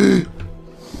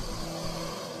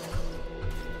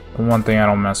 One thing I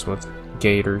don't mess with.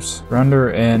 Gators.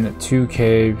 Render in 2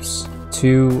 caves,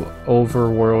 2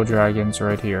 overworld dragons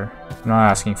right here. I'm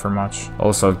not asking for much.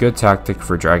 Also, a good tactic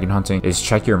for dragon hunting is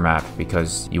check your map,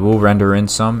 because you will render in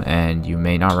some and you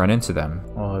may not run into them.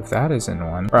 Well, if that isn't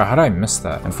one. Bro, how did I miss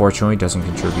that? Unfortunately, it doesn't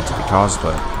contribute to the cause,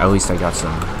 but at least I got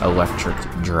some electric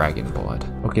dragon blood.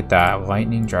 Look at that,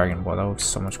 lightning dragon blood. That looks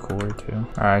so much cooler too.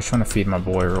 Alright, I just want to feed my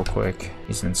boy real quick.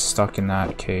 He's been stuck in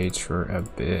that cage for a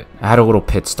bit. I had a little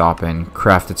pit stop and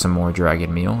crafted some more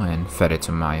dragon meal and fed it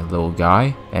to my little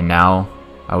guy. And now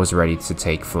I was ready to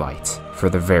take flight for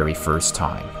the very first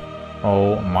time.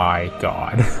 Oh my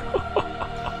god.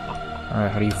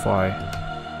 Alright, how do you fly?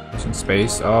 It's in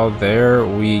space. Oh, there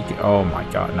we go. Oh my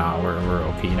god, nah, we're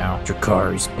OP now.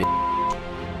 Dracarys, bitch.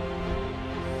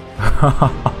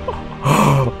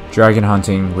 Dragon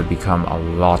hunting would become a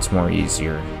lot more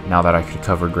easier now that I could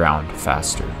cover ground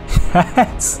faster.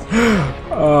 Yes!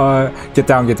 Get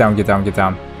down, get down, get down, get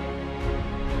down.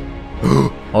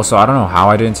 Also, I don't know how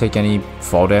I didn't take any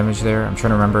fall damage there. I'm trying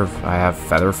to remember if I have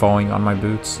feather falling on my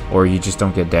boots, or you just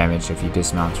don't get damage if you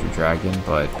dismount your dragon,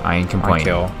 but I ain't complaining.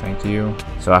 Kill. Thank you.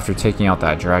 So after taking out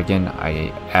that dragon,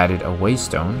 I added a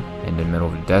waystone in the middle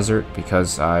of the desert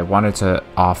because I wanted to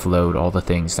offload all the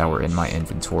things that were in my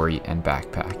inventory and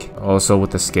backpack. Also,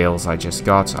 with the scales I just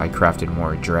got, I crafted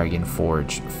more Dragon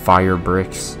Forge fire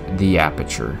bricks, the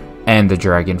aperture, and the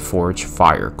Dragon Forge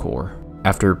fire core.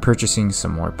 After purchasing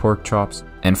some more pork chops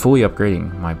and fully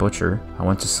upgrading my butcher, I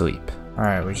went to sleep.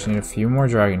 Alright, we just need a few more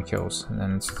dragon kills, and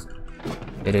then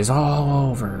it is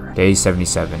all over. Day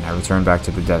 77, I returned back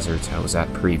to the desert I was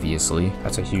at previously.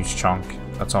 That's a huge chunk.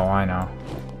 That's all I know.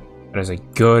 That is a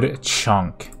good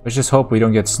chunk. Let's just hope we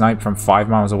don't get sniped from 5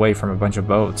 miles away from a bunch of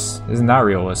boats. Isn't that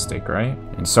realistic, right?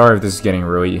 And sorry if this is getting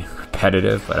really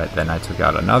repetitive, but then I took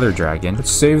out another dragon. Let's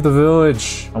save the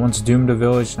village. I once doomed a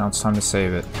village, now it's time to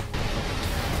save it.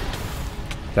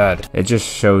 Dead. It just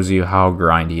shows you how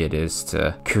grindy it is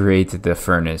to create the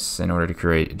furnace in order to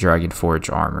create Dragon Forge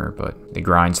armor, but the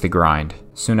grind's the grind.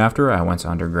 Soon after, I went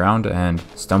underground and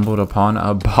stumbled upon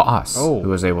a boss who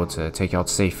was able to take out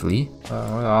safely. What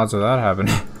are the odds of that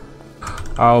happening?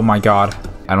 Oh my god.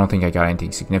 I don't think I got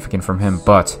anything significant from him,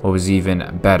 but what was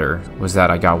even better was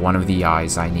that I got one of the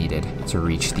eyes I needed to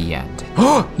reach the end.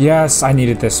 Yes, I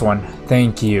needed this one.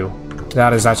 Thank you.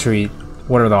 That is actually...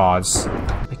 What are the odds?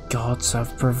 The gods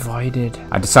have provided.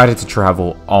 I decided to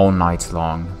travel all night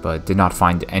long, but did not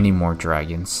find any more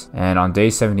dragons. And on day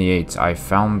 78, I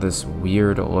found this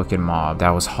weird looking mob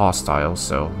that was hostile,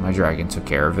 so my dragon took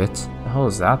care of it. What the hell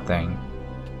is that thing?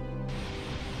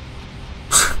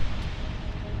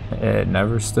 It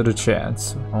never stood a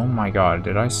chance. Oh my god,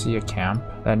 did I see a camp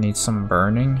that needs some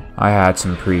burning? I had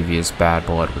some previous bad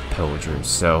blood with pillagers,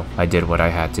 so I did what I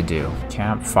had to do.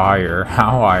 Campfire,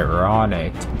 how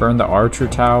ironic. Burn the archer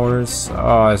towers.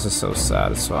 Oh, this is so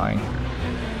satisfying.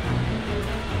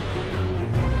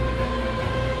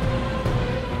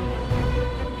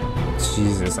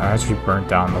 Jesus, I actually burnt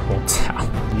down the whole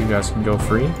town. You guys can go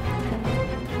free.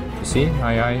 You see,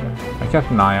 I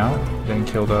kept an eye out. Didn't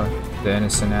kill the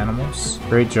innocent animals.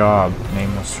 Great job,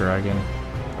 nameless dragon.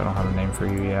 I don't have a name for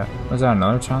you yet. Was that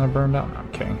another town that burned down? No,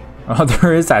 I'm kidding. Oh,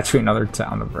 there is actually another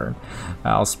town to burn.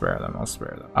 I'll spare them, I'll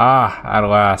spare them. Ah, at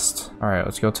last. Alright,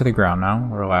 let's go to the ground now.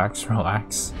 Relax,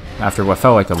 relax. After what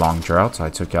felt like a long drought,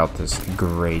 I took out this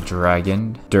gray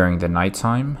dragon during the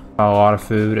nighttime. A lot of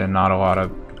food and not a lot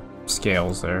of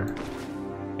scales there.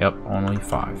 Yep, only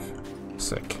 5.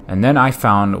 Sick. And then I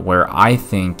found where I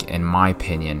think, in my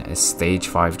opinion, a stage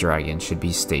 5 dragon should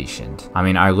be stationed. I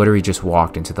mean, I literally just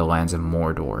walked into the lands of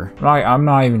Mordor. I'm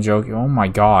not even joking. Oh my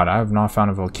god, I have not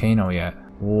found a volcano yet.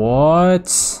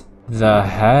 What the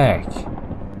heck?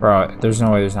 Bro, there's no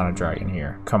way there's not a dragon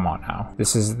here. Come on now.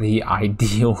 This is the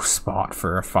ideal spot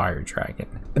for a fire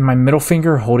dragon. And my middle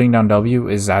finger holding down W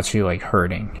is actually like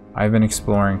hurting. I've been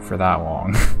exploring for that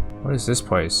long. What is this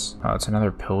place? Oh, it's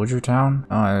another pillager town?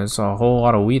 Oh, there's a whole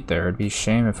lot of wheat there. It'd be a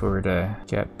shame if we were to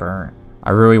get burnt. I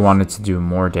really wanted to do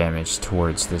more damage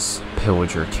towards this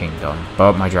pillager kingdom,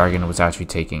 but my dragon was actually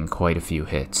taking quite a few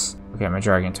hits. Okay, my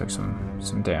dragon took some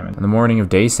damage. In the morning of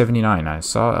day 79, I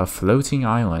saw a floating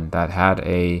island that had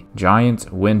a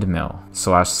giant windmill /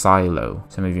 silo.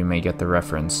 Some of you may get the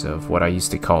reference of what I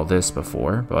used to call this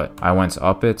before, but I went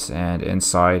up it, and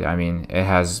inside, I mean, it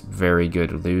has very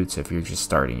good loot if you're just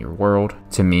starting your world.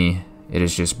 To me, it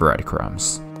is just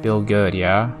breadcrumbs. Feel good,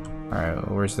 yeah? Alright,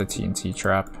 where's the TNT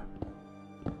trap?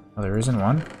 Oh, there isn't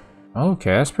one?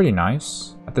 Okay, that's pretty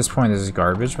nice. At this point, this is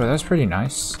garbage, but that's pretty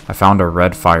nice. I found a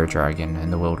red fire dragon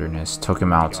in the wilderness, took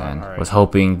him out, and was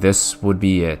hoping this would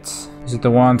be it. Is it the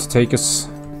one to take us?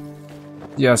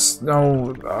 Yes,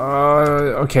 no,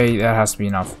 okay, that has to be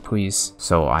enough, please.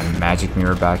 So I magic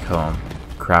mirror back home,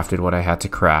 crafted what I had to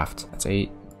craft. That's 8.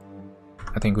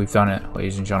 I think we've done it,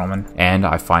 ladies and gentlemen. And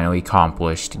I finally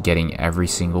accomplished getting every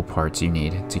single part you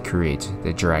need to create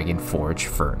the Dragon Forge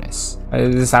furnace.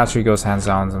 This actually goes hands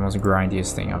down as the most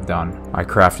grindiest thing I've done. I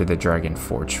crafted the Dragon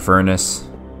Forge furnace.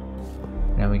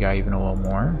 Then we got even a little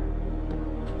more.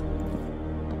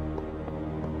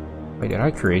 Wait, did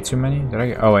I create too many? Did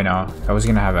I? Oh, wait, no. I was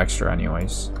gonna have extra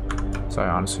anyways. So I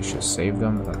honestly should save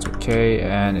them, but that's okay.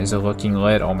 And is it looking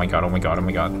lit? Oh my god, oh my god, oh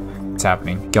my god. It's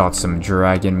happening. Got some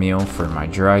dragon meal for my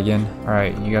dragon.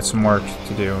 Alright, you got some work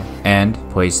to do. And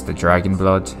placed the dragon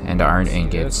blood and iron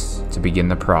ingots to begin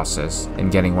the process in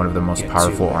getting one of the most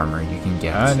powerful armor you can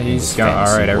get. And he's got,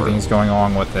 alright, everything's going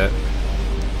along with it.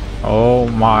 Oh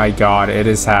my god, it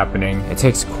is happening. It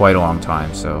takes quite a long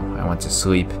time, so I went to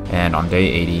sleep, and on day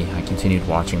 80, I continued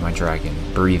watching my dragon,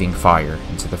 breathing fire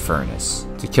into the furnace.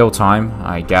 To kill time,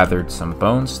 I gathered some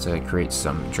bones to create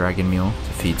some dragon meal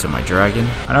to feed to my dragon.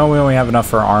 I know we only have enough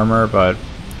for armor, but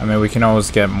I mean, we can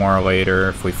always get more later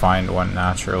if we find one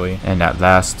naturally. And at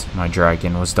last, my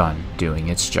dragon was done doing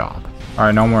its job.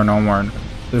 Alright, no more, no more.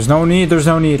 There's no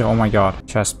need. Oh my god.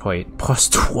 Chest plate. Plus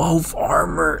 12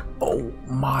 armor. Oh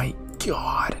my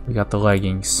god. We got the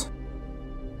leggings.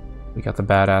 We got the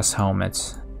badass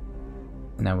helmets.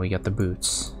 And then we got the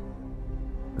boots.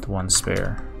 With one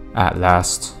spare. At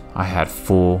last, I had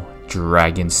full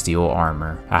dragon steel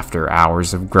armor after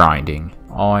hours of grinding.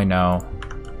 All I know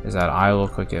is that I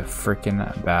look like a freaking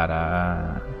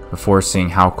badass. Before seeing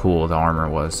how cool the armor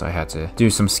was, I had to do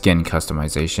some skin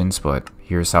customizations, but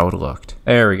here's how it looked.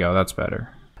 There we go, that's better.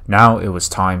 Now it was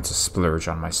time to splurge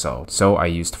on myself, so I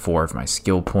used 4 of my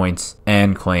skill points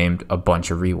and claimed a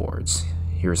bunch of rewards.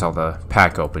 Here's how the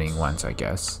pack opening went, I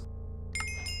guess.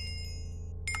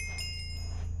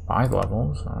 5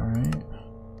 levels, alright.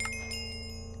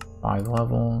 5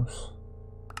 levels.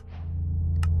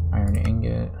 Iron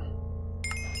ingot.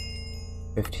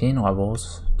 15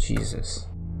 levels. Jesus.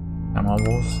 10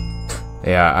 levels.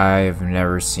 Yeah, I've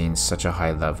never seen such a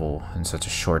high level in such a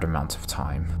short amount of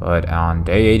time. But on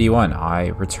day 81, I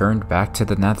returned back to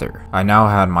the nether. I now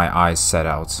had my eyes set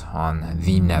out on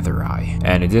the nether eye,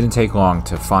 and it didn't take long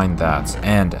to find that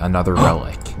and another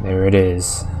relic. There it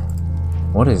is.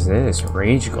 What is this?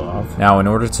 Rage glove? Now, in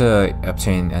order to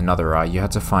obtain another eye, you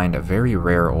had to find a very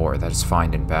rare ore that is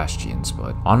found in bastions,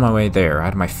 but on my way there, I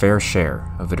had my fair share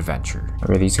of adventure.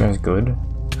 Are these guys good?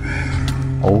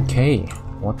 Okay.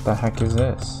 What the heck is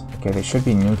this? Okay, they should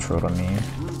be neutral to me,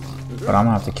 but I'm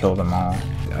gonna have to kill them all.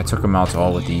 I took them out to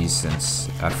all of these since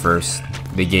at first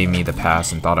they gave me the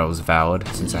pass and thought I was valid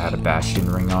since I had a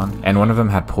bastion ring on. And one of them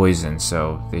had poison,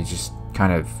 so they just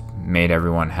kind of made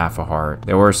everyone half a heart.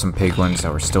 There were some piglins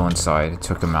that were still inside. I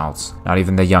took them out. Not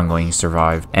even the younglings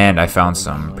survived. And I found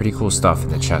some pretty cool stuff in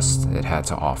the chest it had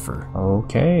to offer.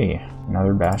 Okay,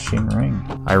 another bastion ring.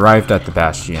 I arrived at the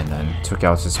bastion and took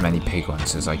out as many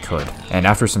piglins as I could. And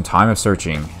after some time of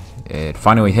searching, it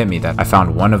finally hit me that I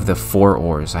found one of the 4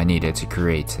 ores I needed to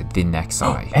create the next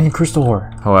eye. And crystal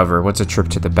ore. However, what's a trip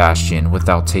to the bastion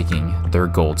without taking their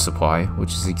gold supply,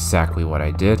 which is exactly what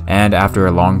I did. And after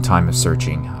a long time of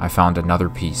searching, I found another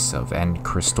piece of end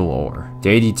crystal ore.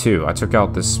 Day 82, I took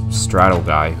out this straddle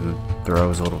guy who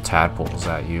throws little tadpoles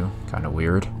at you. Kind of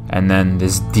weird. And then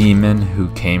this demon who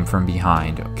came from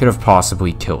behind could have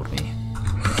possibly killed me.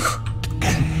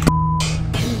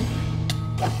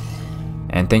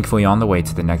 And thankfully on the way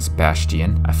to the next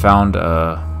bastion, I found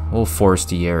a little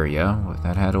foresty area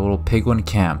that had a little piglin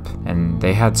camp, and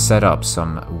they had set up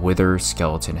some wither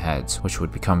skeleton heads, which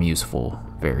would become useful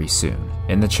very soon.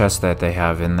 In the chest that they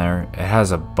have in there, it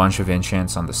has a bunch of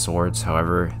enchants on the swords,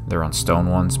 however, they're on stone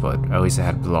ones, but at least it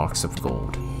had blocks of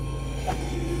gold.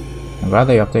 I'm glad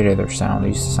they updated their sound. They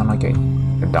used to sound like a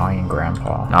dying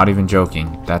grandpa. Not even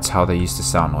joking, that's how they used to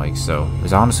sound like, so it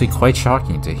was honestly quite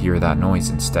shocking to hear that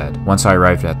noise instead. Once I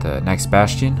arrived at the next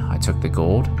bastion, I took the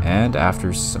gold, and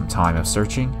after some time of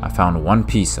searching, I found 1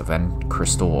 piece of end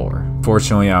crystal ore.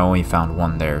 Fortunately, I only found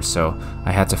 1 there, so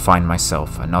I had to find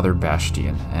myself another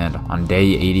bastion, and on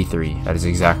day 83, that is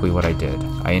exactly what I did.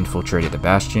 I infiltrated the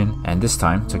bastion, and this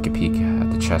time took a peek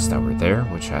at the chests that were there,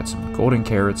 which had some golden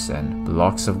carrots and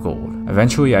blocks of gold.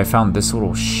 Eventually, I found this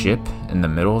little ship in the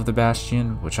middle of the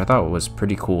bastion, which I thought was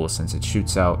pretty cool since it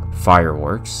shoots out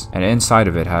fireworks, and inside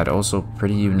of it had also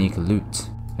pretty unique loot.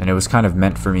 And it was kind of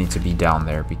meant for me to be down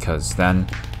there because then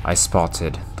I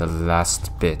spotted the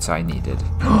last bit I needed.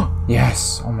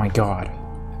 Yes, oh my god.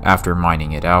 After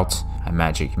mining it out, I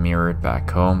magic mirrored back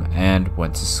home and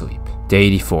went to sleep. Day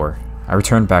 84. I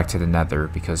returned back to the nether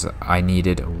because I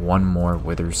needed 1 more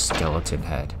wither skeleton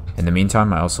head. In the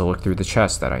meantime, I also looked through the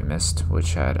chest that I missed,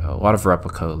 which had a lot of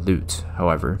replica loot,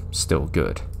 however, still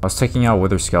good. I was taking out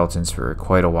wither skeletons for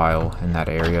quite a while in that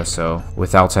area, so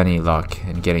without any luck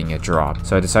in getting a drop.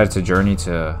 So I decided to journey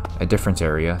to a different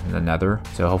area in the nether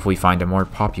to hopefully find a more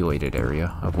populated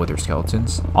area of wither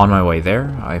skeletons. On my way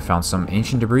there, I found some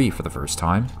ancient debris for the first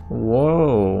time.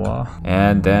 Whoa.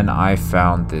 And then I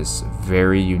found this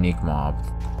very unique mob.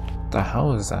 What the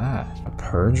hell is that? A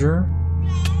purger?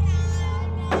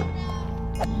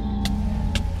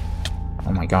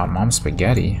 Oh my god, Mom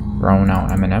Spaghetti. Throwing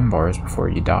out M&M bars before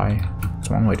you die. It's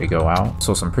one way to go out.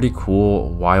 So some pretty cool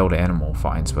wild animal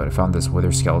finds, but I found this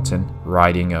wither skeleton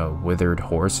riding a withered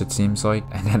horse, it seems like.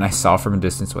 And then I saw from a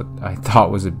distance what I thought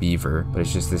was a beaver, but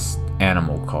it's just this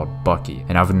animal called Bucky.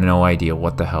 And I have no idea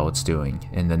what the hell it's doing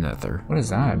in the nether. What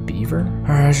is that, a beaver?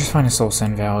 Alright, let's just find a Soul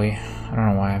Sand Valley. I don't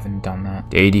know why I haven't done that.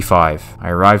 Day 85. I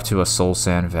arrived to a Soul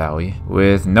Sand Valley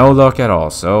with no luck at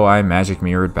all, so I magic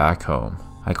mirrored back home.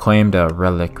 I claimed a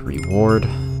relic reward,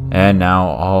 and now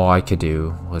all I could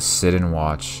do was sit and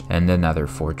watch in the nether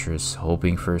fortress,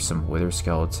 hoping for some wither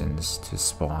skeletons to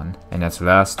spawn. And at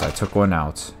last I took one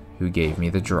out who gave me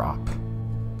the drop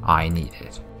I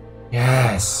needed.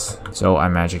 Yes! So I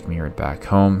magic mirrored back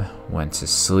home, went to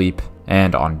sleep,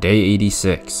 and on day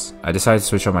 86, I decided to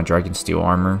switch out my dragon steel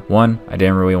armor. One, I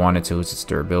didn't really want it to lose its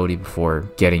durability before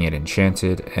getting it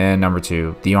enchanted, and number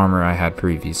two, the armor I had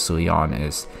previously on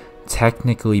is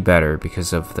technically better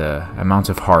because of the amount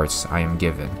of hearts I am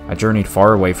given. I journeyed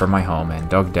far away from my home and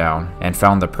dug down and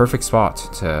found the perfect spot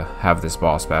to have this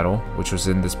boss battle, which was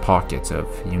in this pocket of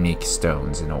unique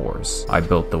stones and ores. I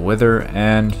built the wither,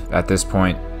 and at this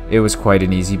point it was quite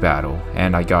an easy battle,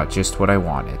 and I got just what I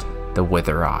wanted, the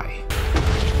wither eye.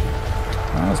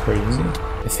 That was pretty easy.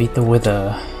 Defeat the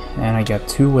wither. And I got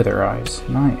 2 wither eyes.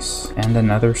 Nice. And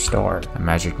another star. I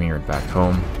magic mirrored back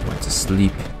home, went to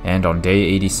sleep, and on day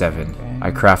 87,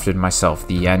 I crafted myself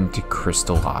the end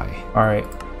crystal eye. Alright,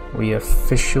 we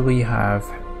officially have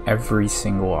every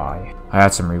single eye. I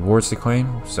had some rewards to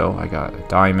claim, so I got a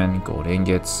diamond, gold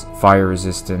ingots, fire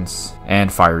resistance,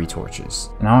 and fiery torches.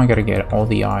 Now I gotta get all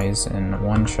the eyes in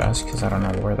one chest because I don't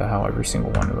know where the hell every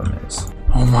single one of them is.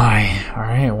 Oh my.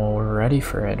 Alright, well we're ready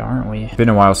for it, aren't we? It's been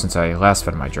a while since I last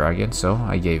fed my dragon, so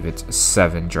I gave it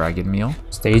 7 dragon meal.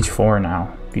 Stage 4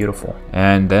 now. Beautiful.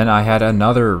 And then I had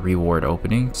another reward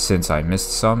opening since I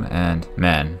missed some, and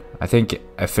man, I think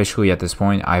officially at this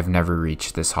point I've never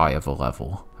reached this high of a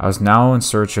level. I was now in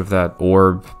search of that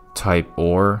orb type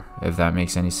ore, if that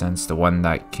makes any sense, the one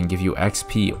that can give you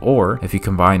XP, or if you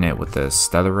combine it with the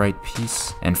stellarite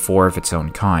piece and 4 of its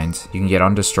own kind, you can get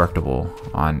indestructible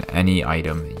on any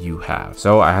item you have.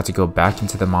 So I had to go back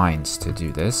into the mines to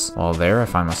do this. While there, I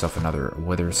find myself another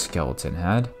wither skeleton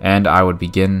head, and I would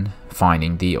begin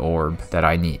finding the orb that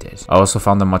I needed. I also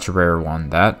found a much rarer one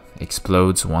that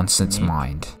explodes once it's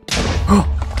mined.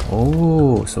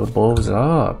 Oh, so it blows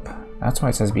up. That's why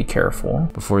it says be careful.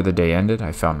 Before the day ended,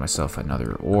 I found myself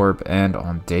another orb, and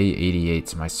on day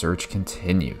 88, my search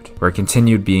continued, where I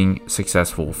continued being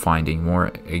successful finding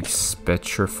more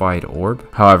expetrified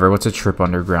orb. However, what's a trip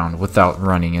underground without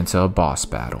running into a boss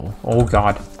battle? Oh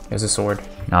god, there's a sword.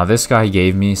 Now this guy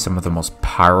gave me some of the most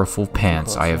powerful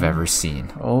pants I have ever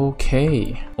seen.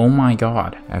 Okay. Oh my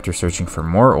god. After searching for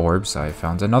more orbs, I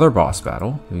found another boss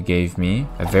battle who gave me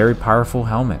a very powerful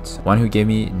helmet. One who gave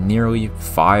me nearly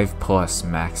 5+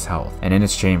 max health. And in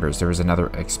its chambers, there was another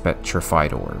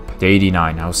expetrified orb. Day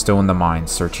 89, I was still in the mine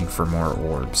searching for more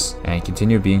orbs and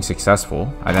continued being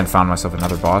successful. I then found myself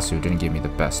another boss who didn't give me the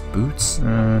best boots.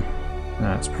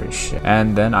 That's pretty shit.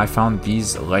 And then I found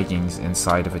these leggings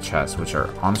inside of a chest, which are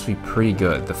honestly pretty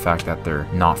good, the fact that they're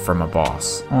not from a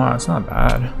boss. Oh, that's not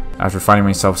bad. After finding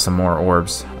myself some more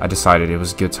orbs, I decided it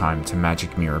was a good time to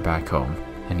magic mirror back home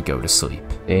and go to sleep.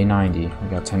 Day 90, we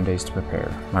got 10 days to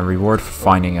prepare. My reward for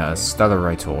finding a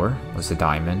stellarite ore was a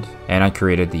diamond, and I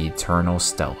created the Eternal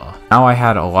Stella. Now I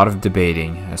had a lot of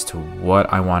debating as to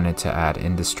what I wanted to add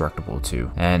indestructible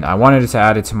to, and I wanted to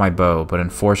add it to my bow, but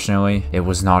unfortunately it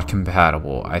was not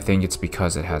compatible. I think it's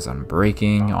because it has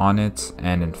unbreaking on it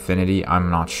and infinity,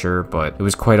 I'm not sure, but it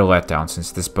was quite a letdown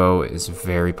since this bow is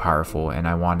very powerful and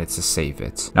I wanted to save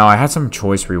it. Now I had some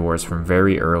choice rewards from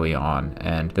very early on,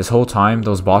 and this whole time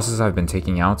those bosses I've been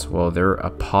taking out, well, they're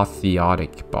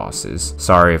apotheotic bosses.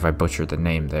 Sorry if I butchered the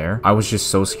name there. I was just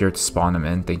so scared to spawn them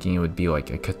in, thinking it would be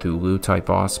like a Cthulhu type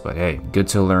boss, but hey, good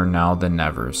to learn now than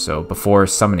never. So before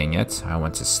summoning it, I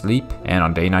went to sleep, and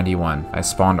on day 91, I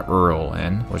spawned Earl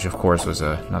in, which of course was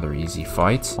another easy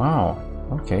fight. Wow,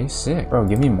 okay, sick. Bro,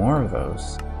 give me more of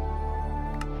those.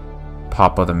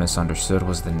 Papa the Misunderstood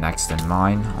was the next in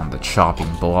line on the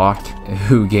chopping block,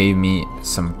 who gave me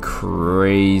some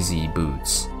crazy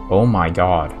boots. Oh my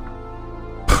god.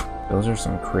 Those are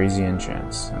some crazy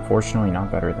enchants. Unfortunately, not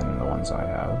better than the ones I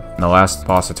have. And the last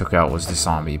boss I took out was the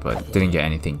zombie, but didn't get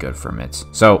anything good from it.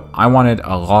 So I wanted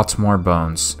a lot more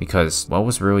bones because what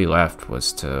was really left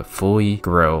was to fully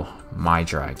grow my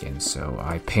dragon. So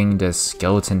I pinged a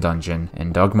skeleton dungeon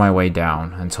and dug my way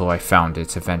down until I found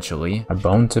it eventually. A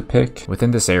bone to pick.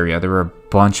 Within this area, there were a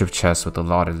bunch of chests with a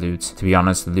lot of loot. To be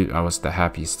honest, the loot I was the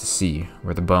happiest to see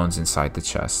were the bones inside the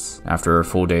chests. After a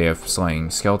full day of slaying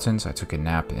skeletons, I took a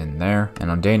nap in there, and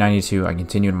on day 92 I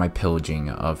continued my pillaging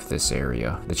of this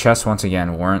area. The chests once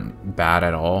again weren't bad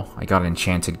at all. I got an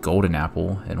enchanted golden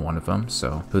apple in one of them,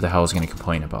 so who the hell is going to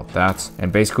complain about that?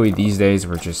 And basically these days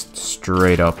were just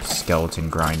straight up skeleton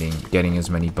grinding, getting as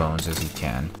many bones as you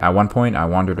can. At one point I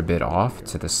wandered a bit off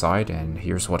to the side, and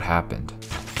here's what happened.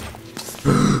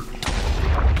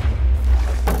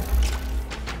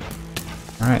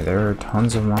 Alright, there are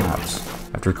tons of mobs.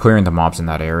 After clearing the mobs in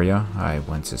that area, I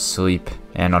went to sleep,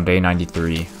 and on day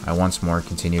 93, I once more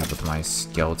continued with my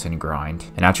skeleton grind,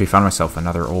 and actually found myself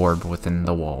another orb within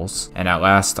the walls. And at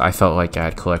last, I felt like I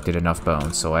had collected enough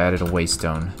bones, so I added a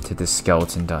waystone to this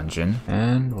skeleton dungeon,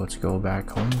 and let's go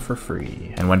back home for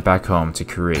free. And went back home to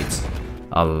create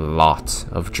a lot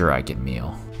of dragon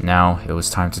meal. Now, it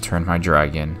was time to turn my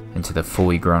dragon into the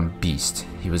fully grown beast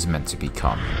he was meant to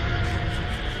become.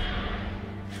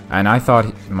 And I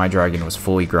thought my dragon was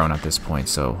fully grown at this point,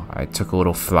 so I took a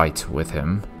little flight with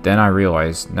him. Then I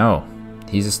realized, no,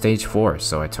 he's a stage 4,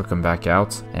 so I took him back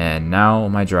out, and now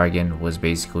my dragon was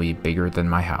basically bigger than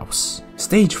my house.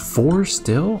 Stage 4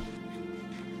 still?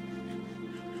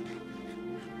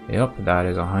 Yep, that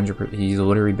is 100%. He's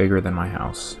literally bigger than my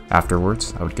house.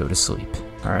 Afterwards, I would go to sleep.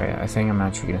 Alright, I think I'm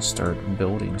actually going to start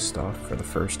building stuff for the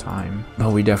first time.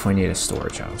 But we definitely need a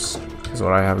storage house, because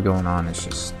what I have going on is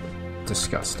just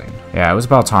disgusting. Yeah, it was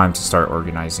about time to start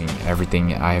organizing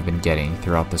everything I have been getting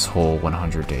throughout this whole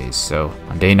 100 days. So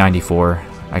on day 94,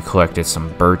 I collected some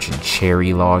birch and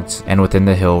cherry logs, and within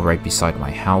the hill right beside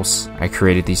my house, I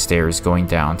created these stairs going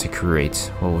down to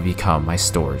create what will become my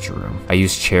storage room. I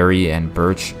used cherry and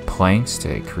birch planks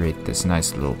to create this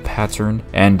nice little pattern,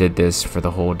 and did this for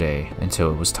the whole day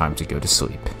until it was time to go to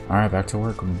sleep. Alright, back to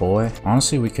work, boy.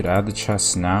 Honestly, we could add the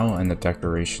chests now and the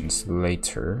decorations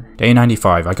later. Day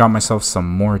 95, I got myself some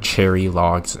more cherry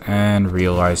logs and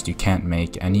realized you can't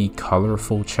make any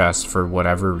colorful chests for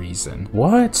whatever reason.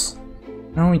 What?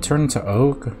 Now we turn into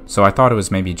oak? So I thought it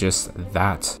was maybe just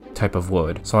that type of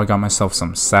wood. So I got myself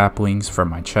some saplings from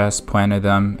my chest, planted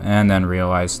them, and then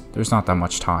realized there's not that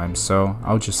much time, so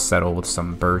I'll just settle with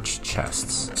some birch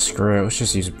chests. Screw it, let's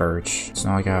just use birch. It's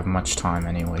not like I have much time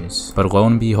anyways. But lo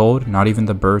and behold, not even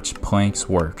the birch planks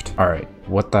worked. Alright,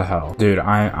 what the hell? Dude,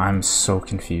 I'm so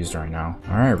confused right now.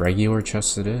 Alright, regular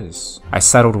chests it is. I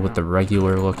settled with the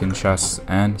regular looking chests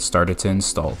and started to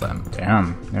install them.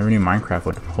 Damn, never knew Minecraft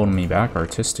would hold me back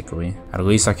artistically. At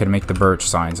least I could make the birch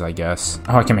signs, I guess.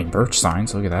 Oh, I can make birch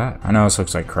signs, look at that. I know this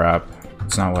looks like crap.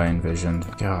 It's not what I envisioned.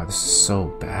 God, this is so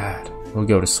bad. We'll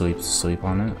go to sleep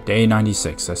on it. Day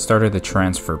 96, I started the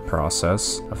transfer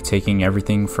process of taking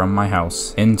everything from my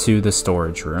house into the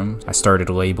storage room. I started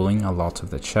labeling a lot of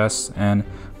the chests and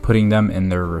putting them in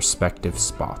their respective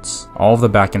spots. All of the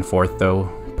back and forth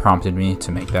though prompted me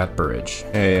to make that bridge.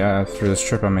 Hey, through this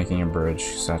trip I'm making a bridge.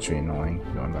 It's actually annoying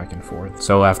going back and forth.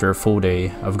 So after a full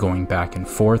day of going back and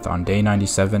forth, on day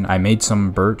 97 I made some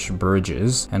birch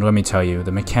bridges, and let me tell you,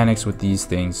 the mechanics with these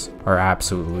things are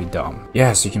absolutely dumb.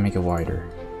 Yes, you can make it wider.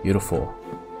 Beautiful.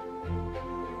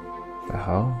 The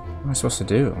hell? What am I supposed to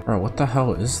do? Bro, what the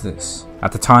hell is this?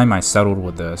 At the time, I settled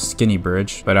with the skinny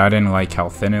bridge, but I didn't like how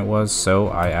thin it was, so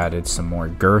I added some more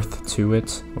girth to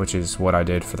it, which is what I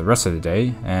did for the rest of the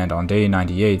day. And on day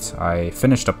 98, I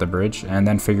finished up the bridge and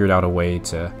then figured out a way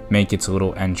to make its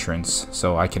little entrance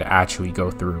so I could actually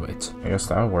go through it. I guess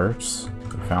that works.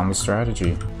 We found the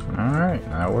strategy. Alright,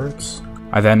 that works.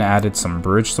 I then added some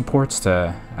bridge supports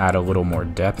to add a little more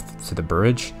depth to the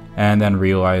bridge, and then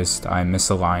realized I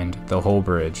misaligned the whole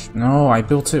bridge. No, I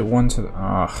built it one to the...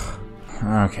 Ugh.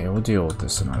 Okay, we'll deal with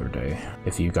this another day,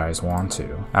 if you guys want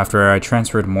to. After I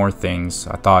transferred more things,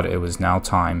 I thought it was now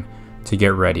time to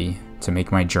get ready to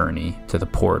make my journey to the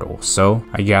portal. So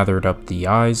I gathered up the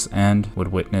eyes and would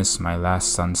witness my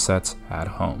last sunset at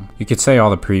home. You could say all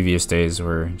the previous days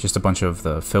were just a bunch of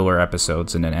the filler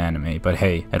episodes in an anime, but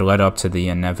hey, it led up to the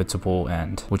inevitable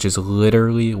end, which is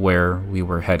literally where we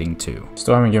were heading to.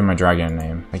 Still haven't given my dragon a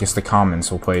name. I guess the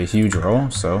comments will play a huge role,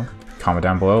 so comment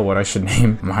down below what I should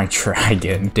name my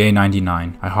dragon. Day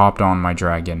 99, I hopped on my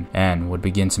dragon and would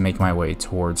begin to make my way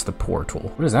towards the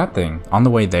portal. What is that thing? On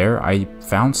the way there, I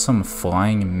found some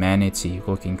flying manatee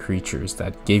looking creatures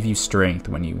that gave you strength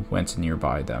when you went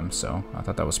nearby them, so I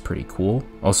thought that was pretty cool.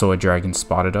 Also, a dragon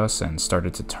spotted us and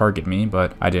started to target me,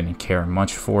 but I didn't care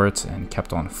much for it and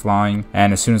kept on flying.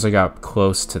 And as soon as I got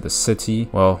close to the city,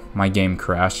 well, my game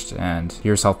crashed, and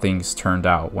here's how things turned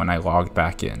out when I logged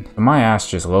back in. My ass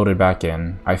just loaded back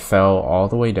in. I fell all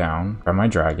the way down from my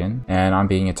dragon, and I'm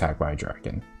being attacked by a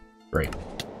dragon. Great.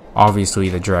 Obviously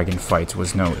the dragon fight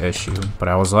was no issue, but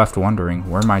I was left wondering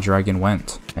where my dragon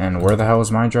went. And where the hell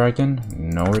is my dragon?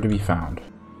 Nowhere to be found.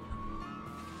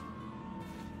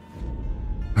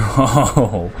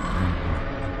 Oh.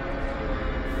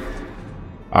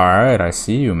 Alright, I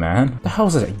see you, man. What the hell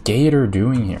is a gator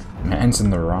doing here? Man's in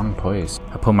the wrong place.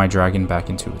 I put my dragon back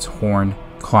into its horn,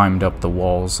 climbed up the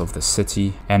walls of the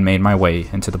city, and made my way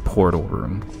into the portal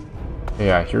room.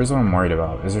 Yeah, here's what I'm worried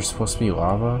about. Is there supposed to be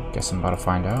lava? Guess I'm about to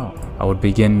find out. I would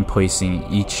begin placing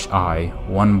each eye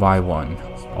one by one.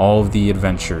 All of the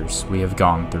adventures we have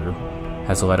gone through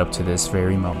has led up to this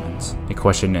very moment. The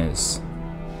question is,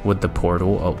 would the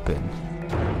portal open?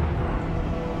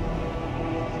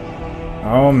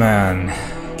 Oh man.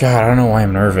 God, I don't know why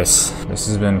I'm nervous. This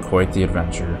has been quite the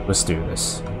adventure. Let's do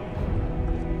this.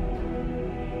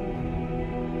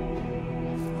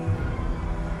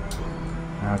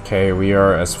 Okay, we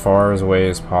are as far away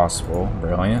as possible.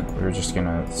 Brilliant. We're just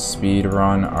gonna speed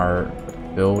run our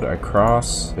build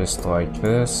across, just like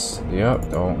this. Yep,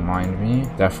 don't mind me.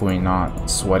 Definitely not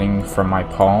sweating from my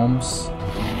palms.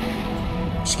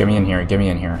 Just get me in here, get me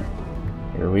in here.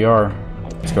 Here we are.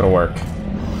 Let's go to work.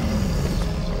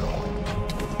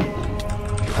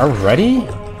 Already?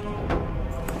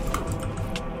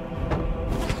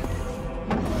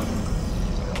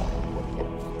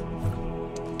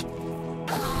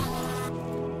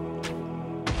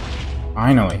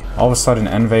 Finally. All of a sudden,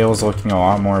 Envale is looking a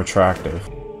lot more attractive.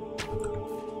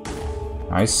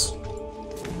 Nice.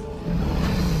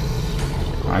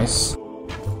 Nice.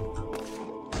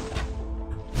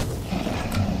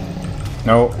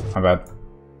 No, my bad.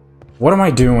 What am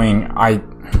I doing?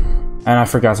 And I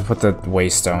forgot to put the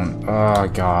waystone. Oh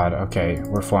god, okay,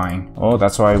 we're flying. Oh,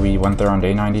 that's why we went there on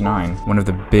day 99. One of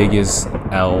the biggest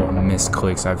L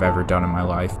misclicks I've ever done in my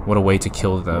life. What a way to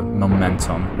kill the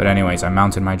momentum. But anyways, I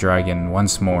mounted my dragon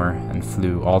once more and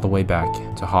flew all the way back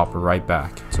to hop right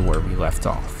back to where we left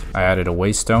off. I added a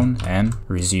waystone and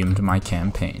resumed my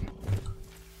campaign.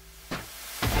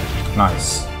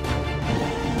 Nice.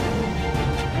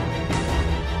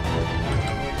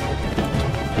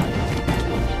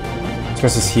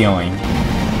 Because it's healing.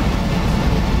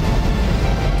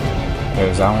 Okay,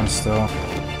 is that one still?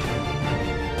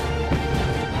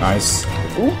 Nice.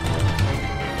 Ooh.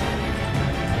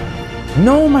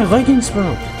 No, my leggings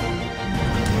broke!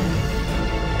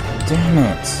 Damn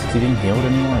it. Is he being healed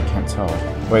anymore? I can't tell.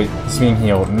 Wait, he's being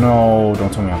healed. No,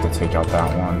 don't tell me I have to take out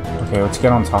that one. Okay, let's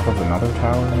get on top of another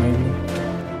tower, maybe?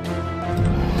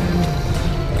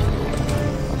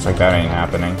 Looks like that ain't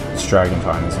happening. It's dragon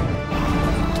time, isn't it?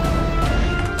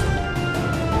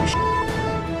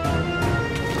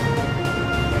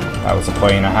 That was a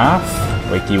play and a half.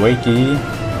 Wakey wakey.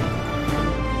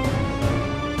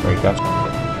 Break that.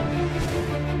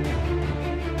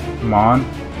 Come on.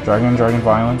 Dragon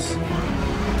violence.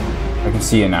 I can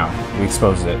see it now. We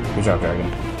exposed it. Good job, dragon.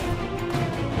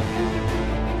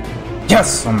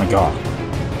 Yes! Oh my god.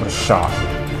 What a shot.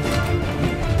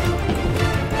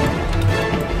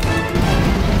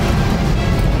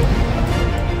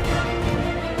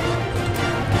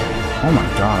 Oh my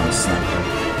god, I'm a sniper.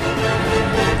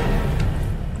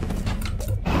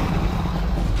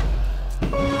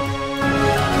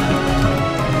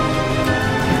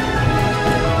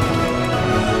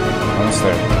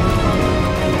 There.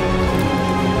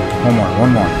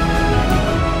 One more.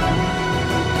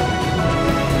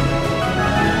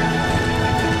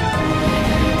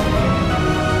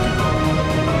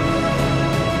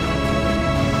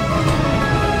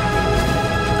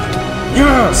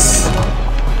 Yes!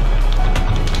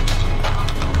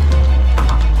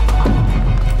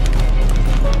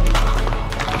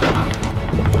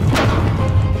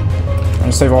 I'm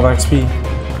gonna save all the XP.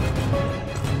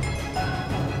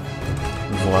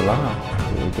 Voila,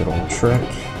 really good old trick.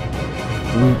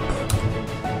 Loop.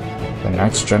 The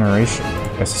next generation.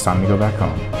 Guess it's time to go back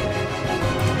home.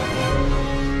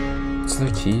 What's the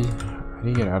key? How do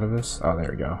you get out of this? Oh,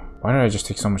 there we go. Why did I just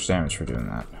take so much damage for doing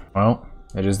that? Well,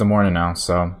 it is the morning now,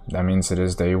 so that means it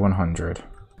is day 100.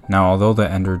 Now, although the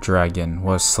Ender Dragon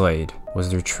was slayed, was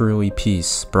there truly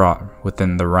peace brought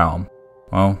within the realm?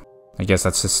 Well, I guess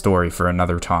that's a story for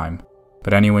another time.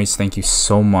 But anyways, thank you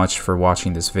so much for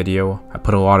watching this video. I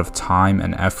put a lot of time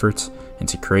and effort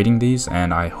into creating these,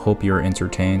 and I hope you're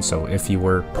entertained. So if you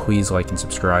were, please like and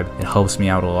subscribe. It helps me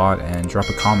out a lot, and drop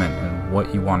a comment and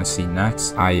what you want to see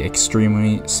next. I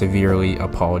extremely severely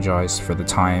apologize for the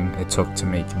time it took to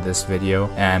make this video,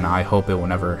 and I hope it will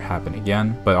never happen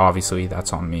again, but obviously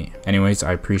that's on me. Anyways,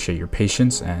 I appreciate your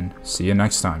patience and see you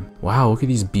next time. Wow, look at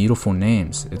these beautiful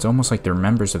names. It's almost like they're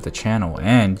members of the channel,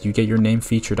 and you get your name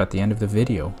featured at the end of the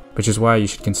video, which is why you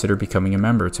should consider becoming a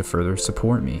member to further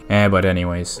support me. But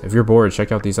anyways, if you're bored,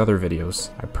 check out these other videos.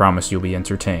 I promise you'll be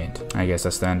entertained. I guess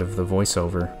that's the end of the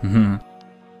voiceover.